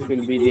interiors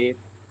will be there,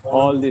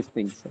 all these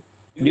things.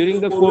 During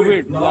the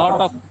COVID,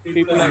 lot of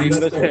people are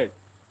invested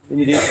in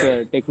these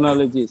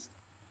technologies.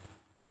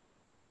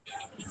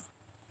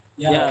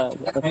 Yeah,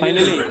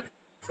 finally,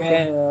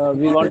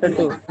 we wanted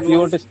to, you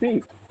want to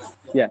speak?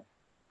 Yeah.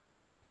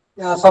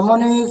 Yeah,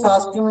 someone is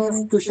asking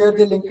me to share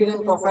the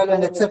LinkedIn profile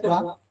and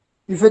etc.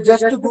 If you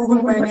just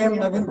Google my name,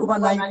 Naveenkumar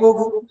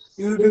Nagipogu,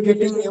 you will be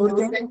getting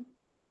everything.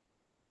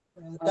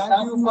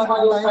 Thank you for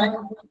your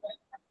time.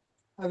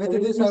 With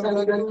this, I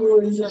would like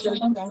to end the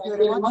session. Thank you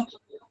very much.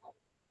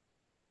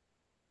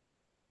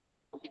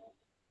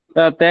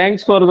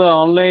 Thanks for the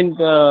online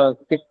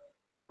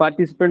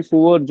participants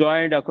who were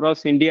joined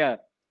across India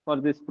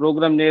for this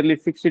program. Nearly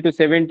 60 to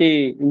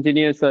 70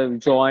 engineers have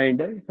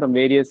joined from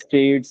various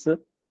states.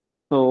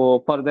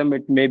 So for them,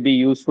 it may be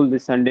useful.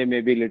 This Sunday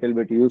may be a little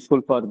bit useful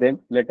for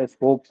them. Let us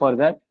hope for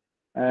that.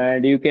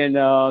 And you can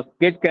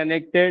get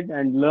connected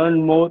and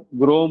learn more,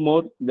 grow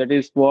more. That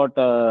is what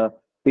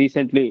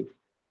recently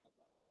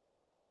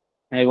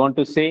I want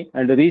to say.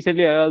 And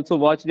recently, I also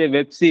watched a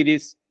web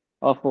series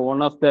of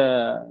one of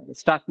the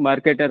stock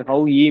marketer,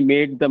 how he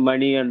made the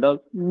money and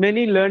all.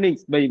 Many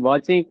learnings by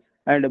watching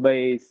and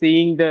by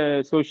seeing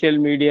the social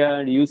media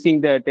and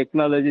using the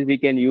technologies we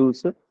can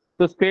use.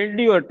 So spend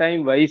your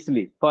time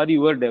wisely for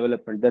your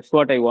development. That's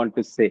what I want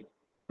to say.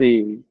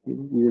 The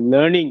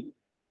learning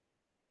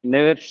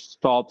never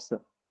stops.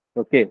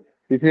 Okay.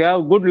 If you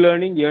have good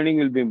learning, earning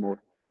will be more.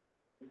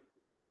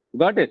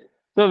 Got it.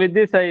 So with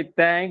this, I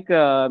thank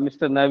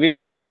Mr. Naveen.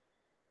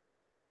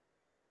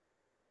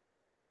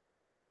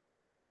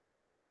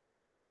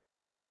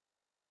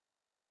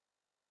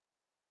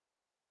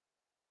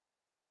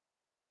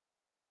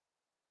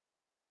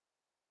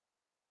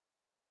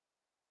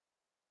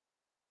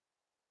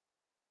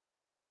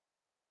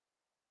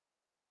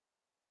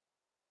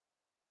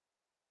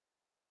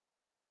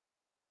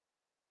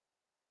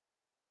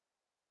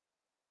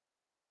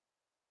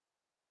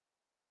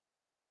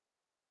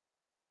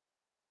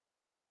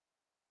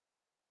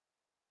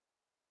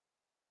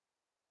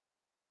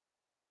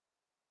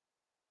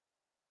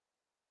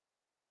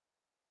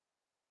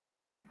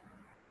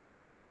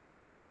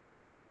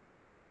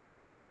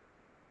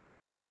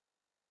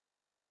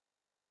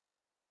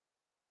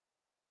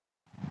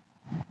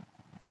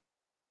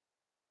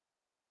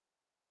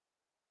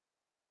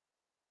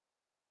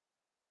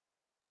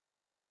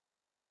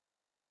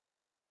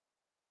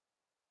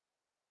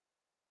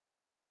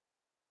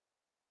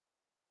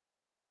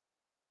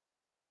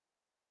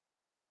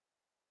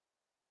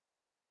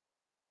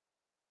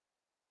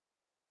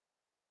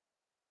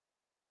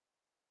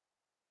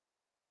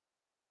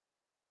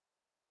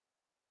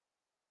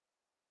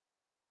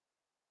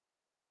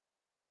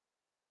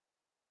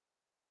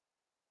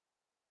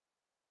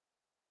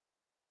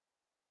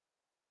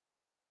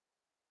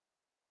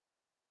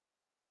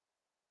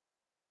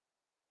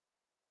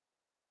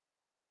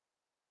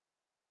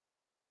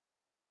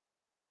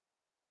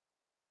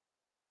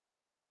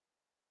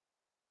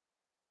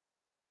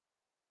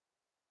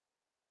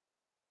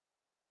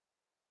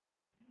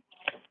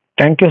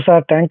 Thank you,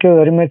 sir. Thank you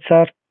very much,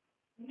 sir.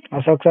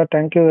 Ashok, sir.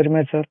 Thank you very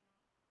much, sir.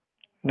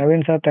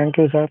 Naveen, sir. Thank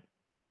you, sir.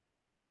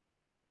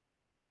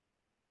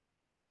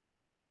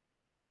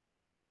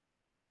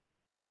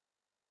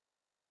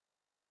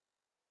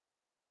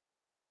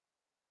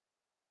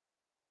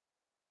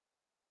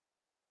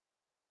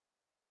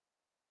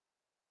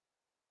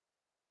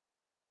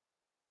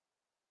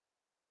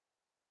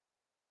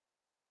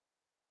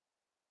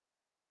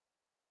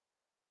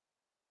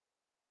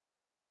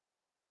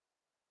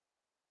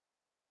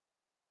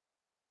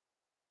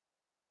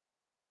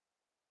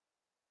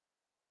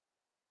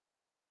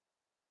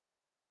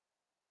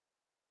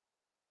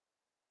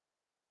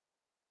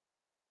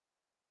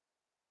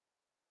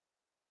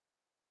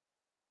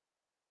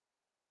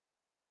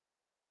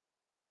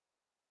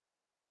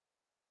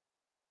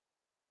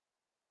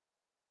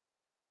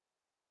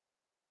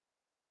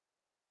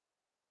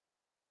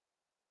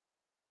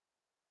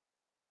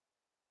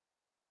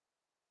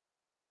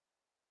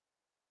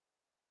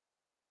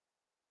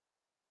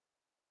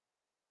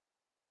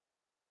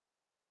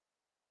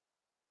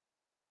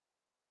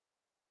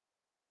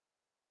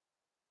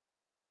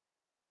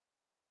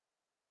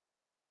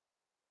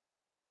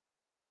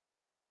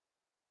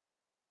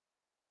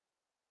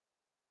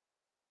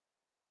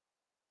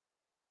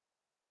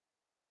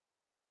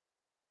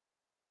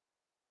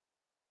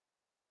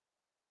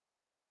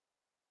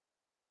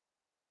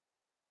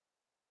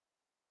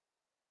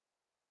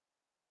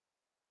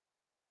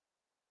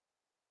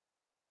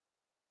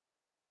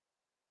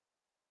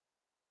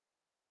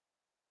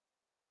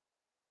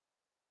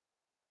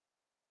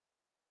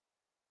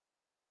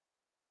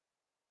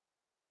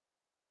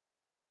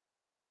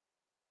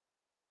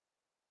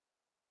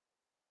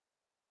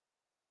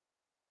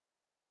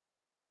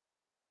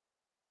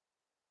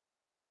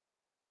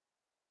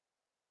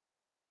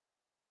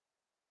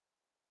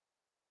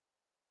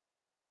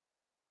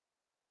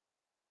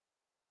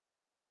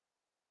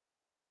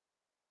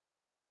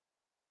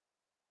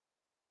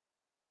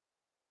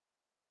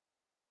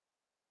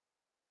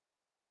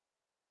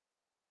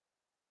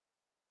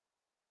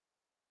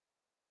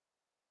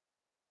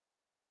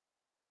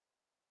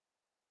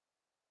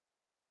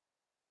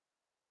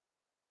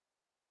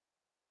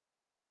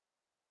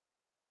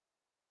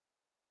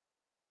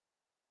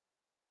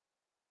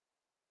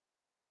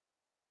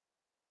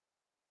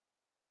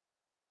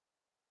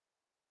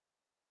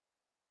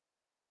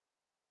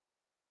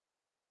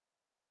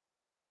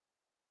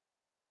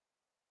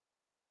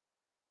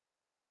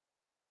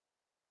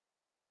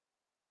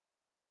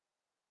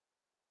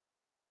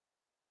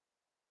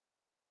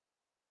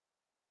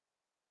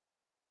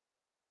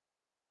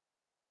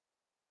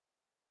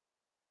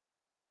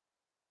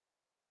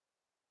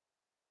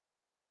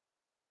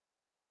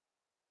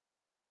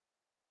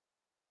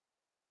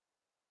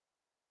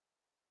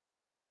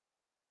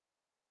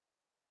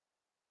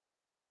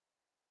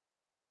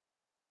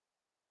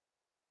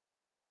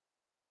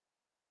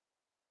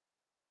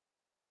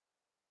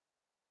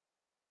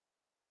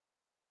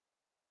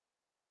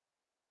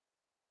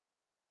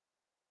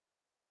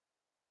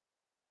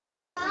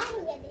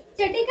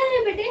 चड्डी कहाँ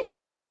है बेटे?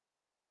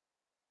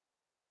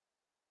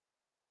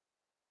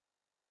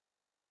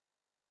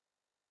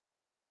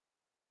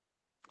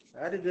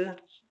 யாருக்கு?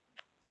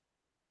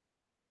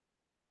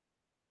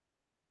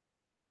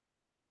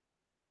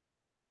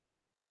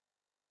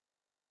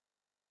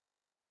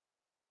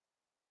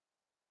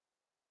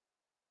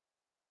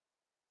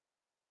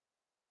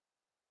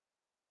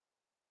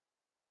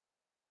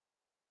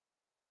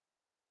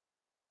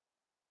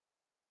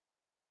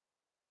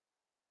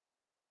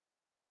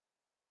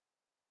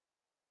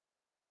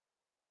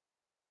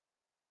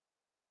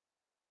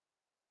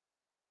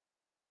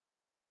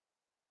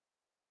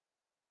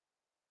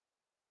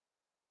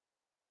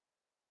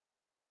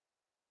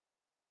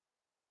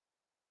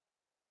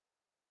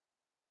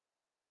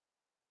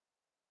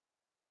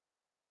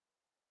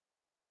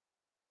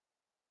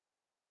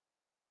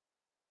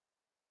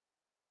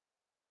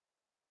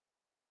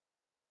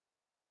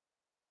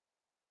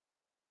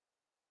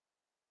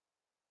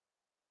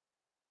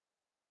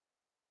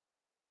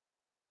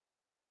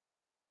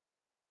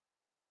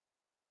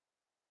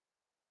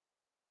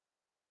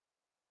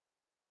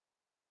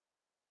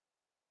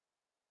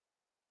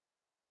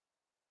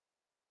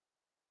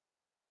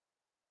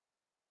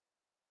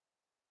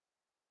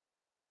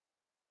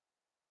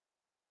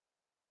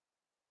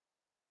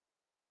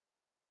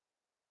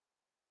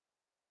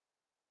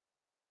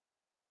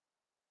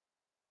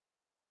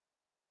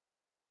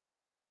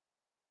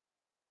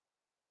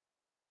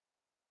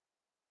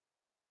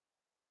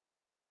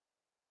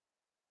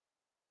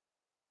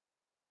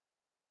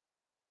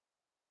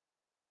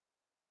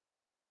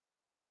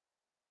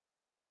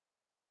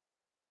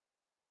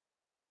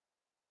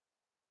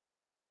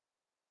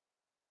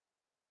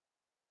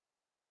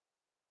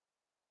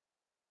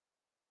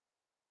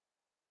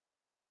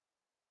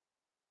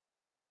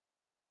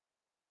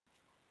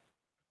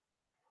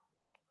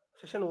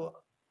 Session over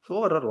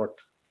or what?